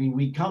 I mean,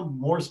 we come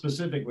more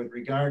specific with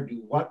regard to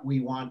what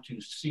we want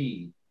to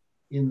see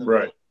in the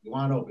village. We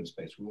want open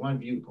space. We want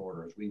view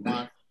corridors. We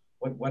want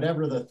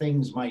whatever the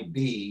things might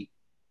be,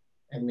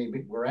 and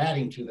maybe we're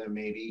adding to them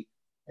maybe,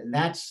 and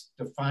that's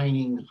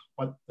defining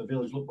what the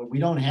village looks. But we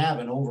don't have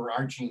an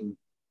overarching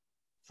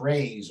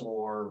phrase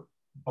or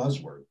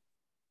buzzword.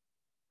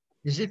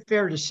 Is it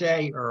fair to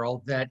say,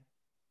 Earl, that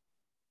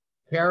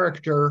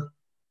character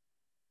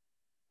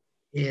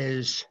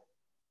is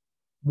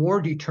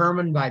more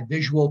determined by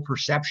visual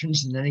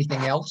perceptions than anything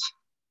else?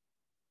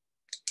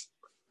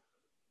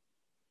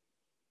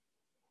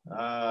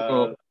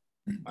 I'd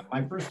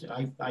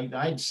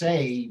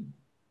say,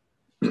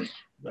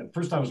 at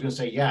first I was going to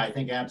say, yeah, I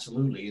think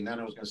absolutely. And then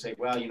I was going to say,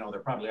 well, there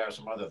probably are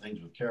some other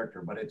things with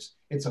character, but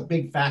it's a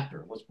big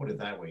factor. Let's put it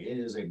that way. It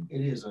is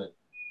an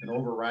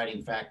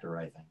overriding factor,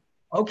 I think.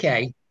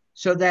 Okay.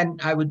 So then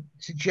I would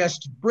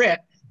suggest to Britt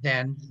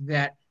then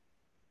that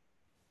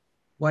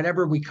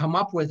whatever we come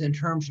up with in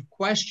terms of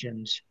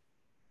questions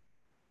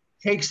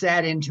takes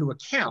that into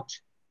account.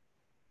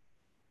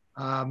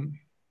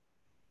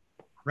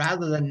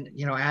 Rather than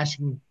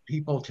asking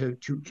people to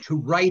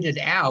write it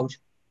out,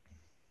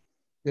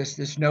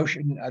 this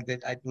notion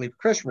that I believe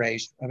Chris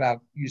raised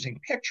about using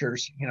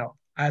pictures.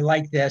 I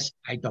like this,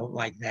 I don't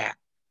like that.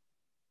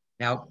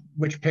 Now,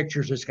 which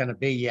pictures is going to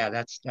be? Yeah,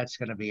 that's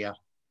going to be a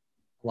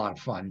lot of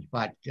fun.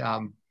 But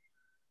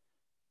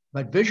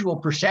visual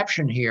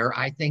perception here,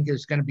 I think,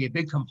 is going to be a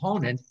big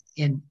component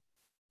in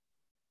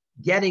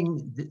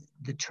getting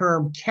the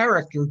term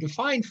character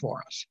defined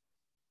for us.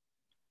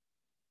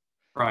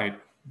 Right.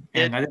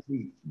 And I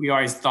think we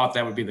always thought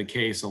that would be the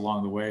case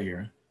along the way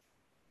here.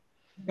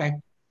 Okay.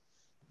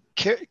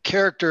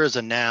 Character is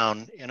a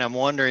noun, and I'm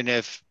wondering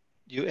if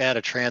you add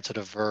a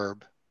transitive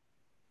verb,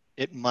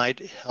 it might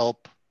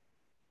help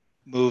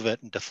move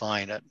it and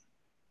define it.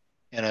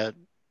 And a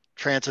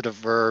transitive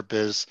verb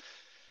it's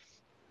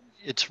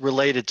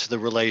related to the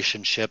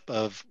relationship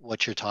of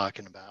what you're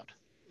talking about,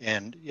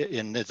 and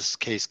in this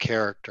case,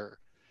 character.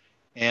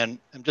 And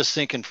I'm just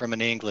thinking from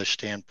an English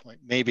standpoint,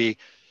 maybe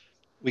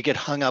we get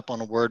hung up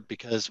on a word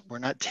because we're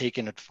not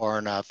taking it far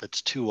enough.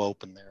 It's too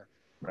open there.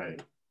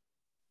 Right.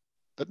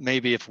 But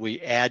maybe if we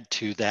add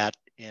to that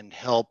and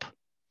help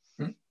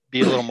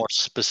be a little more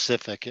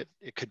specific,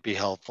 it could be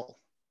helpful.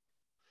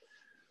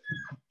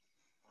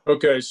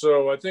 Okay,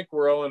 so I think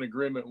we're all in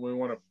agreement. We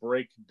want to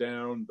break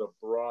down the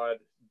broad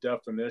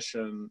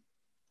definition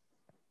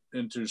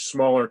into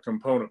smaller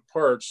component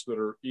parts that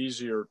are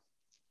easier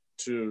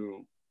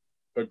to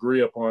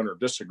agree upon or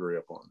disagree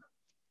upon.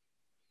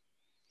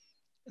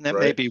 And that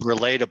may be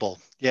relatable.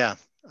 Yeah,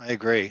 I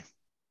agree.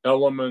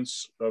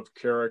 Elements of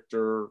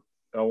character,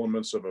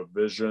 elements of a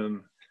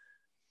vision,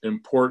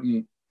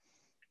 important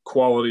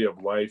quality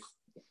of life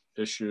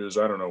issues.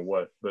 I don't know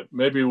what, but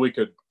maybe we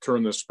could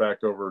turn this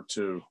back over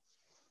to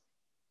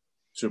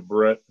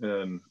Brett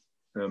and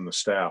the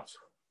staff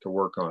to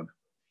work on.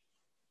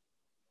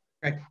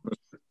 Okay.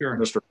 Sure.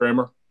 Mr.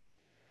 Kramer?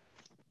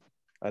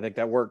 I think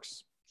that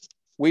works.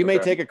 We may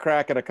take a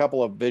crack at a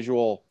couple of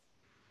visual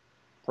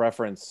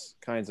preference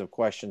kinds of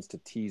questions to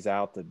tease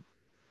out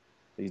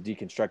these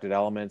deconstructed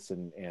elements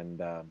and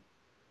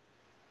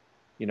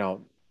you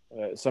know,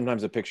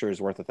 sometimes a picture is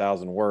worth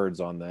 1,000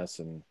 words on this,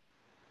 and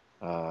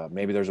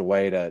maybe there's a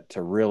way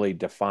to really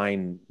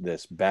define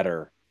this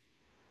better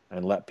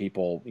and let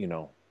people, you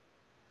know,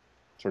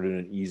 sort of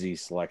an easy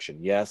selection.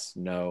 Yes,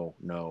 no,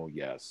 no,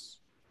 yes,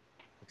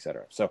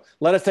 etc. So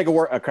let us take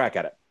a crack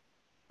at it.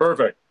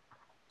 Perfect.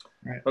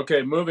 Right.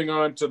 Okay, moving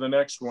on to the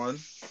next one.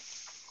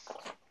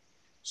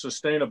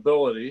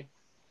 Sustainability.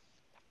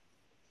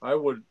 I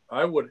would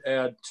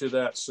add to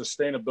that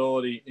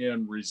sustainability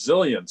and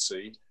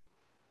resiliency.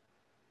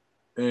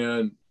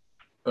 And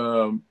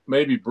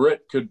maybe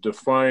Britt could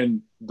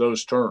define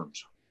those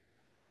terms.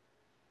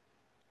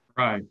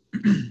 Right.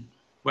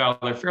 Well,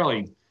 they're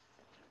fairly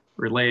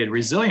related.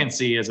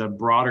 Resiliency is a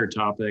broader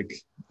topic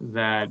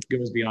that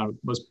goes beyond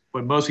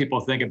what most people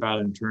think about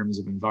in terms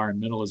of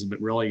environmentalism, but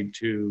really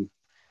to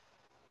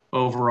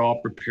overall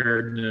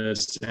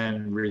preparedness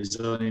and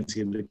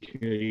resiliency of the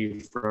community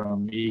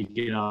from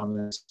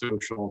economic,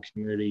 social,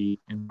 community,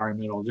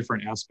 environmental,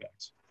 different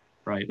aspects,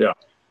 right? Yeah.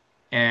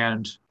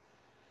 And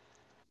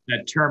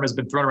that term has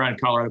been thrown around in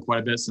Colorado quite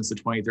a bit since the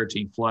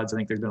 2013 floods. I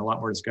think there's been a lot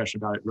more discussion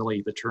about it.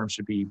 Really, the term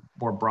should be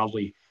more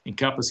broadly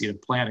encompassing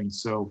of planning.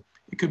 So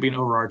it could be an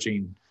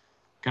overarching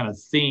kind of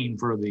theme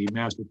for the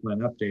master plan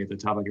update, the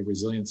topic of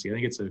resiliency. I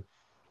think it's a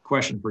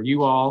question for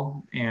you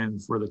all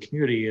and for the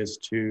community as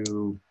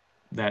to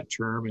that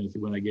term, and if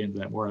you want to get into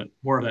that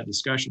more of that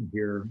discussion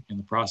here in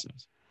the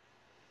process.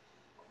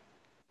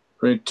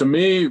 I mean, to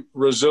me,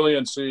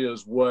 resiliency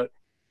is what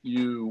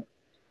you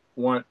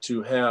want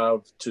to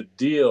have to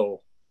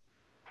deal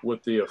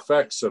with the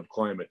effects of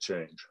climate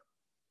change.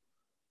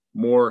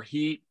 More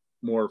heat,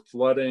 more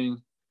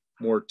flooding,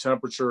 more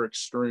temperature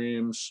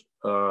extremes,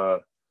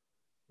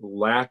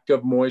 lack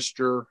of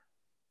moisture,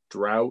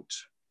 drought,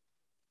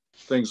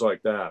 things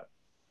like that.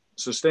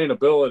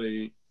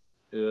 Sustainability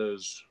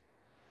is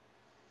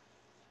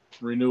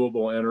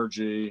renewable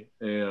energy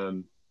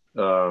and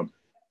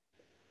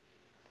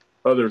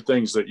other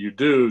things that you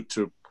do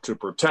to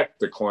protect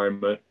the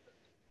climate.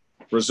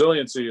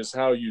 Resiliency is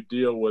how you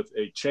deal with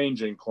a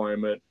changing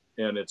climate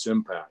and its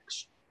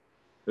impacts,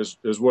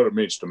 is what it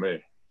means to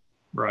me.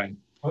 Right.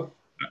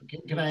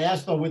 Can I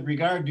ask though, with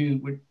regard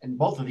to, and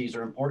both of these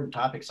are important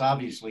topics,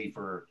 obviously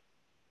for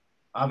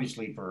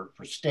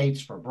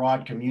states, for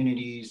broad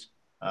communities,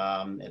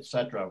 et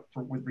cetera.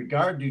 With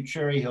regard to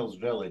Cherry Hills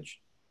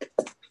Village,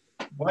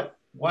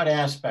 what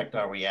aspect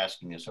are we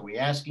asking this? Are we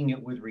asking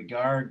it with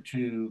regard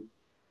to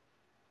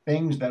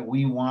things that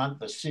we want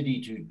the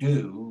city to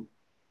do,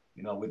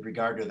 you know, with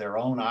regard to their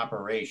own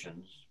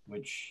operations,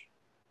 which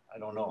I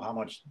don't know how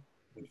much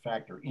would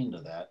factor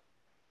into that?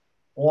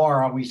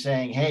 Or are we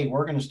saying, hey,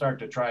 we're going to start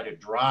to try to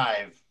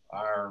drive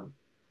our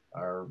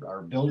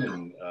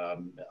building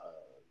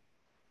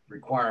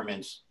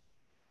requirements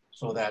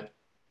so that,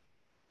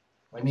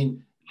 I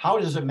mean, how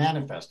does it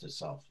manifest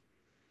itself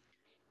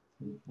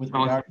with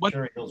regard to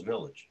Cherry Hills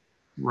Village?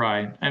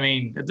 Right. I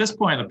mean, at this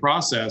point in the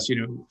process, you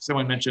know,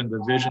 someone mentioned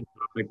the vision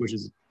topic, which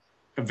is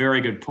a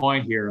very good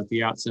point here at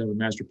the outset of the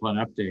master plan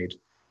update.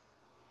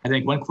 I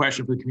think one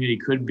question for the community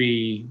could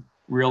be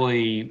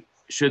really,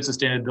 should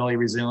sustainability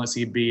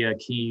resiliency be a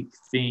key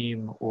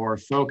theme or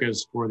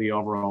focus for the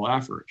overall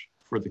effort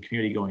for the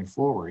community going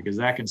forward? Because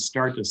that can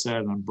start to set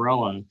an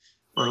umbrella,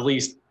 or at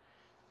least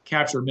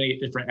capture many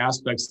different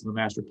aspects of the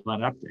master plan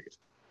update.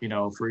 You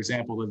know, for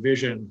example, the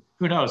vision,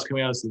 who knows,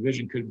 coming out of this, the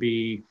vision could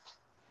be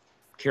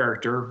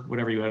character,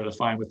 whatever you want to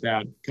define with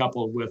that,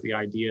 coupled with the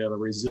idea of a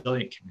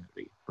resilient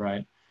community,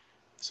 right?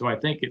 So I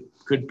think it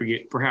could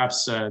be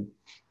perhaps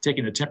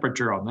taking the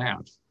temperature on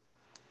that.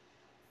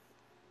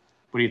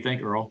 What do you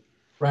think, Earl?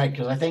 Right,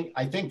 because I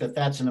think that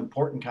that's an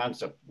important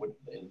concept with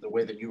the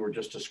way that you were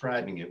just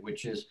describing it,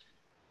 which is,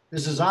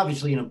 this is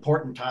obviously an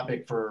important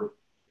topic for,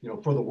 you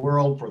know, for the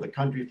world, for the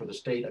country, for the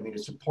state. I mean,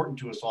 it's important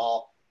to us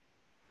all.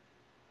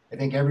 I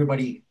think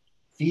everybody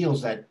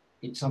feels that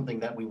it's something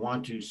that we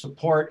want to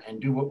support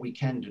and do what we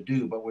can to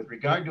do. But with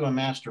regard to a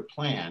master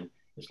plan,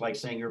 it's like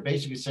saying, you're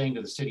basically saying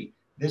to the city,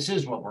 this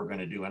is what we're going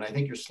to do. And I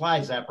think your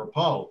slide's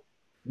apropos.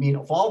 I mean,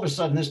 if all of a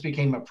sudden this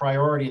became a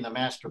priority in the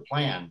master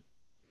plan,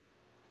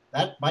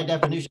 that by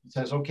definition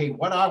says, okay,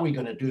 what are we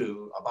going to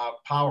do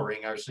about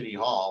powering our city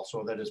hall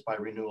so that it's by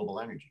renewable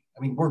energy? I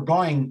mean, we're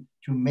going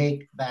to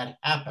make that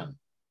happen.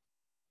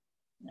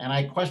 And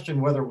I question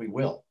whether we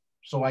will.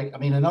 So I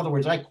mean, in other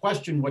words, I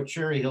question what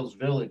Cherry Hills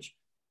Village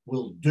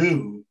will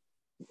do,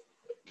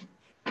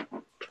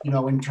 you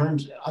know, in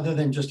terms, other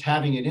than just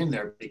having it in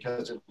there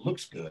because it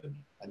looks good.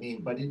 I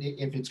mean, but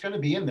if it's going to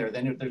be in there,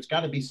 then there's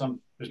got to be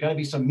some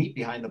meat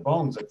behind the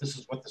bones that this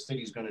is what the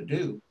city's going to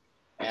do.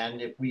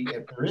 And if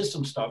there is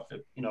some stuff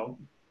that, you know,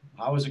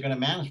 how is it going to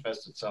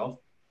manifest itself?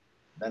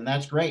 Then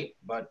that's great.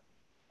 But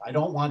I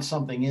don't want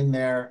something in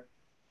there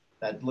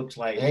that looks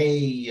like, hey,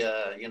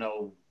 you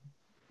know,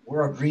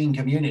 we're a green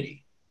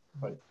community,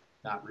 but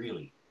not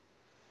really.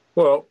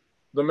 Well,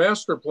 the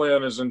master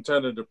plan is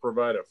intended to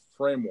provide a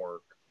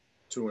framework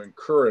to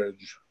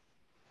encourage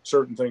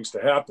certain things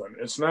to happen.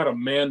 It's not a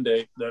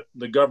mandate that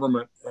the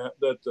government,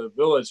 that the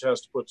village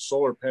has to put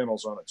solar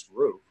panels on its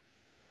roof.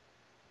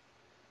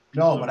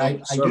 No, but I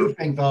do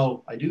think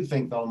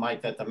though,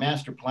 Mike, that the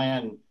master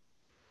plan,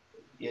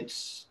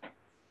 it's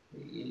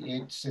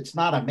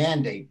not a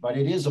mandate, but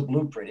it is a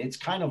blueprint. It's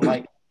kind of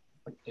like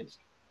it's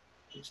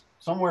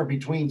somewhere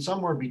between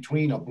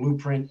a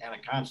blueprint and a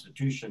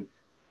constitution.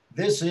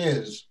 This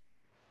is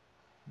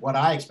what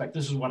I expect.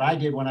 This is what I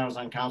did when I was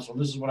on council.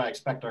 This is what I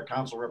expect our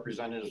council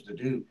representatives to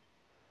do.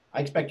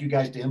 I expect you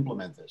guys to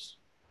implement this.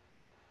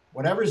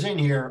 Whatever's in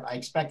here, I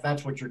expect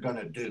that's what you're going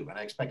to do. And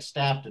I expect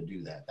staff to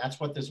do that. That's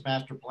what this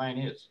master plan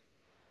is.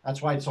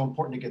 That's why it's so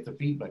important to get the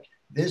feedback.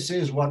 This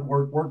is what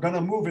we're going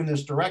to move in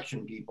this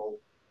direction, people,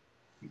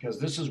 because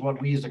this is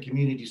what we as a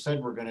community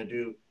said we're going to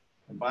do.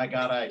 And by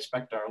God, I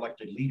expect our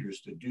elected leaders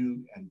to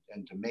do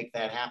and to make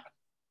that happen.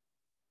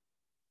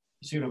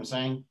 You see what I'm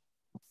saying?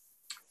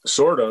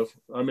 Sort of.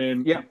 I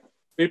mean, yeah.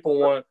 People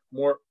want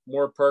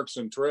more parks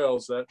and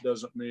trails. That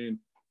doesn't mean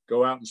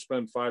go out and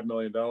spend $5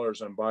 million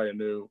and buy a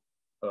new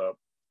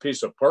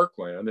piece of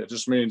parkland. It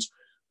just means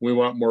we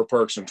want more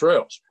parks and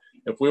trails.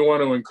 If we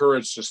want to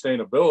encourage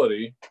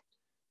sustainability,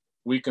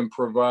 we can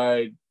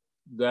provide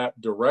that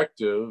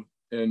directive,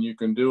 and you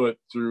can do it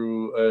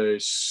through a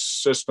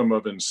system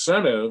of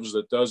incentives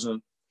that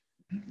doesn't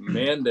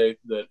mandate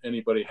that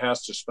anybody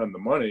has to spend the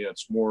money.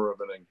 It's more of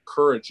an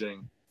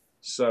encouraging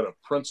set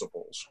of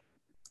principles.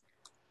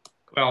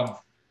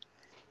 Well,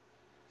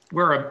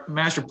 where a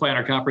master plan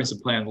or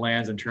comprehensive plan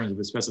lands in terms of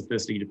the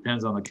specificity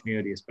depends on the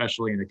community,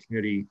 especially in a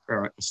community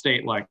or a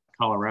state like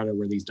Colorado,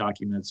 where these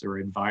documents are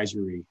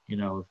advisory. You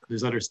know,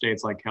 there's other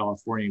states like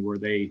California where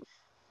they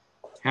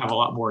have a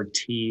lot more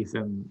teeth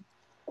and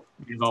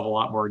involve a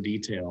lot more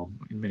detail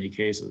in many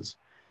cases.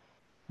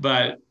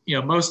 But, you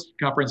know, most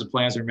comprehensive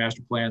plans or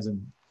master plans,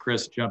 and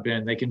Chris, jump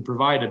in, they can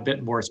provide a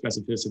bit more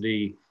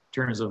specificity in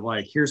terms of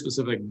like, here's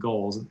specific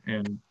goals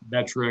and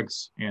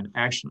metrics and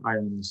action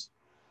items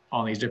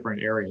on these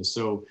different areas.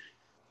 So,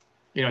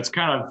 you know,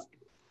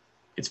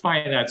 it's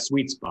finding that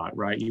sweet spot,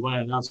 right? You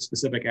want enough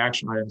specific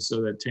action items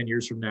so that 10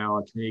 years from now,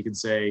 a community can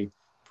say,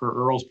 per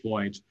Earl's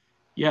point,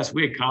 yes,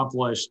 we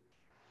accomplished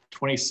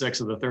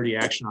 26 of the 30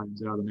 action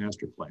items out of the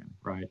master plan,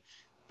 right?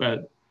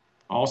 But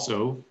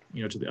also,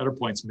 you know, to the other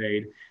points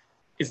made,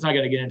 it's not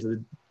going to get into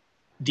the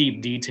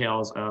deep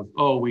details of,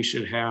 oh, we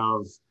should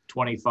have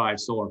 25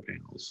 solar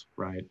panels,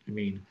 right? I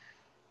mean,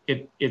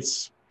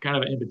 it's kind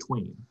of in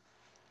between,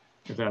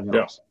 if that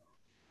helps.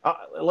 Yeah.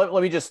 Let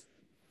me just,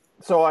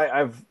 so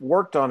I've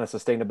worked on a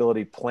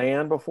sustainability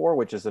plan before,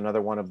 which is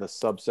another one of the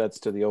subsets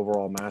to the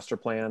overall master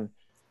plan.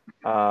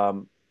 I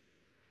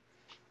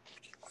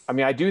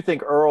mean, I do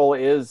think Earl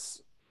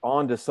is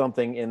onto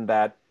something in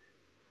that,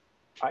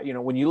 you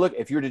know, when you look,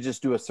 if you were to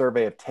just do a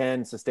survey of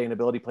 10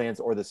 sustainability plans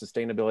or the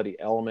sustainability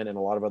element in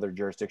a lot of other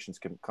jurisdictions,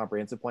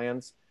 comprehensive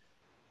plans,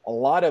 a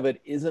lot of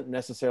it isn't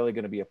necessarily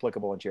going to be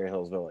applicable in Cherry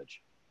Hills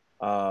Village.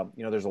 You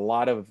know, there's a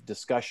lot of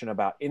discussion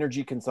about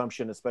energy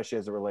consumption, especially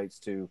as it relates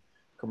to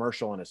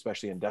commercial and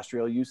especially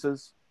industrial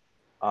uses.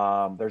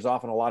 There's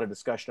often a lot of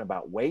discussion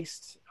about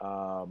waste,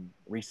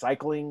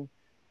 recycling.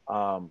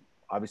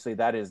 Obviously,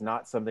 that is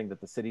not something that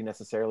the city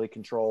necessarily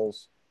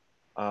controls.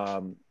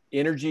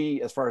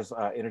 Energy, as far as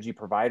energy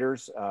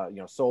providers, you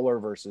know, solar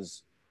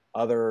versus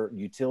other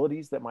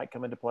utilities that might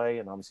come into play.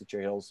 And obviously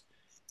Cherry Hills,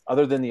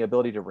 other than the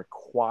ability to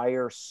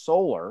require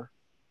solar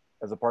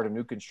as a part of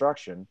new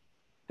construction,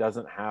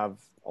 doesn't have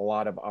a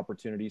lot of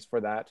opportunities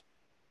for that.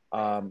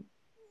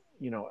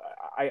 You know,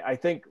 I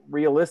think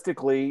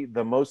realistically,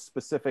 the most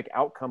specific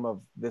outcome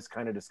of this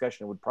kind of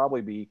discussion would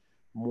probably be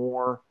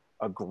more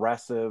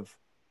aggressive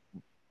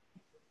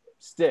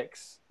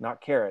sticks, not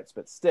carrots,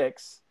 but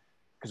sticks,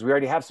 because we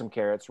already have some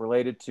carrots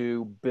related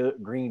to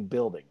green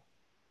building.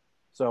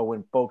 So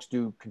when folks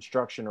do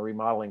construction or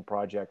remodeling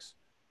projects,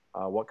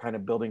 what kind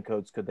of building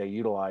codes could they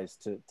utilize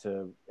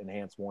to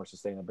enhance more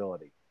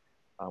sustainability?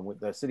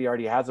 The city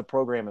already has a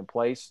program in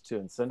place to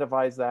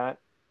incentivize that.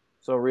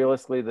 So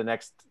realistically, the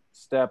next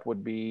step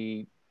would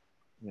be,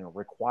 you know,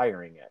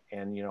 requiring it.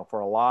 And, you know, for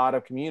a lot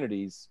of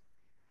communities,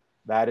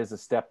 that is a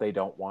step they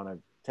don't want to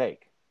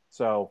take.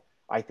 So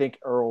I think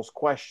Earl's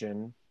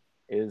question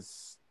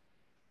is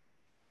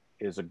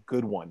a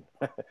good one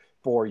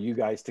for you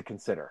guys to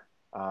consider.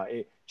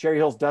 Cherry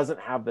Hills doesn't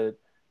have the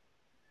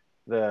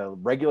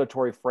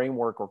regulatory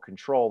framework or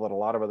control that a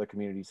lot of other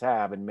communities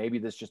have, and maybe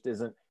this just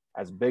isn't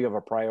as big of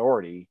a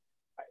priority.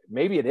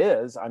 Maybe it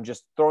is. I'm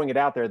just throwing it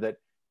out there that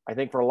I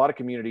think for a lot of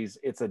communities,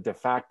 it's a de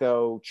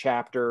facto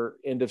chapter,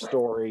 end of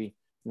story,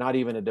 not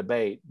even a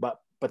debate, but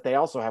they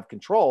also have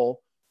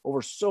control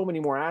over so many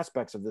more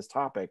aspects of this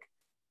topic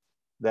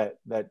that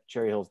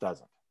Cherry Hills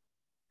doesn't.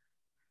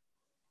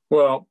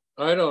 Well,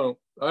 I don't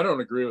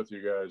agree with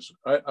you guys.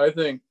 I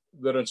think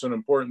that it's an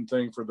important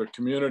thing for the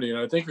community, and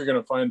I think you're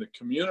going to find the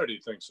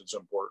community thinks it's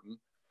important.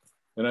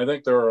 And I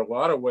think there are a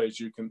lot of ways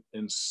you can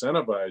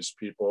incentivize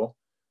people.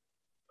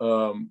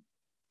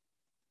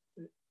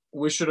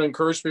 We should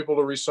encourage people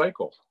to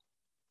recycle.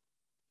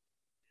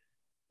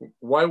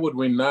 Why would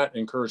we not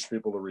encourage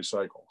people to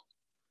recycle?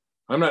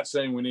 I'm not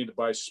saying we need to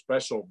buy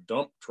special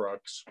dump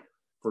trucks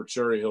for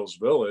Cherry Hills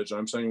Village.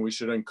 I'm saying we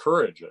should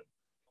encourage it.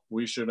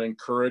 We should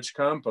encourage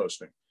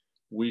composting.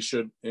 We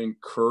should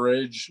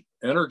encourage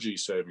energy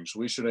savings.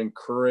 We should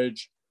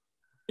encourage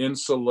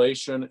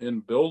insulation in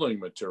building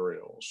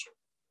materials.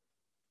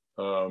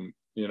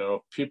 You know,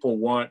 if people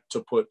want to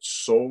put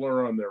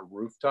solar on their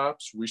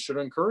rooftops, we should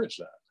encourage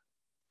that.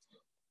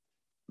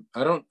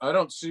 I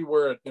don't see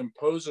where it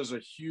imposes a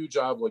huge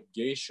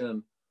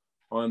obligation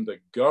on the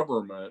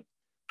government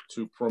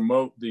to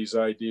promote these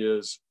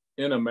ideas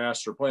in a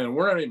master plan.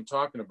 We're not even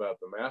talking about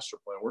the master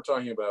plan. We're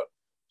talking about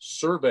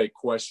survey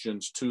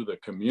questions to the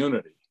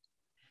community.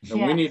 And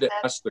Yes, we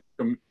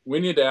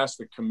need to ask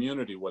the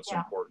community what's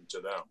important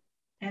to them.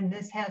 And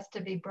this has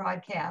to be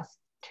broadcast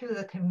to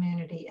the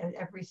community at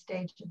every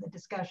stage of the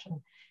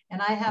discussion.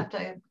 And I have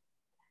to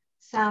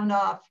sound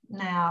off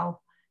now.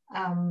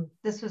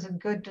 This was a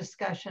good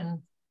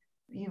discussion.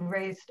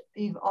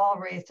 You've all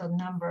raised a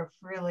number of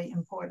really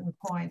important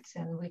points,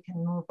 and we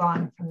can move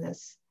on from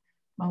this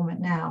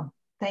moment now.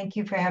 Thank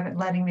you for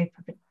letting me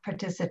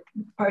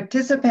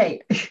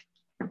participate.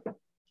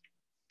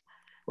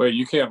 Wait,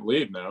 you can't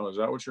leave now. Is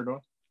that what you're doing?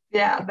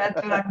 Yeah, that's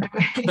what I'm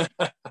doing.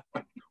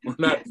 We're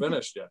not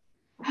finished yet.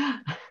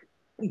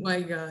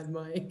 My God,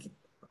 Mike.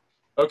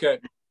 Okay.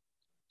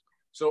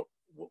 So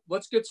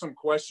let's get some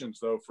questions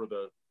though for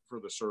the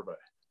survey.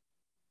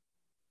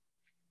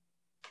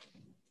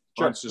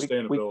 Sure. On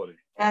sustainability.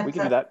 We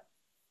can do that.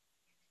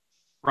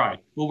 Right.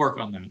 We'll work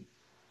on that.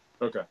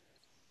 Okay.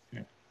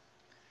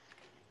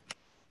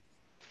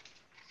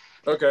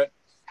 Okay.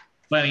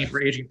 Planning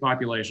for aging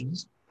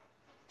populations.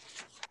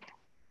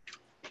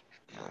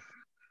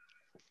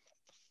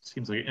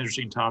 Seems like an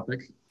interesting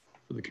topic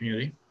for the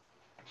community.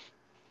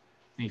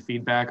 Any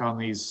feedback on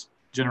these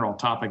general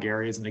topic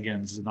areas? And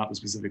again, this is not the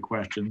specific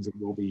questions, and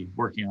we'll be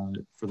working on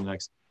it for the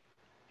next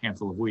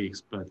handful of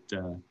weeks, but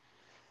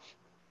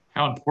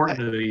how important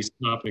do these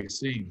topics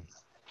seem?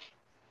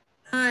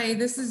 Hi,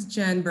 this is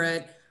Jen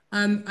Brett.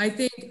 I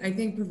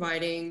think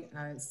providing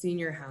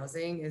senior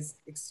housing is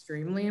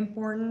extremely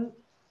important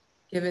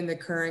given the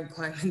current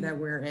climate that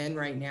we're in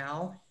right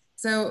now.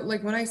 So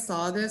like when I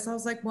saw this, I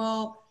was like,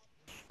 well,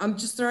 I'm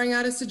just throwing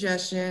out a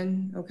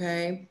suggestion,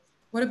 okay?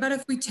 What about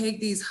if we take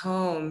these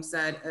homes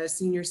that a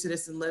senior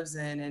citizen lives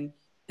in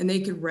and they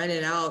could rent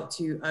it out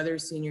to other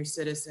senior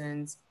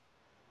citizens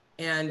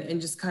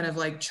and just kind of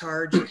like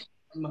charge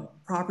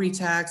property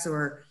tax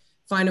or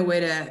find a way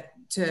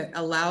to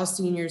allow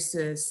seniors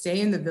to stay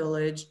in the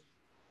village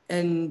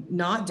and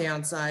not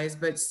downsize,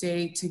 but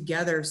stay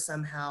together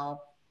somehow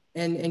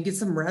and get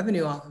some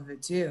revenue off of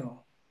it too.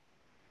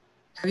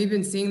 Have you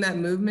been seeing that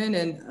movement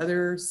in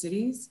other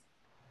cities?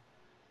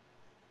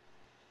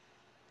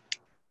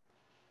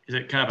 Is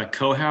it kind of a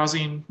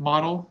co-housing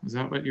model? Is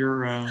that what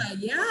you're?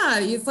 Yeah,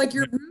 it's like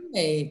your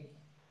roommate.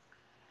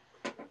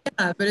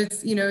 Yeah, but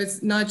it's, you know,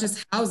 it's not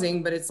just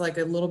housing, but it's like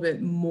a little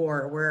bit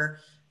more where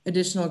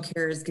additional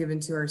care is given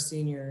to our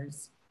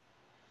seniors.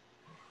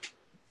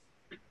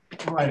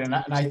 Right, and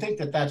I think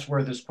that that's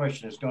where this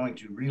question is going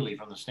to really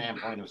from the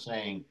standpoint of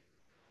saying,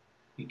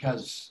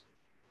 because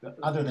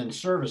other than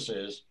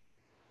services,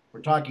 we're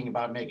talking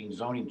about making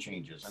zoning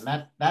changes.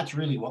 And that's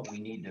really what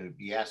we need to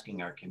be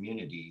asking our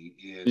community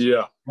is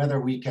whether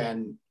we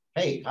can,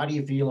 hey, how do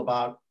you feel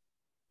about,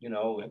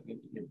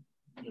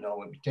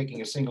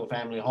 taking a single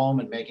family home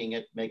and making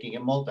it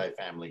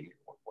multifamily?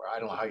 I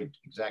don't know how you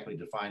exactly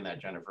define that,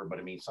 Jennifer, but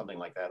it means something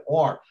like that.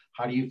 Or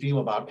how do you feel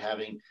about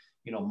having,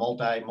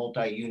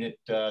 multi-unit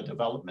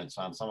developments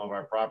on some of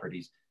our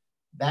properties?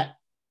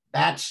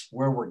 That's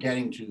where we're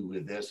getting to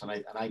with this. And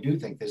I do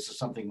think this is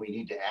something we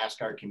need to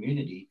ask our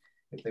community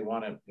if they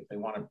want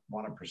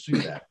to pursue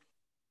that.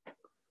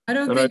 I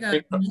don't think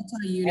a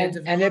multi-unit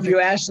development. And if you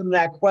ask them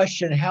that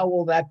question, how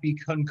will that be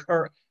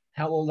congruent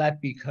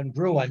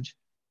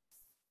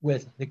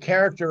with the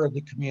character of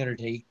the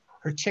community,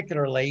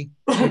 particularly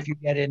if you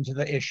get into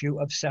the issue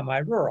of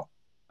semi-rural?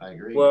 I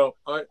agree. Well,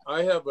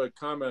 I have a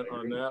comment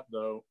on that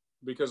though,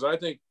 because I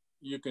think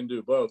you can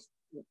do both.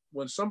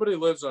 When somebody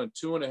lives on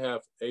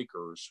 2.5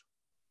 acres,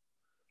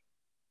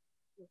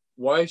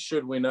 why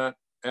should we not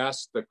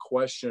asked the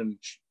question,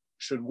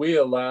 should we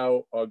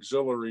allow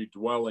auxiliary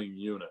dwelling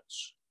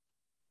units?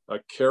 A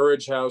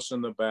carriage house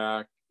in the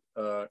back,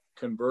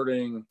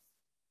 converting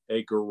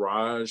a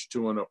garage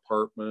to an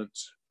apartment,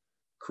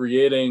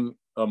 creating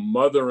a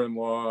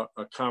mother-in-law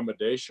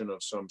accommodation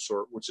of some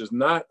sort, which is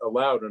not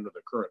allowed under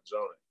the current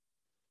zoning.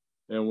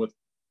 And with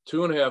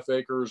 2.5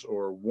 acres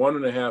or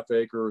 1.5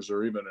 acres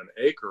or even an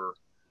acre,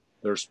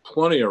 there's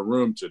plenty of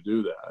room to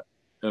do that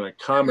and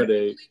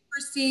accommodate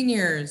for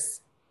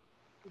seniors.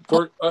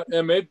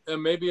 And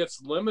maybe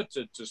it's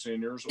limited to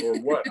seniors or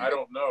what, I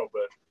don't know,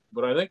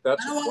 but I think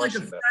that's I don't want like a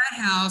that,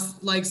 frat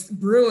house like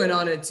brewing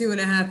on a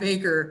 2.5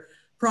 acre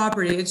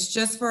property. It's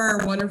just for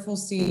our wonderful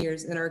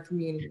seniors in our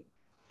community.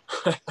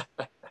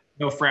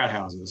 No frat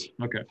houses.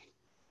 Okay.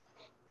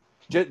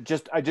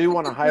 Just I do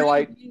want to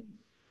highlight.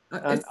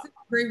 It's a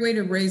great way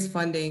to raise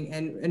funding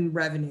and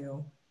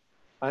revenue.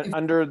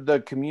 Under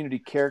the community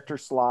character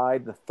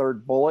slide, the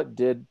third bullet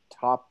did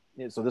top.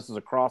 So this is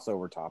a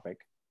crossover topic,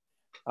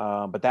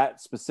 but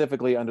that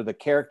specifically under the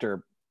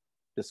character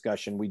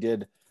discussion, we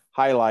did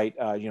highlight,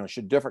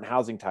 should different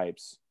housing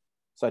types,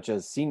 such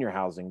as senior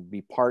housing,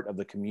 be part of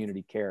the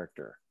community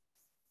character?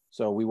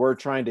 So we were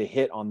trying to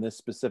hit on this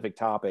specific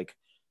topic,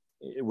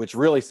 which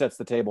really sets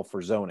the table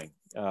for zoning,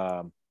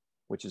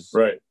 which is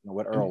right.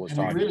 What Earl was and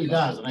talking about. It really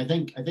does, and I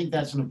think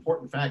that's an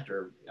important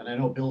factor. And I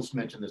know Bill's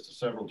mentioned this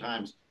several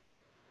times.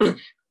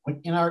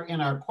 In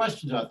our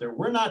questions out there,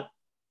 we're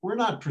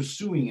not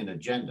pursuing an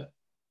agenda.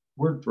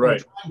 We're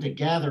trying to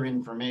gather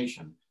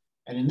information,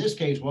 and in this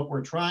case, what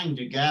we're trying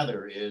to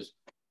gather is,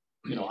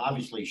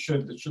 obviously,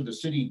 should the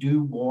city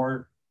do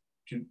more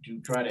to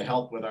try to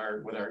help with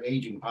our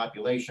aging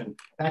population?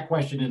 That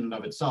question in and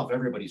of itself,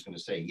 everybody's going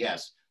to say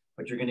yes,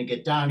 but you're going to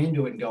get down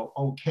into it and go,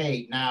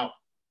 okay, now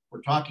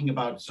we're talking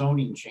about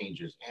zoning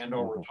changes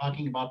or we're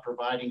talking about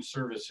providing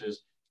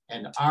services,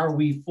 and are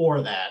we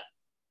for that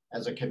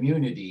as a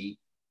community?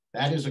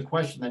 That is a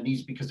question that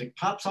needs, because it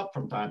pops up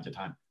from time to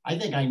time. I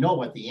think I know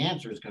what the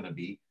answer is going to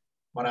be,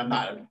 but I'm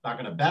not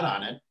going to bet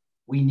on it.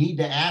 We need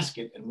to ask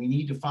it, and we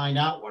need to find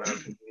out what our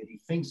community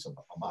thinks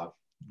about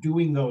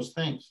doing those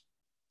things,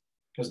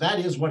 because that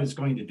is what it's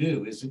going to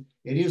do.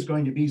 It is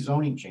going to be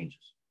zoning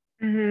changes.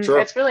 Mm-hmm. Sure.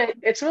 It's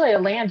really a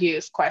land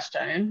use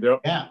question.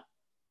 Yep. Yeah.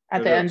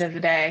 At the end of the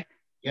day.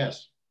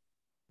 Yes.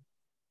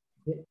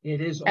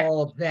 It is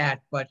all of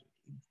that, but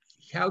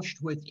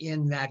couched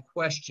within that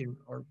question,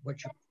 or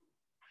what you're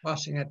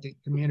tossing at the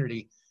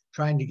community,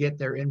 trying to get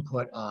their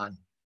input on.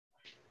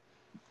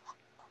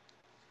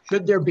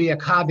 Should there be a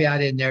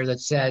caveat in there that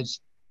says,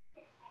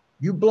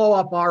 you blow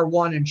up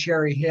R1 in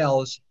Cherry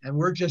Hills and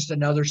we're just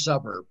another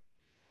suburb?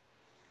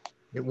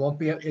 It will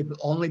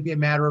only be a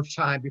matter of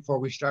time before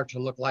we start to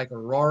look like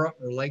Aurora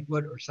or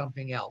Lakewood or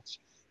something else.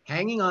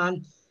 Hanging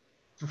on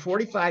for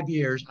 45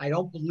 years, I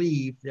don't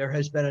believe there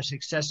has been a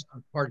since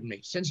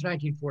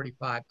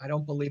 1945, I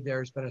don't believe there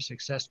has been a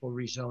successful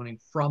rezoning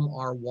from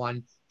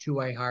R1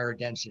 to a higher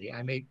density.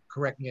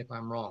 Correct me if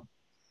I'm wrong.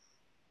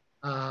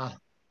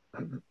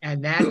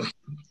 And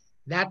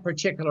that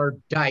particular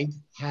dike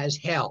has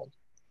held.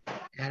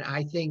 And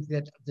I think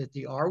that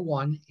the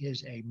R1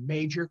 is a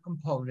major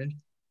component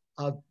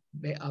of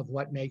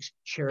what makes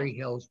Cherry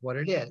Hills what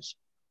it is.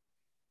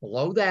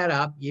 Blow that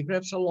up, even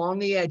if it's along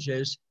the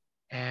edges,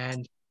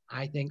 and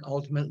I think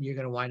ultimately you're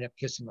going to wind up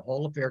kissing the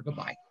whole affair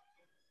goodbye.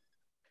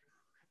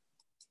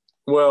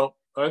 Well,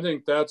 I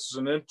think that's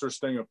an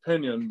interesting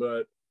opinion,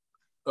 but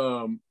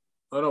I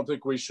don't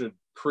think we should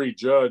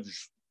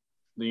prejudge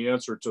the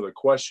answer to the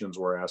questions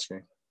we're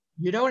asking.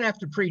 You don't have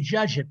to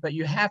prejudge it, but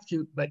you have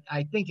to. But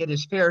I think it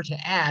is fair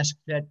to ask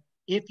that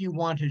if you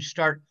want to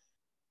start,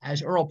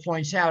 as Earl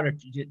points out,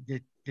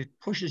 it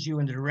pushes you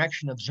in the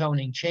direction of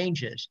zoning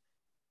changes,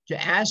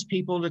 to ask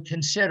people to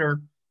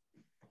consider,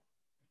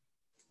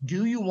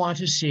 do you want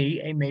to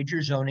see a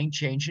major zoning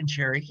change in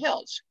Cherry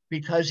Hills?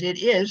 Because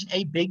it is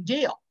a big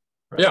deal.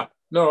 Yeah,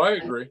 no, I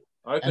agree.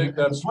 I think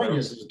that's the point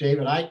is,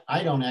 David,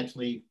 I don't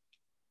actually,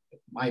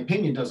 my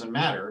opinion doesn't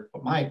matter,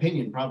 but my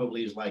opinion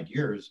probably is like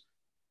yours.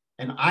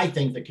 And I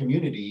think the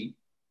community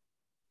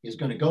is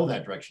going to go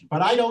that direction.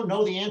 But I don't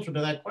know the answer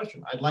to that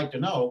question. I'd like to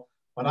know,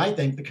 but I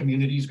think the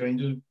community is going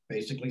to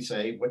basically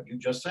say what you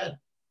just said.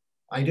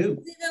 I do.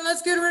 Then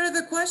let's get rid of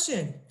the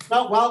question.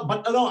 No, well,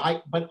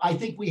 but I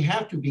think we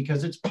have to,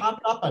 because it's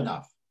popped up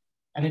enough,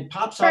 and it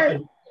pops up.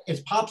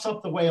 It pops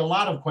up the way a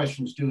lot of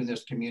questions do in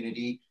this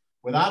community,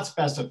 without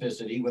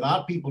specificity,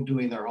 without people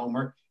doing their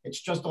homework.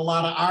 It's just a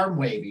lot of arm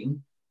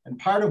waving. And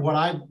part of what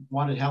I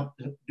wanted help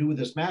to do with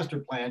this master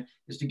plan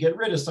is to get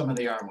rid of some of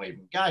the arm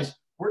waving. Guys,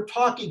 we're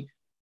talking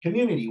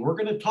community. We're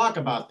going to talk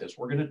about this.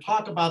 We're going to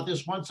talk about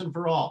this once and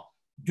for all.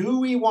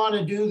 Do we want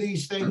to do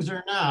these things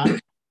or not?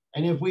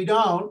 And if we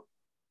don't,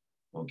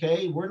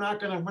 okay, we're not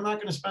going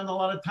to spend a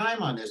lot of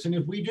time on this. And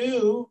if we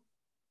do,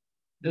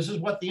 this is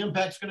what the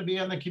impact's going to be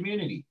on the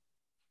community.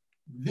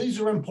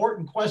 These are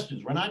important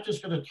questions. We're not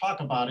just going to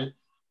talk about it,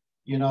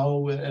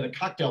 at a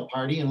cocktail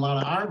party and a lot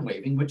of arm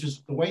waving, which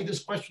is the way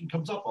this question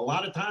comes up a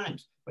lot of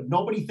times, but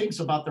nobody thinks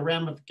about the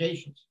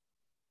ramifications.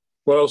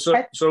 Well,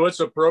 so it's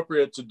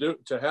appropriate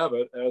to have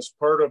it as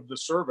part of the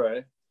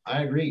survey.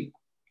 I agree.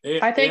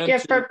 I think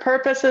if for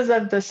purposes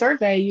of the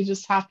survey, you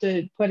just have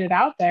to put it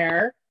out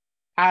there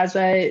as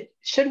a,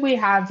 should we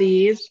have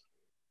these,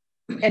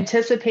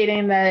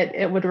 anticipating that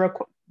it would,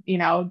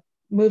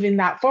 moving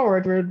that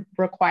forward would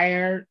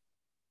require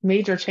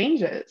major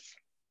changes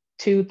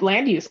to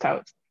land use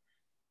codes.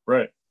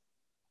 Right.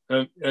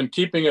 And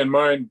keeping in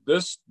mind,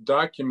 this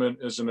document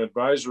is an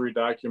advisory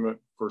document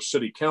for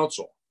city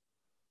council.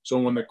 So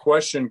when the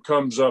question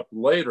comes up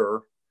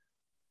later,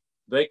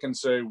 they can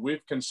say,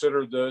 we've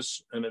considered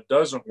this and it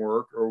doesn't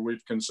work, or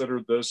we've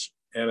considered this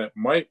and it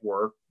might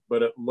work,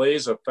 but it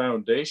lays a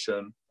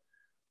foundation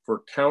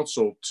for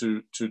council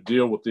to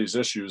deal with these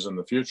issues in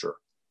the future.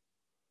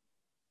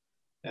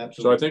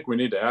 Absolutely. So I think we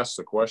need to ask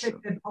the question.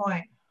 That's a good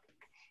point.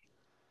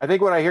 I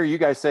think what I hear you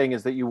guys saying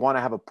is that you want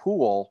to have a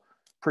pool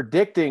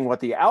predicting what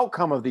the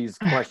outcome of these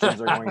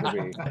questions are going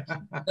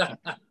to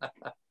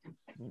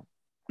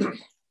be.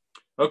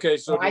 Okay,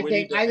 so I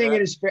think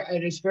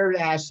it is fair to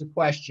ask the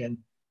question,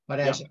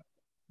 but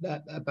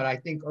but I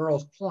think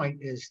Earl's point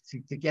is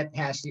to get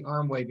past the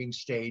arm waving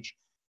stage,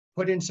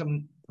 make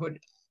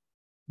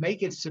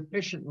it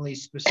sufficiently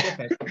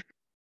specific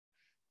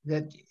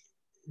that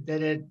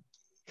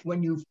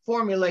when you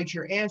formulate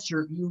your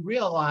answer, you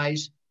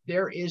realize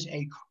there is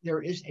a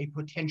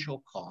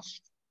potential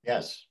cost.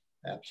 Yes,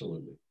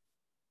 absolutely.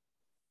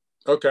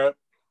 Okay,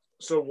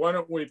 so why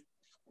don't we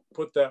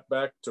put that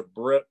back to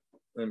Britt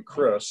and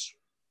Chris,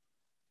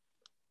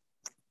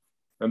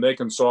 and they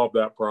can solve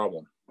that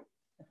problem.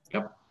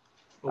 Yep.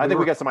 I think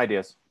we got some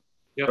ideas.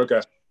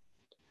 Yep.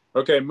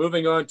 Okay,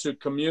 moving on to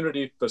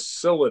community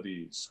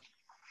facilities.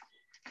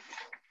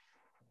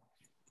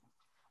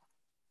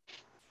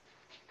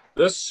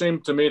 This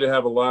seemed to me to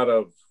have a lot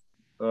of,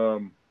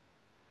 I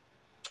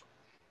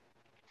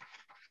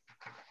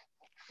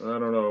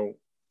don't know,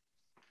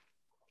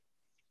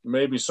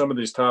 maybe some of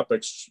these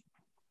topics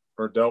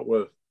are dealt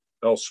with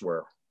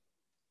elsewhere.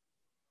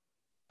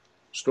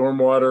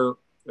 Stormwater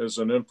is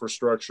an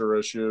infrastructure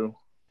issue.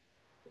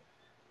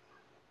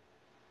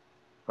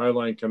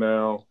 Highline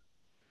Canal.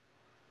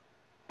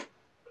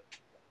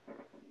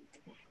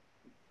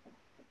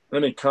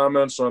 Any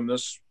comments on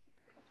this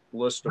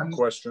list of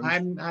questions?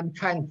 I'm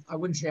kind of, I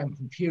wouldn't say I'm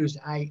confused.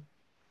 I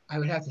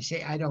would have to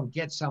say I don't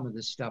get some of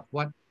this stuff.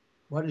 What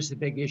is the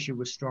big issue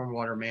with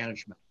stormwater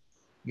management?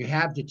 You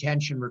have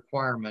detention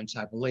requirements,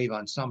 I believe,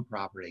 on some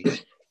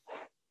properties.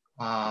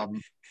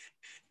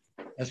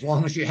 As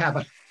long as you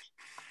haven't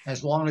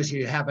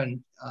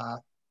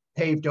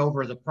paved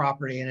over the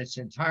property in its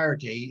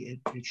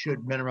entirety, it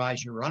should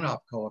minimize your runoff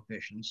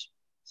coefficients.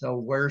 So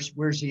where's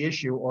the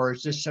issue, or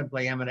is this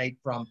simply emanate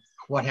from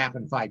what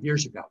happened 5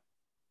 years ago?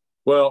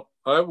 Well,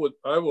 I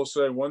will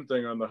say one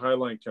thing on the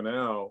Highline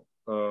Canal.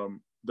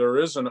 There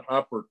is an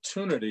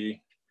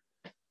opportunity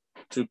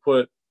to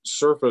put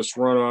surface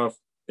runoff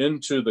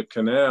into the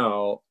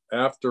canal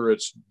after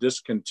it's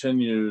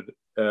discontinued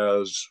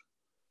as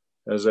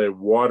a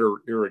water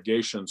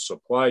irrigation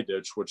supply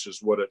ditch, which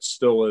is what it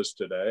still is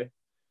today.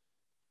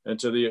 And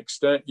to the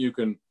extent you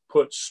can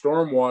put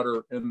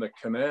stormwater in the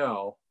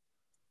canal,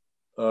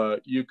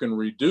 you can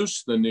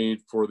reduce the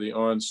need for the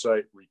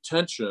on-site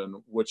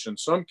retention, which in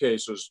some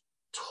cases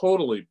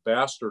totally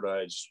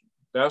bastardizes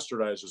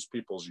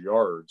people's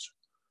yards.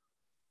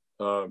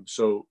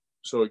 So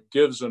it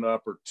gives an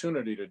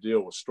opportunity to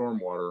deal with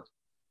stormwater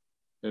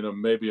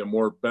in maybe a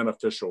more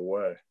beneficial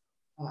way.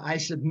 I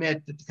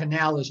submit that the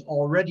canal is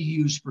already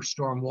used for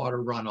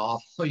stormwater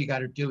runoff. All you got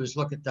to do is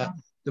look at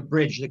the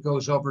bridge that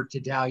goes over to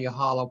Dahlia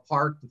Hollow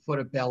Park, the foot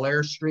of Bel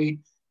Air Street,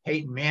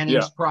 Peyton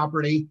Manning's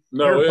property.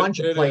 No, there are a bunch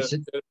of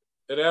places.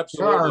 It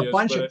absolutely there are a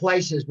bunch of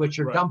places which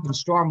are dumping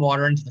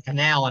stormwater into the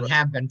canal and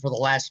have been for the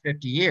last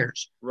 50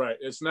 years. Right.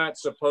 It's not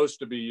supposed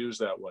to be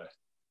used that way.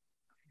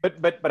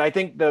 But I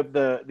think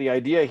the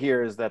idea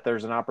here is that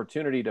there's an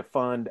opportunity to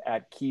fund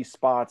at key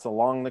spots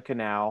along the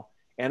canal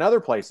and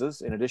other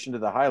places, in addition to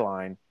the High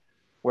Line,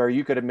 where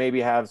you could maybe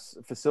have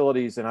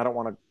facilities, and I don't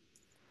want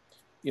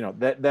to,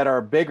 that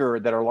are bigger,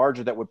 that are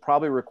larger, that would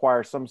probably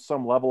require some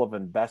level of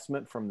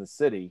investment from the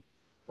city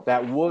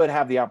that would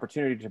have the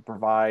opportunity to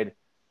provide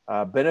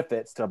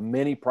benefits to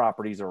many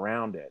properties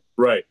around it.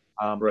 Right.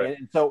 Right.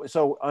 And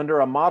so under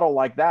a model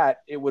like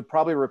that, it would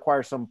probably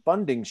require some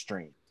funding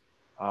stream.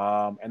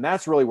 And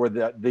that's really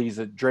where these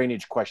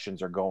drainage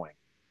questions are going.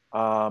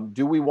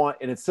 Do we want,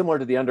 and it's similar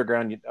to the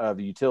underground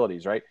the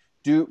utilities, right?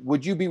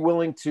 Would you be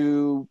willing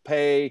to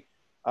pay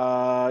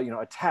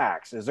a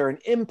tax? Is there an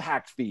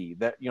impact fee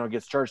that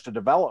gets charged to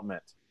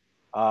development?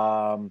 There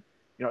are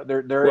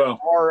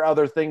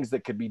other things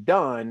that could be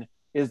done.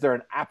 Is there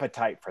an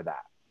appetite for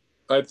that?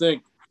 I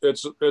think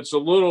it's a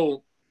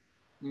little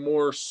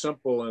more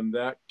simple in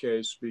that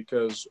case,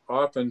 because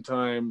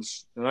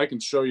oftentimes, and I can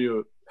show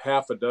you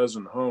half a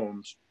dozen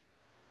homes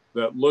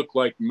that look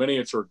like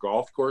miniature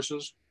golf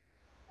courses,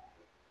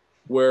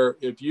 where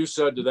if you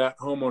said to that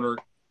homeowner,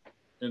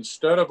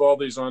 instead of all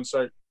these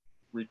on-site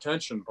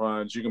retention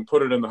ponds, you can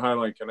put it in the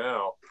Highline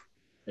Canal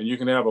and you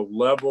can have a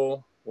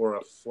level or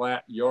a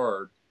flat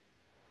yard,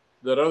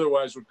 that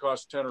otherwise would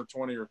cost 10 or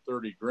 20 or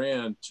 30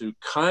 grand to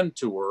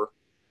contour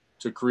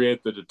to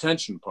create the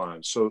detention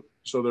pond. So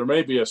there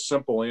may be a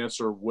simple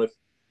answer with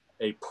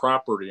a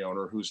property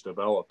owner who's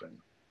developing,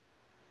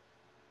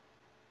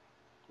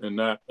 and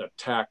not a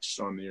tax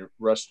on the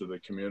rest of the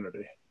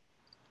community.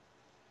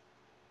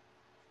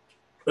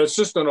 It's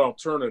just an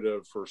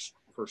alternative for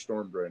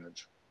storm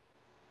drainage.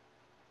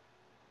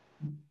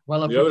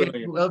 Well,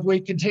 if we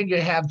continue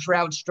to have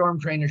drought, storm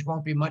drainage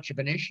won't be much of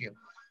an issue.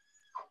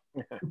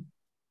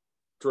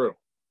 True.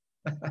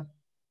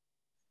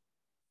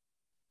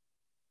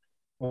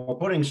 Well,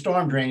 putting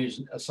storm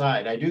drainage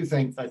aside, I do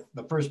think that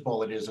the first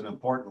bullet is an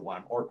important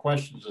one, or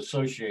questions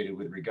associated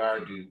with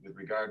regard to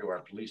our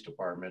police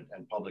department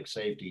and public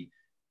safety,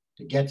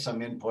 to get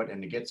some input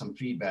and to get some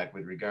feedback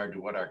with regard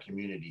to what our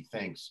community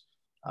thinks,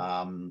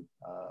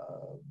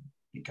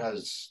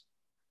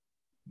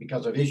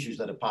 because of issues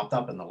that have popped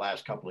up in the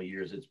last couple of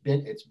years.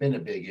 It's been a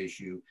big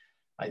issue.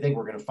 I think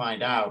we're going to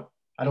find out.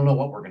 I don't know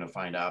what we're going to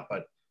find out,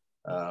 but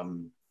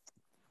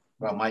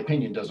well, my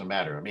opinion doesn't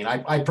matter. I mean,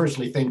 I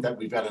personally think that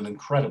we've got an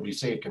incredibly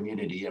safe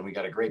community and we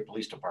got a great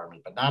police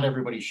department, but not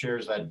everybody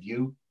shares that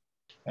view.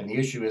 And the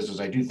issue is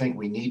I do think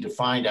we need to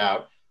find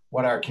out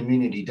what our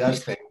community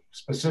does think,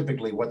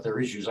 specifically what their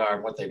issues are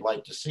and what they'd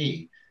like to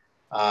see,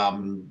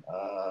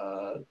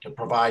 to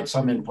provide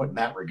some input in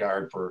that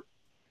regard for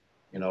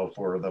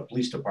the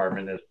police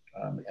department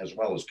as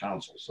well as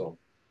council. So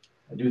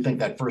I do think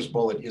that first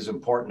bullet is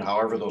important,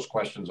 however those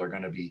questions are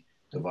going to be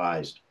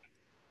devised.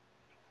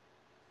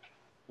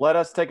 Let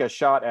us take a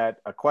shot at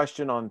a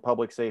question on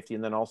public safety,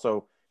 and then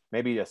also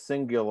maybe a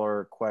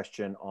singular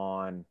question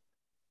on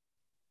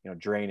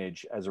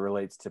drainage as it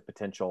relates to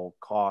potential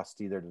cost,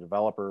 either to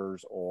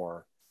developers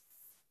or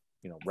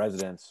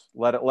residents.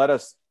 Let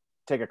us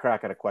take a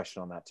crack at a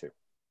question on that too.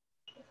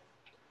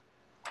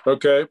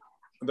 Okay,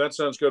 that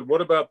sounds good.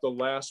 What about the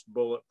last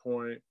bullet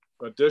point?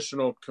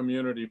 Additional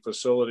community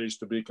facilities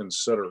to be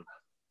considered.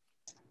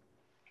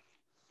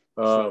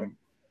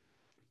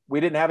 We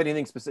didn't have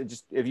anything specific.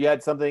 Just if you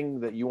had something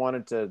that you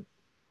wanted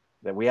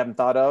that we haven't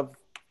thought of,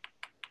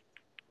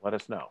 let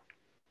us know.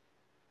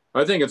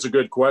 I think it's a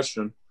good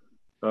question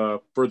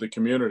for the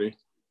community.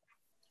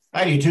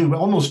 I do too,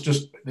 almost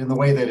just in the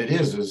way that it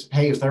is,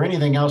 hey, is there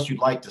anything else you'd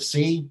like to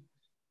see?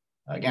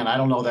 Again, I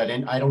don't know that,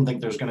 I don't think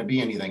there's going to be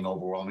anything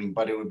overwhelming,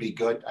 but it would be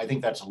good. I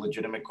think that's a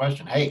legitimate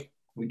question. Hey,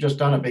 we've just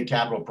done a big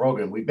capital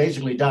program. We've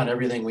basically done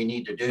everything we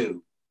need to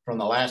do from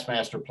the last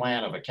master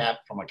plan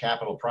from a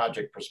capital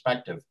project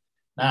perspective.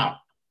 Now,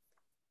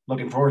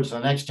 looking forward to the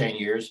next 10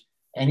 years,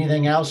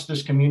 anything else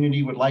this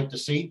community would like to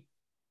see?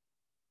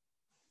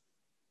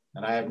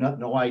 And I have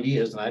no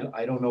ideas, and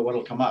I don't know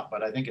what'll come up,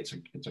 but I think it's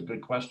a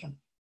good question.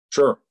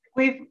 Sure.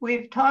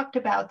 We've talked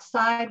about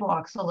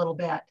sidewalks a little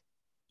bit.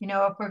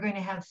 If we're going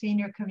to have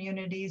senior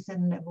communities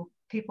and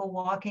people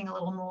walking a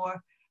little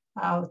more,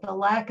 the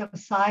lack of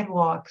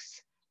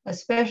sidewalks,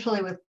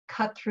 especially with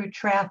cut-through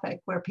traffic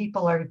where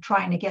people are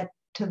trying to get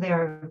to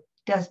their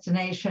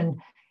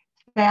destination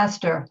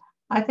faster,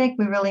 I think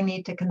we really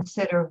need to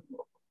consider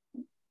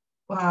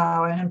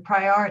and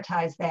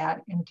prioritize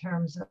that in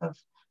terms of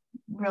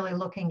really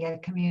looking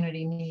at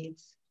community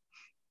needs.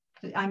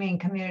 I mean,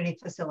 community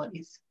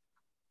facilities.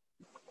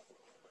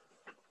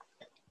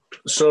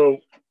 So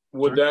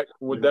would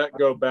that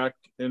go back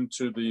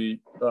into the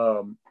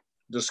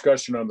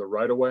discussion on the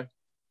right-of-way,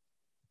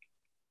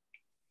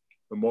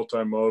 the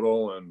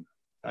multimodal? And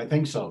I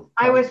think so.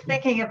 I was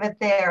thinking of it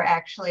there,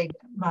 actually,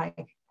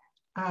 Mike.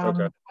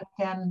 Okay.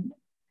 And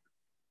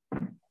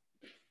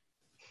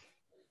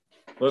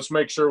let's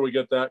make sure we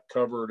get that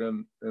covered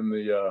in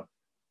the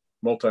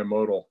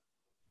multimodal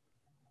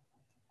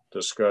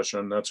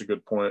discussion. That's a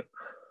good point.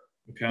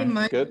 Okay. Hey,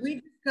 Mike, good.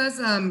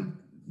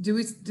 Do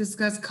we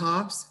discuss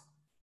cops?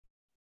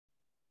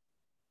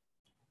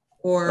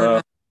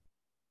 Or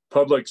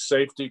public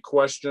safety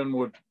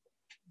question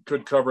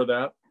could cover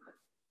that.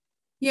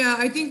 Yeah,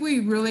 I think we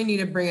really need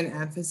to bring an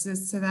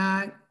emphasis to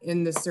that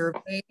in the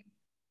survey.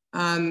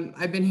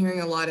 I've been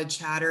hearing a lot of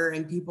chatter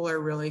and people are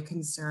really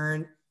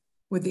concerned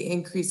with the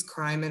increased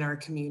crime in our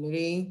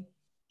community.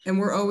 And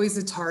we're always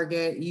a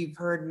target. You've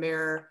heard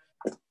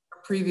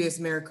previous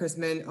Mayor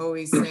Chrisman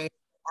always say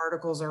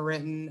articles are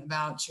written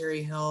about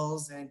Cherry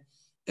Hills and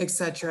et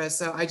cetera.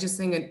 So I just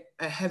think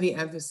a heavy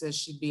emphasis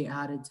should be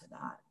added to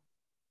that.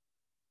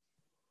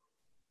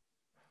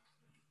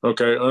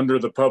 Okay, under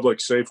the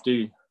public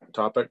safety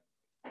topic?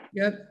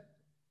 Yep.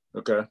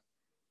 Okay.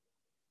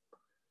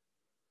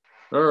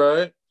 All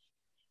right.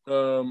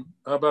 How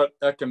about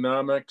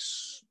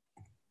economics?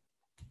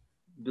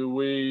 Do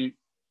we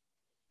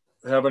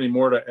have any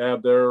more to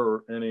add there,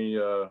 or any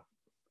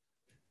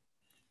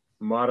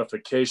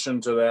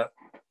modification to that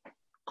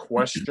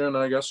question,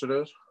 I guess it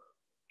is?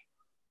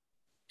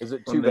 Is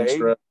it too vague?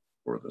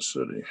 For the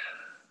city.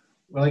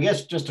 Well, I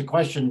guess just a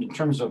question in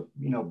terms of,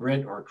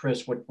 Britt or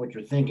Chris, what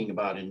you're thinking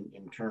about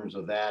in terms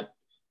of that.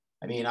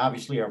 I mean,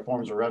 obviously our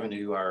forms of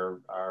revenue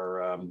are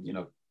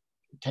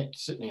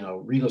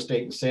real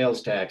estate and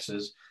sales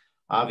taxes.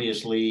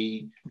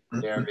 Obviously,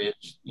 there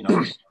is, you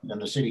know, then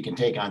the city can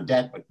take on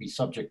debt, but be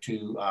subject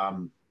to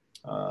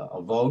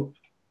a vote.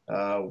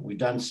 We've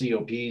done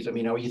COPs. I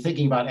mean, are you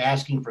thinking about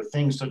asking for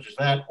things such as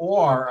that?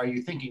 Or are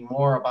you thinking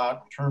more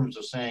about in terms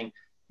of saying,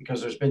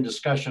 because there's been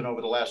discussion over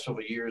the last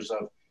several years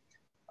of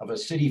a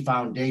city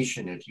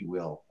foundation, if you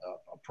will,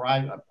 a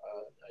private,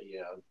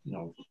 you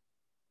know,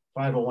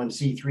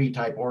 501c3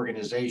 type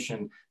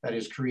organization that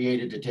is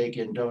created to take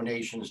in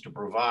donations to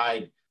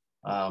provide,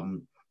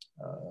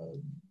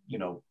 you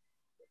know,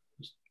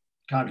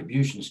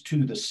 contributions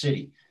to the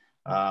city.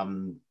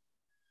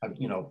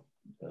 You know,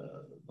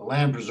 the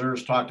land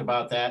preserves talked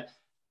about that.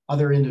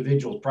 Other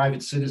individuals,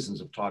 private citizens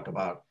have talked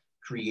about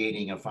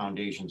creating a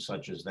foundation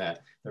such as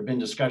that. There have been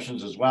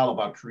discussions as well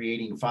about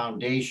creating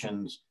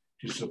foundations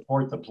to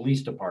support the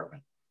police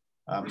department.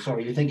 So are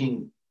you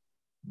thinking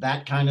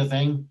that kind of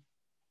thing?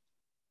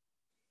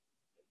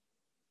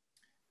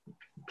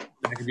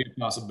 That could be a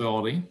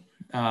possibility.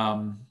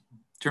 In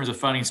terms of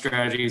funding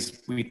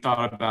strategies, we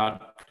thought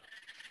about,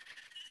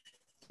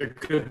 there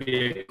could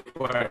be a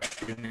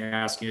question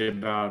asking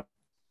about,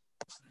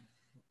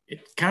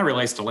 it kind of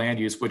relates to land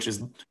use, which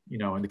is, you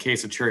know, in the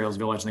case of Cherry Hills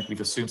Village, I think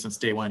we've assumed since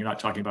day one, you're not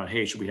talking about,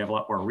 hey, should we have a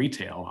lot more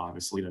retail,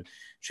 obviously, to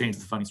change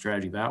the funding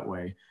strategy that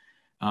way.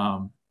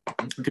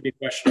 It could be a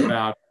question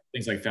about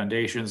things like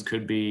foundations,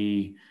 could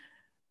be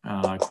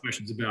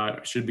questions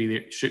about should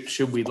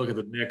we look at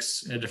the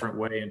mix in a different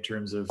way in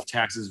terms of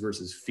taxes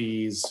versus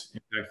fees,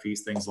 impact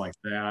fees, things like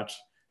that.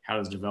 How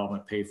does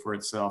development pay for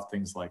itself,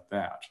 things like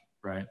that,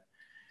 right?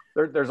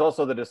 There's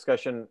also the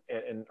discussion,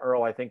 and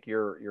Earl, I think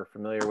you're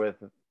familiar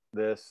with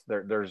this.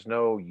 There's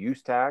no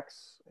use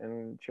tax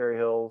in Cherry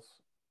Hills,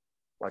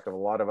 like a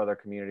lot of other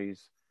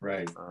communities.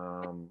 Right.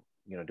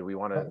 You know, do we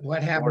want to?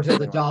 What happened to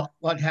the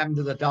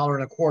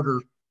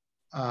 $1.25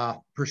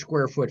 per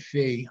square foot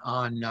fee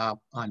on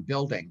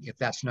building, if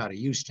that's not a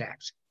use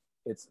tax?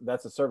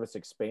 That's a service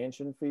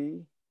expansion fee.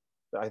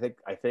 I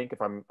think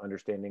if I'm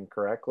understanding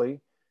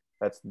correctly,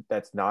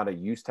 that's not a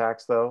use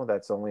tax though.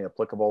 That's only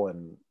applicable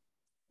in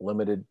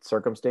limited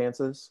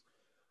circumstances.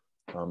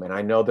 And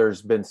I know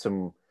there's been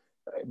some,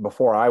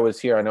 before I was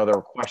here, I know there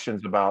were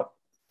questions about,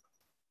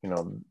 you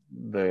know,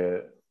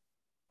 the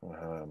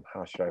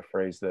how should I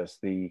phrase this,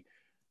 the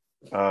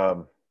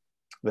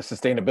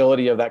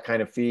sustainability of that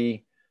kind of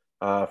fee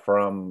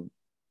from,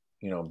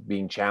 you know,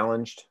 being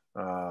challenged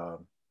from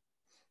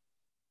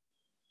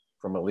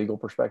a legal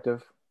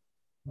perspective.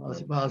 Well,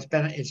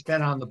 it's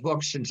been on the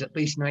books since at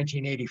least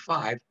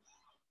 1985,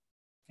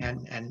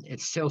 and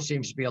it still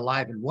seems to be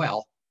alive and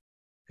well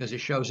because it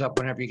shows up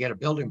whenever you get a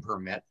building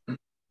permit.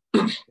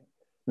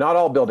 Not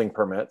all building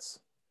permits,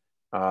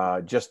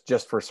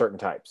 just for certain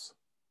types.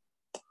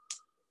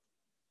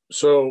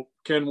 So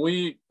can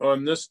we,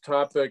 on this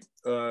topic,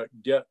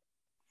 get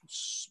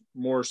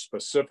more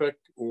specific,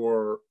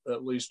 or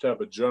at least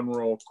have a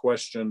general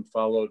question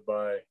followed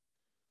by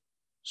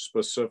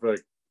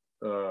specific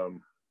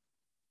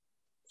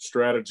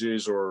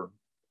strategies or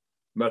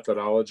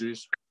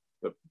methodologies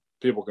that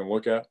people can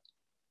look at?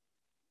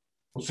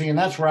 Well, see, and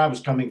that's where I was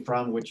coming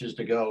from, which is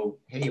to go,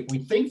 hey, if we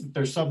think that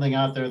there's something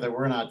out there that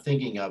we're not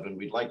thinking of and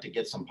we'd like to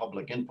get some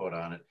public input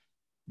on it.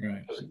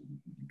 Right.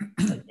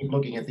 I keep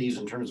looking at these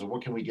in terms of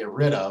what can we get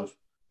rid of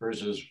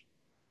versus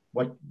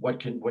what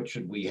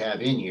should we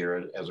have in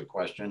here as a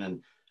question.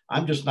 And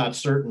I'm just not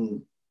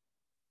certain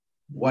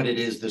what it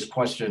is, this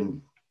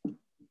question,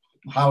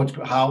 how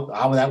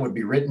that would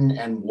be written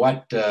and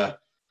what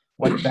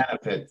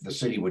benefit the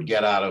city would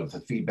get out of the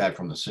feedback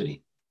from the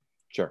city.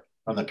 Sure.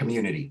 From the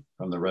community,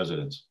 from the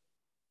residents.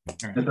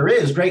 Right. If there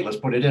is, great, let's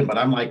put it in. But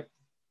I'm like,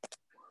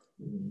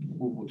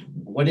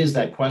 what is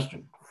that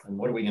question? And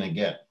what are we going to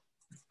get?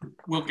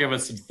 We'll give it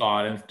some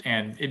thought,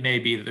 and it may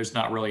be that there's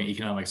not really an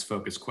economics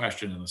focused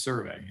question in the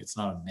survey. It's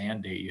not a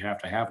mandate. You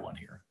have to have one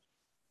here.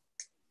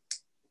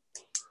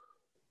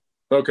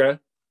 Okay.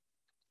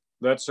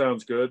 That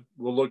sounds good.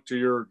 We'll look to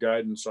your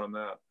guidance on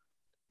that.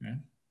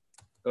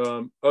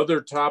 Okay.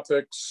 Other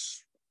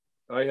topics,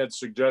 I had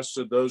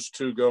suggested those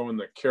two go in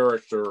the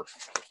character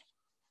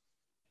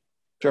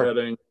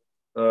heading.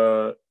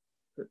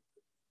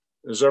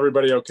 Is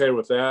everybody okay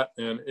with that?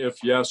 And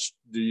if yes,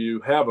 do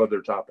you have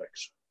other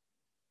topics?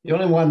 The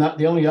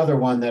only other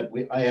one that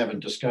I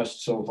haven't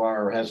discussed so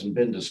far or hasn't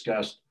been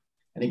discussed,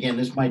 and again,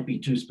 this might be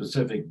too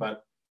specific,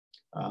 but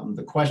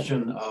the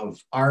question of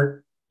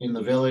art in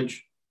the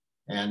village,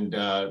 and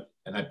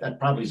that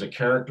probably is a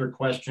character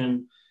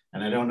question,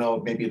 and I don't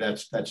know, maybe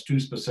that's too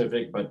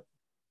specific, but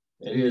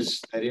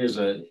it's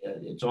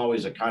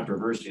always a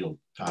controversial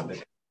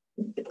topic.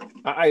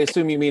 I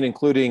assume you mean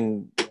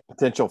including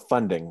potential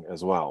funding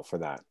as well for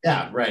that.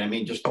 Yeah, right. I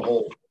mean, just the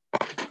whole.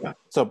 Yeah.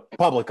 So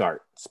public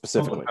art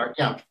specifically.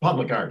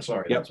 Public art.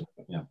 Sorry. Yep.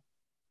 Yeah.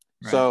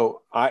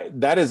 So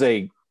that is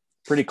a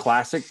pretty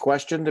classic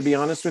question, to be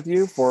honest with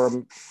you,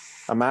 for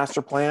a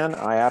master plan.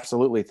 I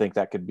absolutely think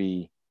that could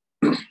be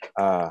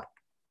to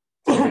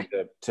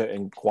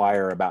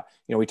inquire about.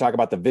 You know, we talk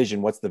about the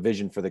vision. What's the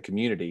vision for the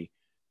community?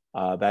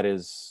 That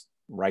is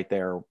right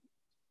there.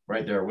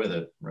 Right there with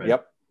it. Right.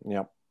 Yep.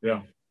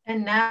 Yeah.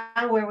 And now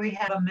where we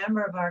have a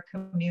member of our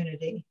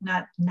community,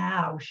 not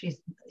now, she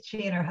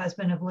and her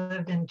husband have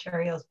lived in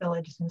Cherry Hills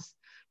Village since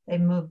they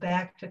moved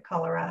back to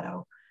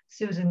Colorado.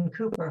 Susan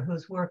Cooper,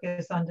 whose work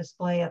is on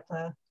display at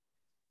the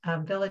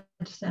Village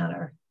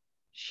Center.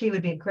 She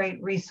would be a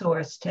great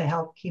resource to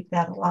help keep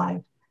that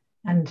alive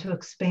and to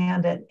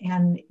expand it,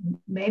 and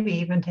maybe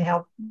even to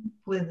help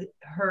with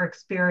her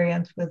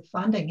experience with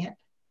funding it.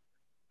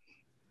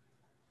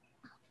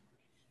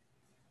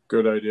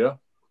 Good idea.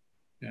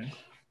 Okay.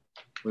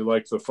 We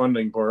like the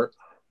funding part.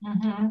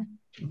 Mm-hmm.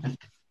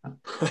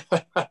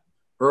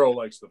 Earl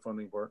likes the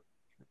funding part.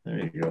 There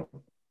you go.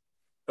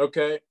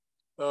 Okay.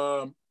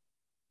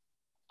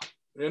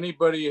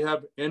 Anybody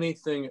have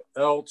anything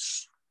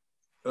else?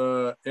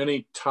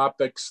 Any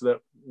topics that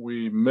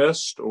we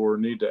missed or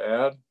need to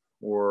add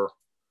or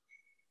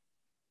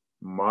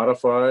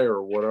modify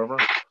or whatever?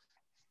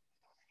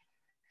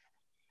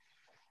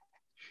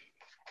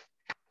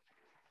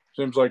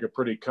 Seems like a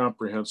pretty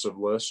comprehensive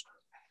list.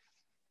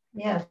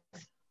 Yes.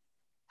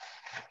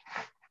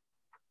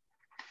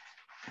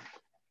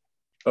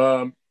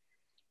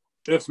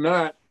 If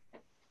not,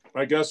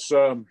 I guess,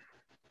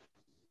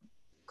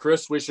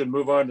 Chris, we should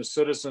move on to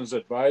Citizens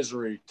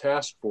Advisory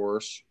Task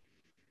Force.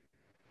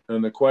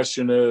 And the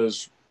question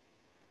is,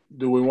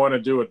 do we want to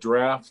do a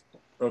draft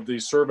of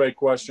these survey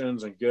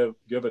questions and give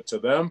it to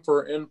them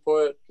for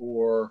input,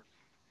 or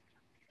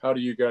how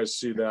do you guys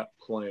see that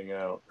playing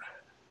out?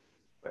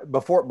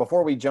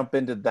 Before we jump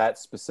into that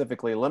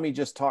specifically, let me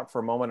just talk for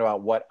a moment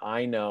about what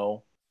I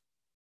know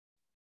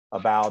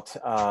about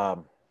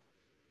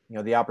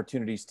the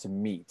opportunities to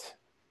meet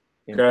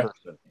in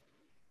person.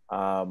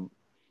 I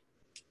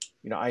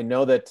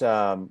know that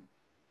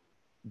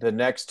the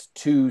next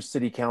 2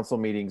 city council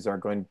meetings are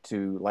going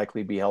to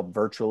likely be held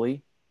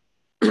virtually.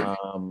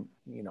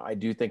 I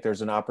do think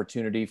there's an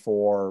opportunity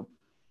for,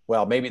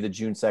 well, maybe the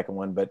June 2nd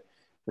one, but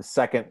the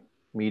second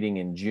meeting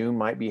in June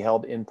might be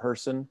held in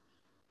person.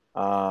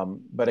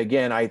 But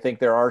again, I think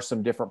there are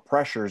some different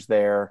pressures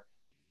there.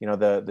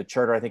 The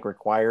charter, I think,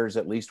 requires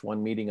at least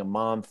 1 meeting a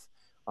month.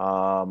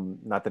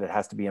 Not that it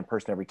has to be in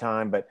person every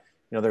time, but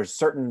there's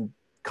certain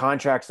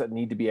contracts that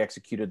need to be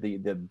executed.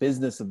 The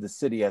business of the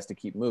city has to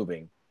keep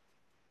moving.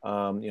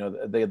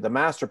 The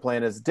master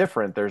plan is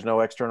different. There's no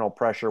external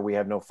pressure. We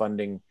have no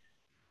funding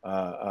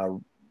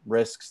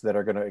risks that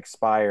are going to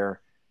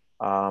expire.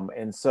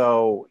 And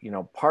so,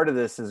 part of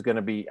this is going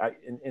to be,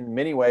 in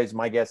many ways,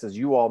 my guess is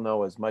you all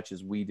know as much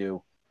as we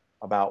do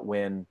about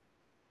when,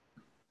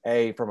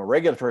 from a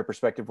regulatory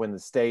perspective, when the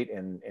state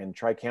and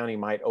Tri-County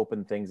might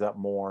open things up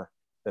more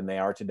than they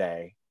are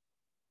today.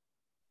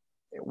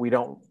 We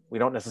don't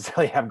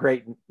necessarily have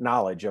great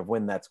knowledge of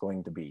when that's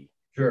going to be.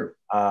 Sure.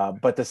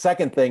 But the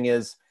second thing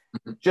is,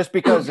 just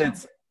because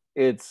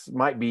it's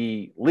might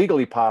be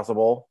legally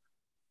possible,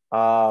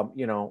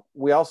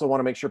 we also want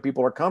to make sure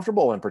people are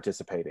comfortable in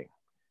participating.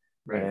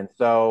 Right. And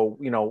so,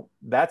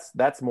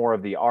 that's more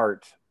of the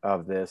art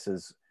of this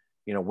is,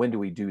 when do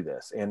we do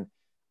this? And,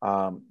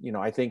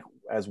 I think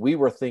as we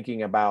were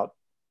thinking about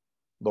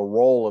the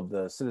role of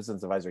the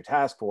Citizens Advisory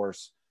Task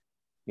Force,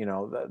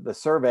 the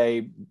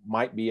survey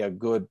might be a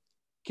good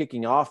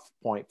kicking off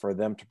point for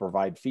them to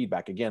provide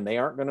feedback. Again, they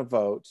aren't going to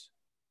vote.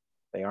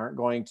 They aren't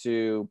going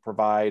to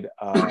provide,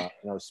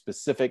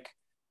 specific,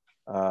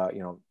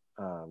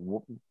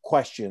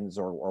 questions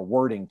or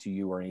wording to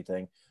you or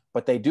anything,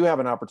 but they do have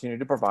an opportunity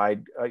to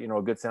provide, a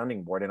good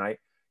sounding board. And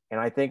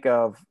I think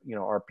of,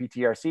 our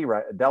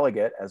PTRC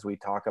delegate as we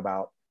talk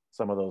about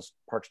some of those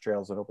parks,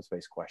 trails, and open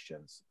space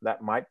questions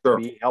that might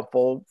be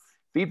helpful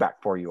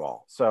feedback for you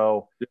all.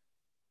 So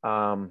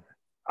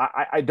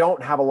I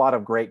don't have a lot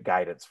of great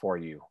guidance for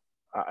you.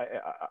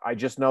 I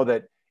just know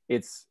that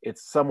it's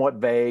somewhat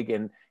vague.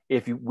 And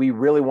if we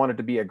really wanted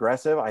to be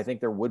aggressive, I think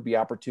there would be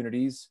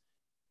opportunities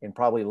in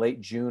probably late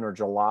June or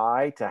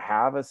July to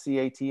have a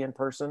CAT in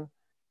person.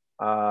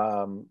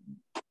 But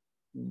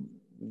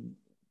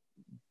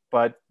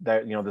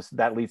that,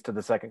 that leads to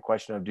the second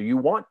question of, do you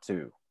want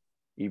to,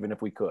 even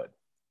if we could?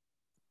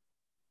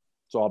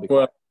 So I'll be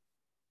quiet.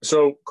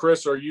 So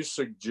Chris, are you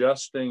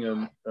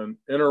suggesting an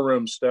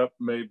interim step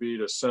maybe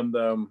to send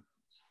them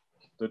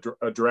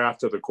a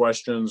draft of the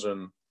questions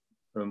and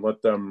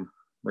let them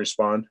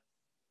respond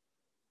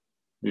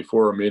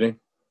before a meeting?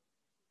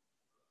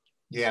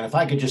 Yeah, and if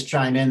I could just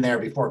chime in there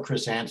before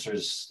Chris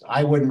answers,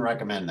 I wouldn't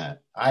recommend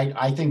that.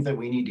 I think that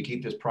we need to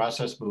keep this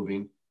process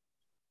moving.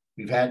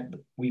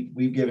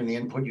 We've given the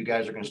input. You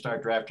guys are going to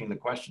start drafting the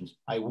questions.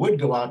 I would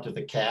go out to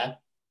the CAT,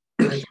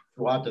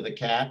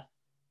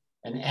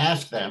 and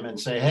ask them and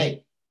say,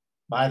 hey,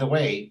 by the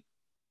way,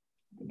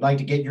 I'd like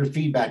to get your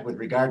feedback with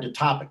regard to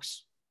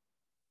topics.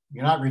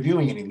 You're not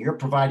reviewing anything. You're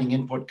providing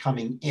input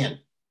coming in.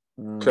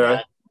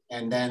 Okay.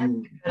 And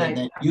then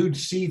you'd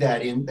see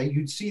that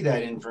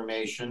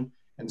information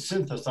and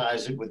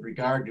synthesize it with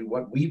regard to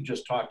what we've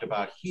just talked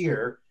about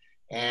here.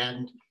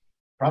 And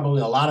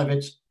probably a lot of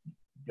it's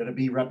going to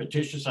be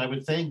repetitious, I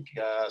would think.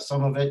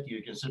 Some of it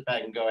you can sit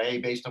back and go, hey,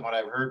 based on what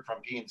I've heard from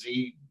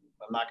P&Z,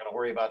 I'm not going to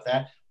worry about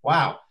that.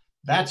 Wow,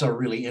 that's a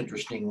really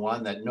interesting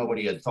one that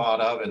nobody had thought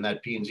of, and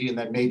that P&Z, and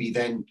that maybe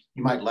then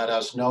you might let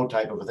us know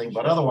type of a thing.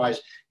 But otherwise,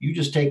 you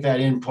just take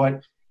that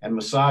input and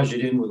massage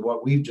it in with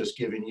what we've just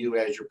given you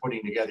as you're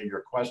putting together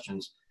your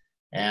questions.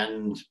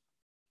 And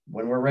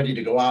when we're ready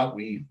to go out,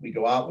 we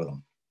go out with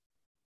them.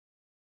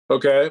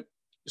 Okay,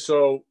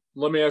 so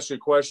let me ask you a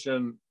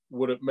question.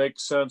 Would it make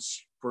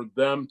sense for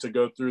them to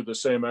go through the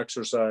same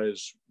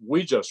exercise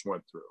we just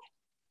went through?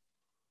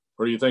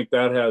 Or do you think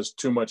that has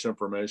too much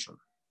information?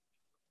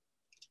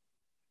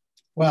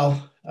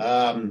 Well,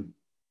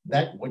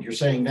 that what you're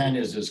saying then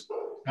is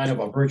kind of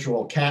a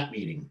virtual CAT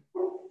meeting.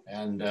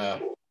 And I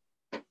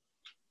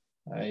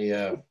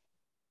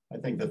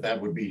think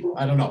that would be,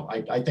 I don't know.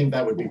 I think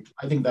that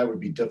would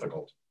be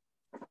difficult.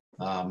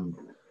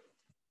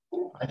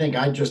 I think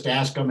I'd just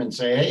ask them and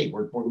say, hey,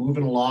 we're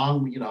moving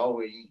along. You've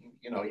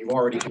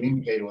already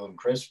communicated with them,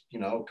 Chris,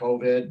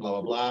 COVID, blah,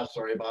 blah, blah.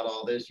 Sorry about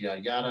all this,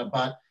 yada, yada.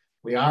 But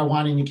we are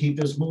wanting to keep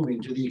this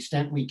moving to the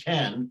extent we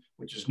can,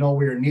 which is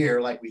nowhere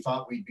near like we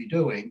thought we'd be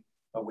doing,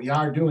 but we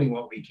are doing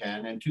what we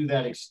can. And to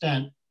that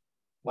extent,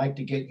 like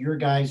to get your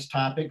guys'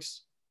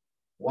 topics,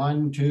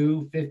 1,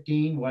 2,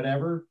 15,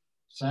 whatever,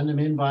 send them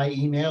in by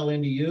email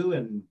into you.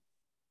 And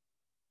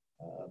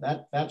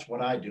that's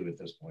what I do at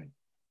this point.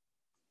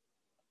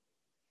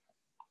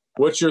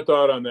 What's your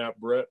thought on that,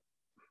 Brett?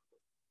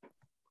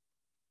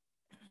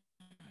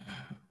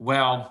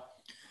 Well,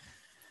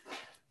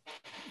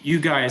 you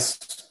guys,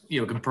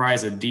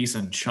 comprise a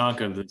decent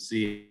chunk of the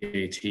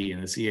CAT,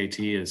 and the CAT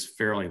is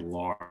fairly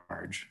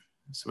large.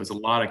 So it's a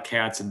lot of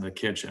cats in the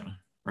kitchen,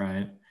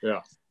 right?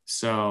 Yeah.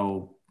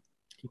 So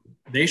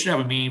they should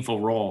have a meaningful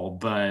role,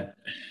 but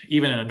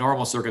even in a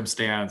normal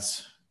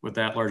circumstance with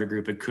that larger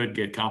group, it could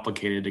get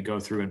complicated to go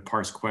through and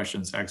parse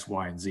questions X,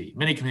 Y, and Z.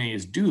 Many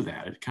communities do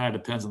that. It kind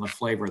of depends on the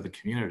flavor of the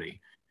community.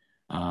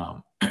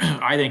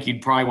 I think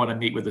you'd probably want to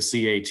meet with the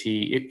CAT.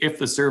 If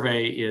the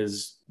survey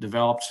is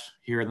developed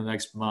here in the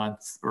next month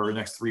or the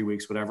next 3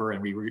 weeks, whatever,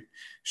 and we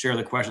share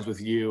the questions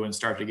with you and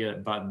start to get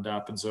it buttoned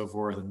up and so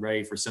forth and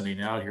ready for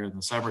sending out here in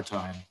the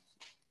summertime,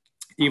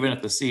 even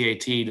if the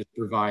CAT just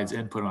provides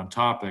input on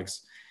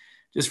topics,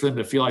 just for them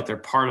to feel like they're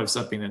part of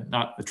something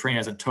that the train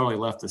hasn't totally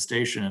left the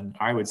station,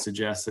 I would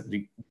suggest that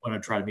we want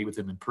to try to meet with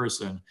them in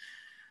person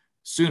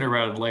sooner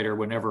rather than later,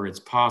 whenever it's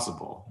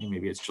possible.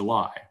 Maybe it's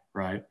July,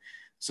 right?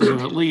 So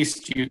at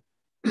least you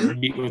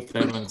meet with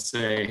them and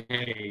say,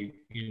 hey,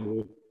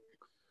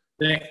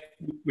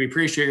 we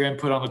appreciate your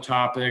input on the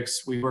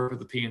topics. We work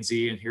with the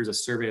P&Z, and here's a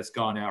survey that's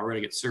gone out. We're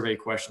going to get survey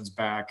questions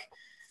back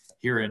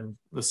here in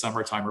the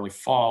summertime, early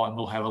fall, and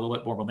we'll have a little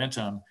bit more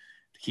momentum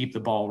to keep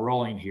the ball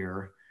rolling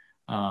here.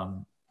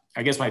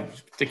 I guess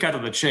to cut to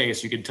the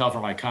chase, you can tell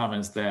from my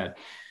comments that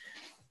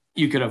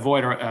you could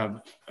avoid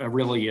a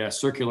really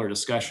circular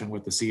discussion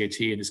with the CAT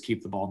and just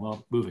keep the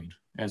ball moving,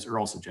 as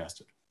Earl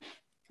suggested.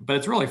 But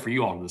it's really for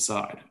you all to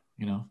decide,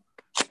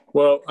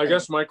 Well, I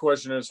guess my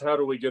question is, how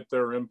do we get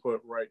their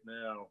input right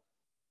now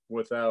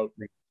without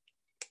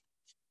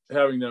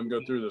having them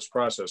go through this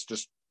process?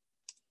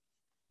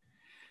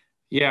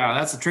 Yeah,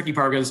 that's the tricky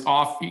part, because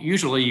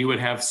usually you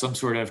would have some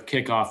sort of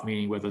kickoff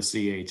meeting with a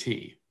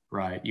CAT,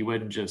 right? You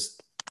wouldn't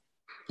just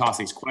toss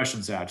these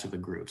questions out to the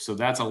group. So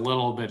that's a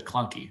little bit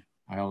clunky.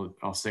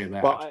 I'll say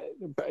that. Well,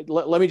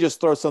 let me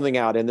just throw something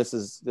out, and this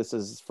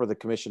is for the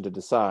commission to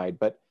decide,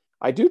 but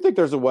I do think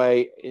there's a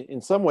way,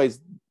 in some ways,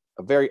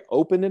 a very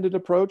open-ended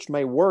approach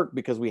may work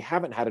because we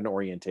haven't had an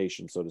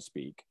orientation, so to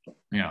speak.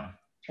 Yeah.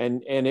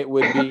 And it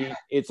would be,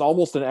 it's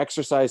almost an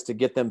exercise to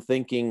get them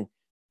thinking,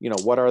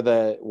 what are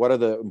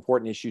the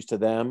important issues to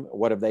them?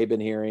 What have they been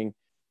hearing?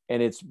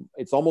 And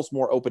it's almost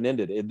more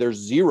open-ended. There's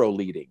zero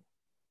leading.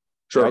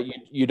 Sure. Right?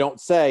 You don't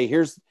say,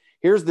 here's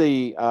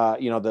the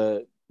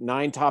the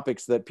 9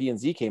 topics that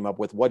P&Z came up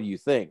with. What do you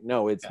think?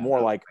 No, it's more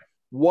like,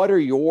 what are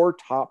your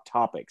top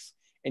topics?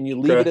 And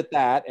you leave it at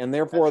that, and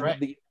therefore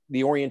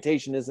the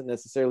orientation isn't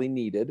necessarily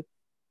needed.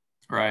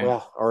 Right.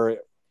 Well, or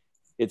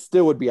it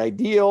still would be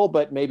ideal,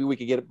 but maybe we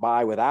could get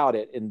by without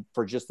it, and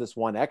for just this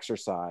one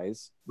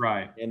exercise.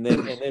 Right. And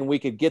then we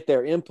could get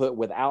their input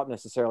without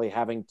necessarily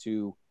having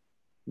to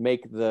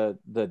make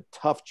the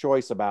tough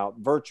choice about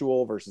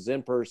virtual versus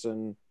in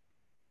person,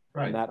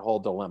 and that whole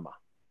dilemma.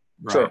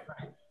 Right. Sure.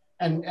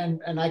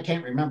 And I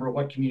can't remember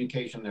what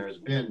communication there has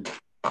been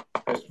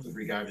with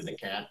regard to the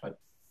CAT, but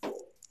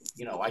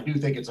I do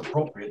think it's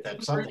appropriate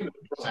that something would be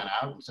sent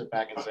out and sit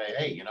back and say,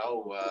 hey,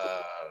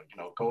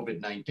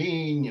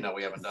 COVID-19,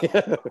 we haven't done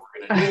what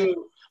we're going to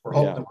do. We're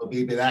hoping we'll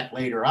be back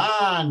later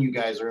on. You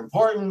guys are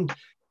important.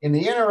 In the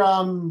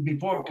interim,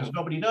 because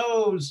nobody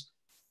knows,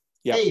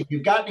 hey, if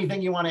you've got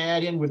anything you want to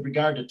add in with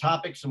regard to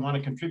topics and want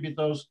to contribute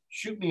those,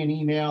 shoot me an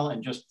email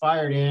and just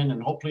fire it in.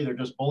 And hopefully they're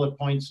just bullet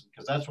points,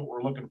 because that's what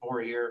we're looking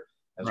for here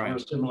as we're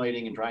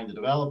assimilating and trying to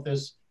develop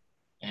this.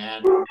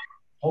 And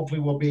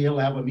hopefully we'll be able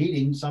to have a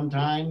meeting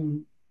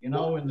sometime, in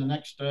the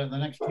next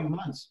few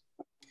months,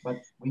 but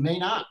we may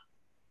not.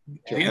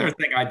 The other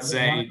thing I'd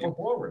say go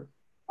forward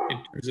in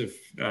terms of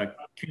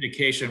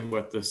communication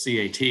with the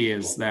CAT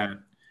is that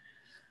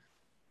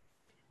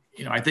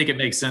you know, I think it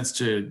makes sense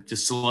to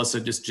just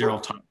solicit just general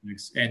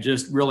topics and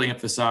just really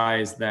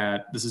emphasize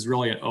that this is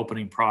really an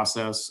opening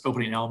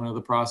element of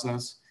the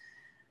process.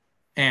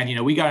 And, you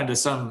know, we got into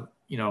some,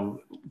 you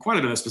know, quite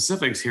a bit of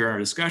specifics here in our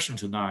discussion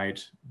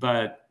tonight,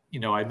 but, you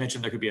know, I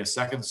mentioned there could be a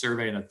second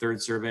survey and a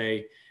third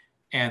survey,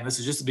 and this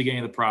is just the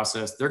beginning of the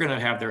process. They're going to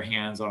have their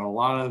hands on a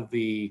lot of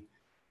the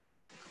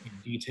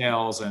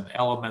details and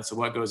elements of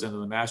what goes into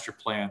the master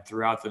plan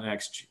throughout the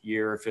next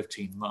year or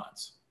 15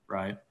 months,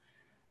 right?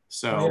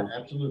 So, oh,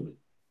 yeah, absolutely.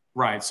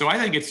 Right. So I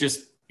think it's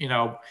just, you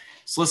know,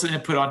 solicit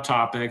input on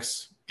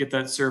topics, get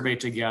that survey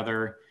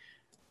together.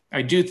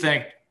 I do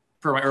think,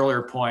 for my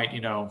earlier point,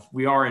 you know,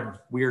 we are in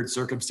weird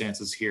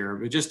circumstances here,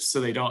 but just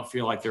so they don't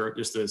feel like they're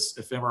just this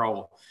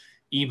ephemeral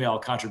email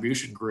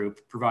contribution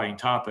group providing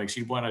topics,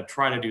 you want to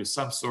try to do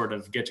some sort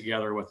of get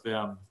together with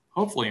them,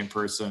 hopefully in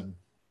person,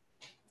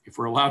 if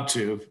we're allowed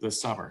to, this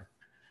summer.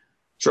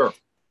 Sure.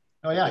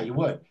 Oh yeah, you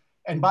would.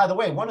 And by the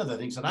way, one of the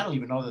things, and I don't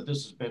even know that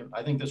this has been,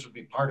 I think this would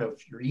be part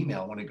of your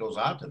email when it goes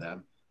out to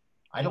them.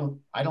 I don't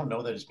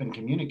know that it's been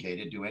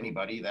communicated to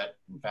anybody that,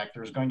 in fact,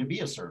 there's going to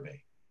be a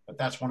survey. But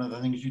that's one of the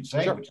things you'd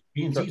say, which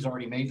P&C's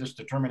already made this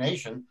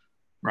determination.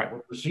 Right. We're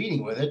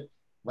proceeding with it,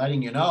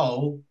 letting you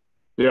know.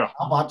 Yeah.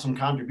 How about some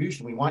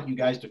contribution? We want you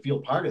guys to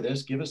feel part of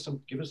this. Give us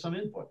some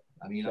input.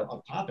 I mean,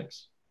 of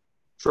topics.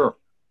 Sure.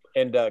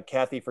 And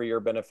Kathy, for your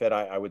benefit,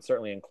 I would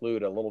certainly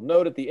include a little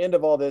note at the end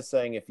of all this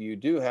saying, if you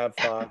do have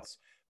thoughts,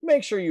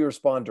 make sure you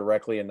respond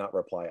directly and not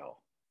reply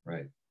all.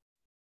 Right.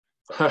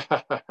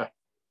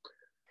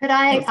 Could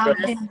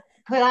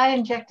I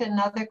inject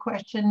another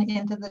question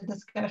into the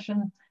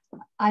discussion?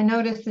 I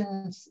noticed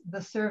in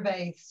the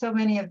survey, so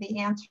many of the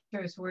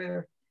answers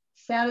were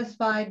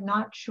satisfied,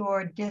 not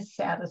sure,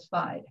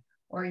 dissatisfied,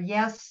 or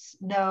yes,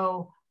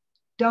 no,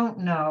 don't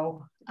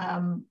know.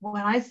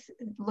 When I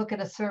look at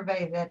a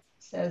survey that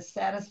says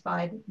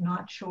satisfied,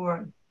 not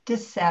sure,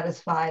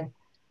 dissatisfied,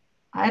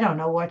 I don't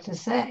know what to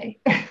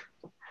say.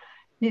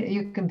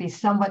 You can be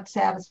somewhat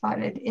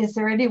satisfied. Is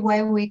there any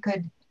way we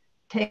could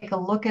take a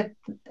look at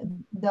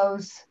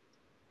those?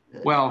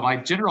 Well, my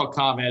general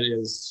comment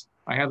is,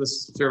 I have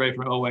this survey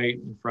from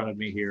 2008 in front of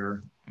me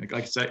here. Like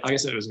I said,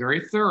 it was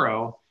very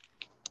thorough.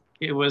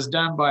 It was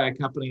done by a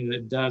company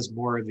that does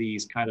more of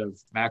these kind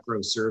of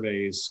macro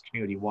surveys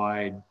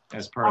community-wide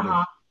as part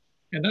of it.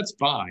 And that's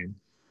fine.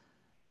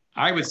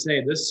 I would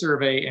say this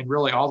survey, and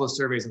really all the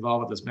surveys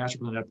involved with this master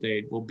plan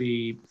update, will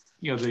be,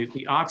 you know,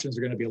 the options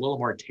are going to be a little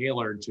more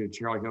tailored to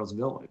Cherry Hills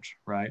Village,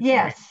 right?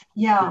 Yes,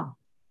 yeah.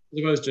 As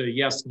opposed to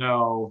yes,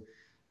 no,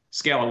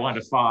 scale of 1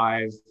 to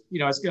 5. You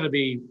know, it's going to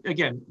be,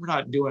 again, we're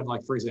not doing,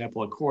 like, for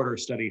example, a quarter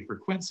study for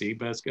Quincy,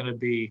 but it's going to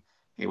be,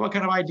 hey, what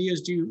kind of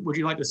ideas would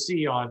you like to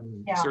see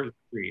on certain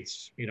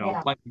streets? You know,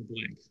 blank and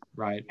blank,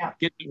 right?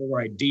 Get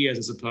more ideas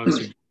as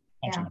opposed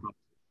to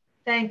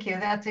Thank you.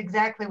 That's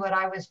exactly what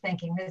I was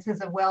thinking. This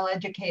is a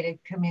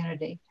well-educated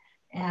community,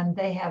 and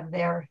they have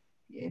their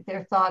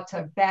thoughts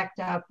are backed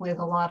up with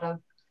a lot of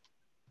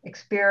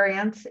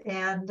experience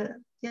and,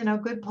 you know,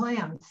 good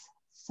plans.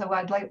 So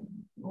I'd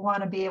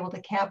want to be able to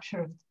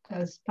capture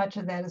as much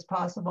of that as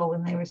possible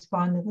when they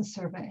respond to the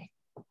survey.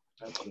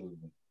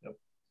 Absolutely. Yep.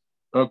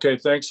 Okay,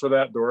 thanks for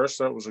that, Doris.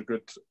 That was a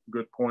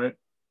good point.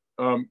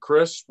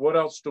 Chris, what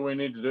else do we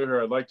need to do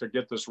here? I'd like to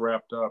get this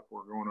wrapped up.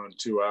 We're going on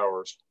 2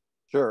 hours.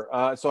 Sure.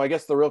 So I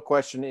guess the real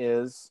question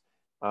is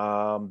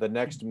the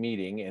next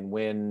meeting and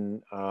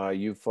when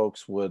you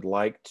folks would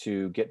like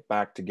to get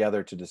back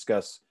together to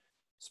discuss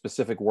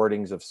specific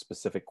wordings of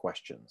specific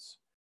questions.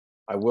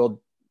 I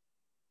will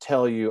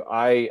tell you,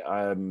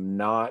 I'm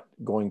not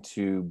going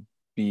to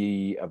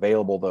be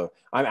available.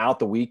 I'm out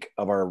the week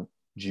of our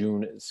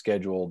June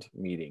scheduled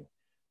meeting.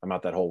 I'm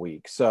out that whole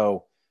week.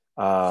 So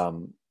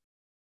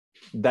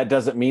that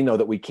doesn't mean though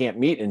that we can't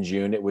meet in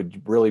June. It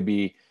would really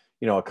be,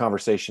 you know, a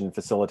conversation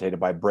facilitated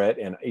by Brett,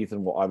 and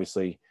Ethan will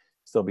obviously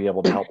still be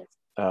able to help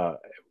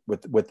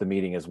with the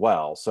meeting as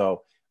well.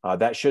 So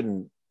that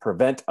shouldn't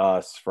prevent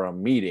us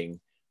from meeting.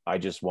 I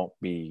just won't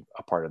be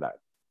a part of that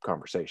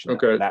conversation.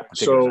 Okay,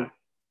 so time.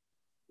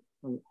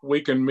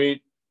 We can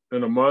meet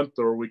in a month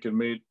or we can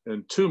meet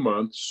in 2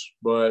 months,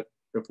 but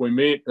if we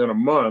meet in a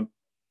month,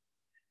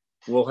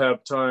 we'll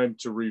have time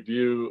to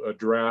review a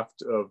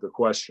draft of the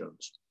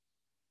questions.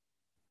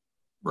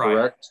 Right.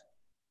 Correct?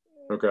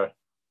 Okay.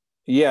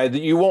 Yeah,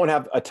 you won't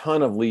have a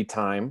ton of lead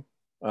time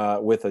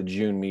with a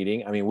June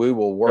meeting. I mean, we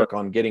will work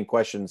on getting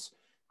questions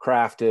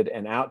crafted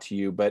and out to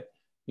you, but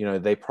you know,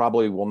 they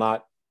probably will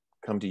not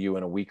come to you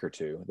in a week or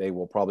two. They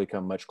will probably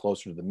come much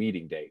closer to the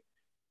meeting date.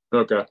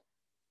 Okay.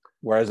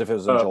 Whereas if it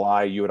was in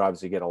July, you would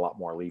obviously get a lot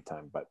more lead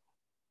time. But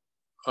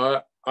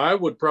I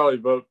would probably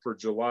vote for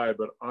July,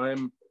 but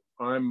I'm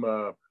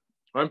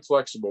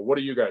flexible. What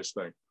do you guys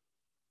think?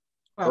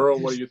 Well, Earl,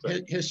 what do you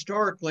think?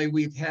 Historically,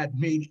 we've had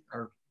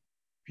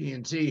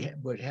P&Z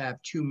would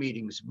have 2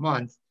 meetings a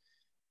month.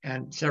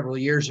 And several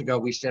years ago,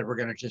 we said we're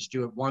going to just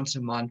do it once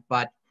a month,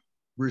 but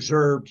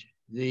reserved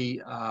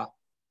the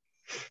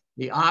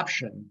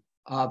option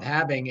of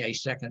having a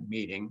second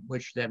meeting,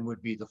 which then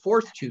would be the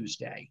 4th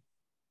Tuesday.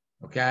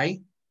 Okay.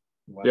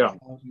 Yeah.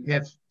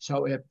 If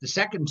the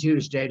second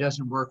Tuesday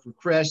doesn't work for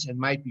Chris and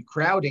might be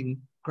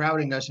crowding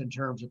us in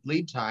terms of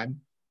lead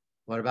time,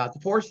 what about the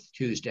fourth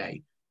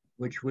Tuesday,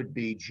 which would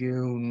be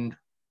June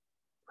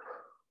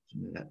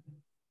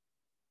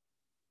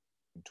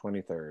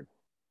 23rd?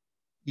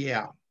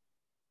 Yeah.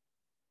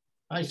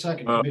 I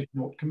second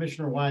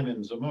Commissioner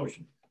Wyman's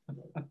motion.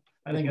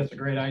 I think that's a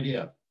great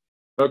idea.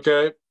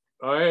 Okay,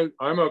 I'm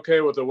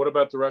okay with it. What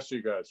about the rest of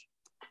you guys?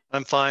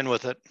 I'm fine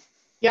with it.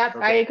 Yep,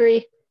 Okay. I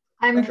agree.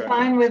 I'm Okay.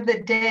 fine with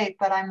the date,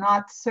 but I'm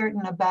not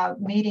certain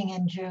about meeting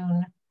in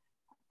June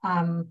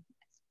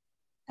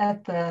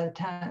at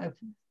the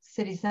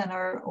city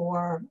center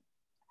or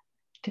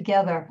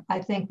together.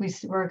 I think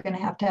we're going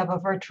to have a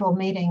virtual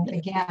meeting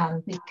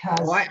again because.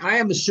 Oh, I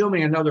am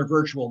assuming another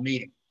virtual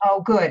meeting.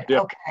 Oh, good.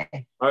 Yeah.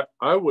 Okay.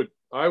 I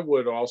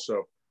would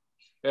also.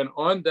 And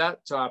on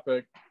that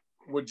topic,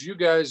 would you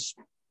guys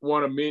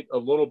want to meet a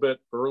little bit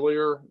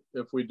earlier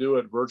if we do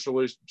it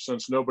virtually,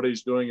 since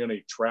nobody's doing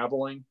any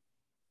traveling?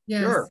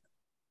 Yes. Sure.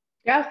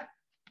 Yeah.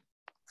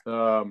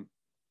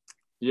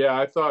 Yeah,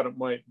 I thought it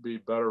might be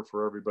better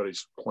for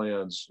everybody's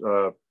plans.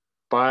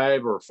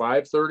 5 or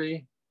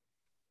 5:30?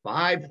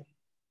 5.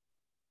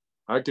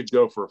 I could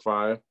go for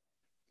 5.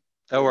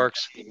 That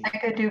works. I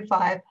could do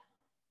 5.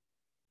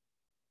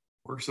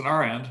 Works on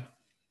our end.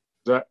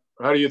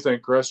 How do you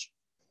think, Chris?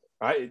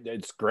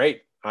 It's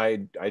great.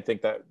 I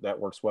think that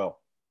works well.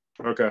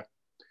 Okay.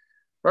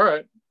 All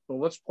right. Well,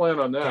 let's plan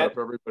on that. If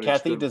everybody's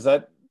Kathy, good. does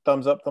that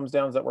thumbs up, thumbs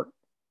down? Does that work?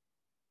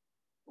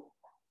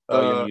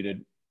 Oh, you're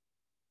muted.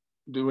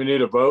 Do we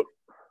need a vote?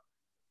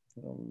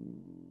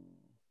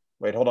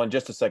 Wait, hold on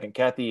just a second.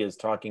 Kathy is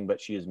talking,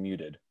 but she is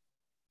muted.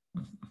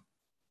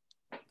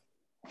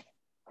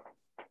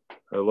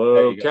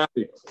 Hello,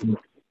 Kathy.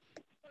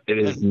 It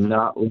is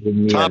not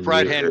letting me Top unmute.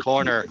 right-hand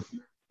corner.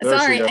 There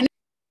she Sorry,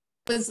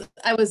 goes.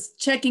 I was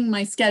checking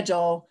my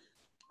schedule.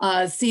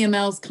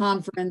 CML's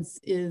conference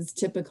is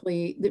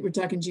typically, we're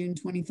talking June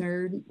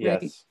 23rd, right?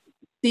 Yes.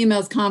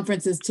 CML's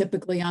conference is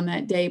typically on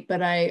that date,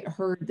 but I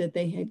heard that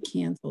they had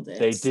canceled it.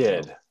 They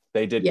did.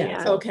 They did. Yeah,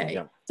 cancel. okay.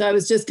 Yeah. So I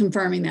was just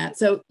confirming that.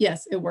 So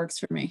yes, it works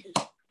for me.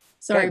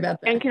 Sorry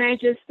about that. And can I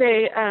just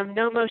say,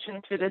 no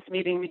motion for this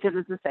meeting because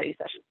it's a study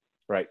session.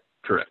 Right.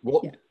 Correct.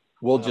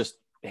 We'll just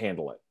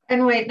handle it.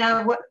 And wait,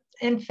 now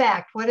in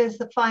fact, what is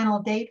the final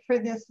date for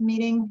this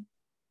meeting?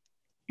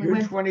 June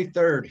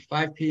 23rd,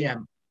 5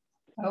 p.m.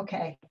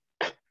 Okay.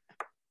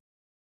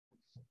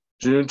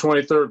 June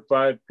 23rd,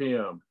 5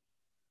 p.m.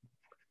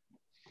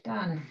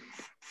 Done.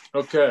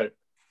 Okay.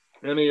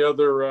 Any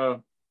other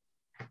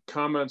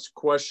comments,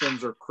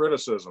 questions, or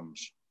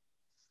criticisms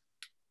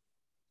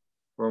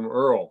from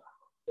Earl?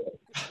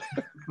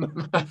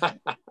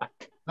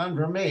 None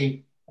for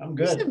me. I'm You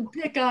good. should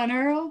pick on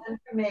Earl. None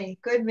for me.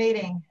 Good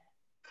meeting.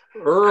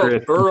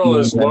 Earl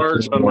is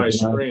large on my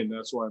screen.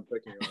 That's why I'm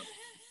picking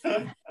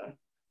on.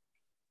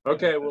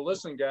 Okay, well,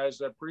 listen,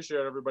 guys, I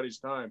appreciate everybody's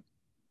time.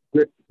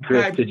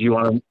 Chris, did you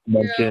want to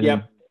mention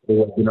the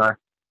webinar?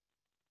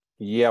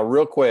 Yeah,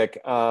 real quick.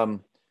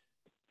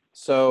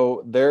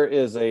 So there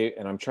is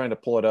and I'm trying to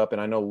pull it up,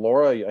 and I know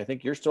Laura, I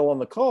think you're still on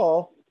the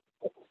call.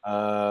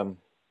 That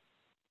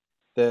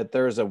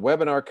there's a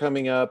webinar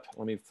coming up.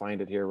 Let me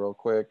find it here real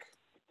quick.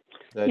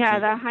 The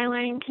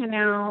Highline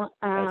Canal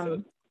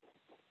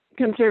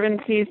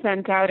Conservancy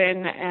sent out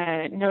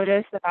a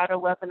notice about a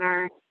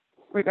webinar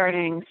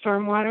regarding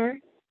stormwater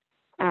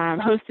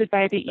hosted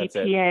by the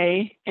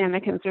EPA and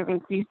the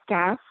Conservancy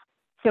staff.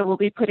 So we'll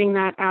be putting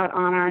that out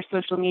on our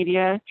social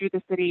media through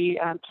the city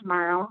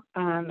tomorrow,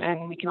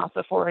 and we can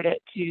also forward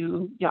it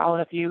to all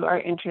if you are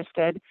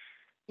interested.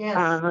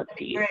 Yes, let's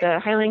see. The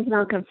Highline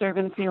Canal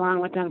Conservancy, along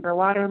with Denver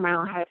Water,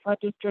 Mile High Flood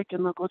District,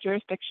 and local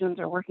jurisdictions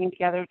are working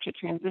together to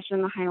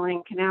transition the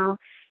Highline Canal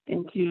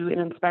into an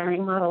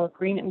inspiring model of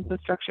green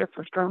infrastructure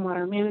for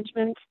stormwater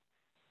management.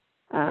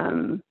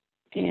 And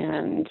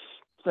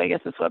so I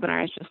guess this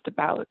webinar is just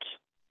about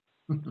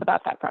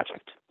that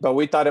project. But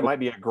we thought it might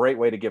be a great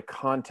way to give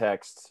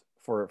context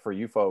for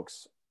you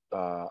folks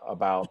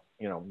about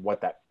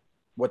what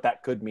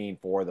that could mean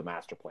for the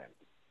master plan.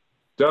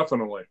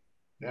 Definitely.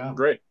 Yeah.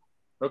 Great.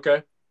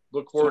 Okay.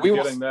 Look forward to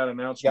getting that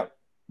announcement. Yep.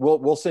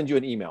 We'll send you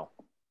an email.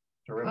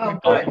 Oh,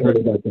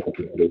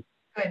 good.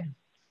 Good.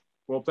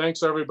 Well,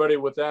 thanks everybody.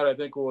 With that, I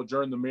think we'll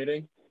adjourn the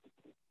meeting.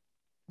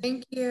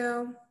 Thank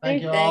you.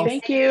 Thank you all.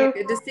 Thank you.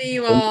 Good to see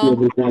you all.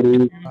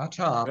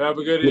 Ciao. Have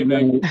a good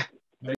evening.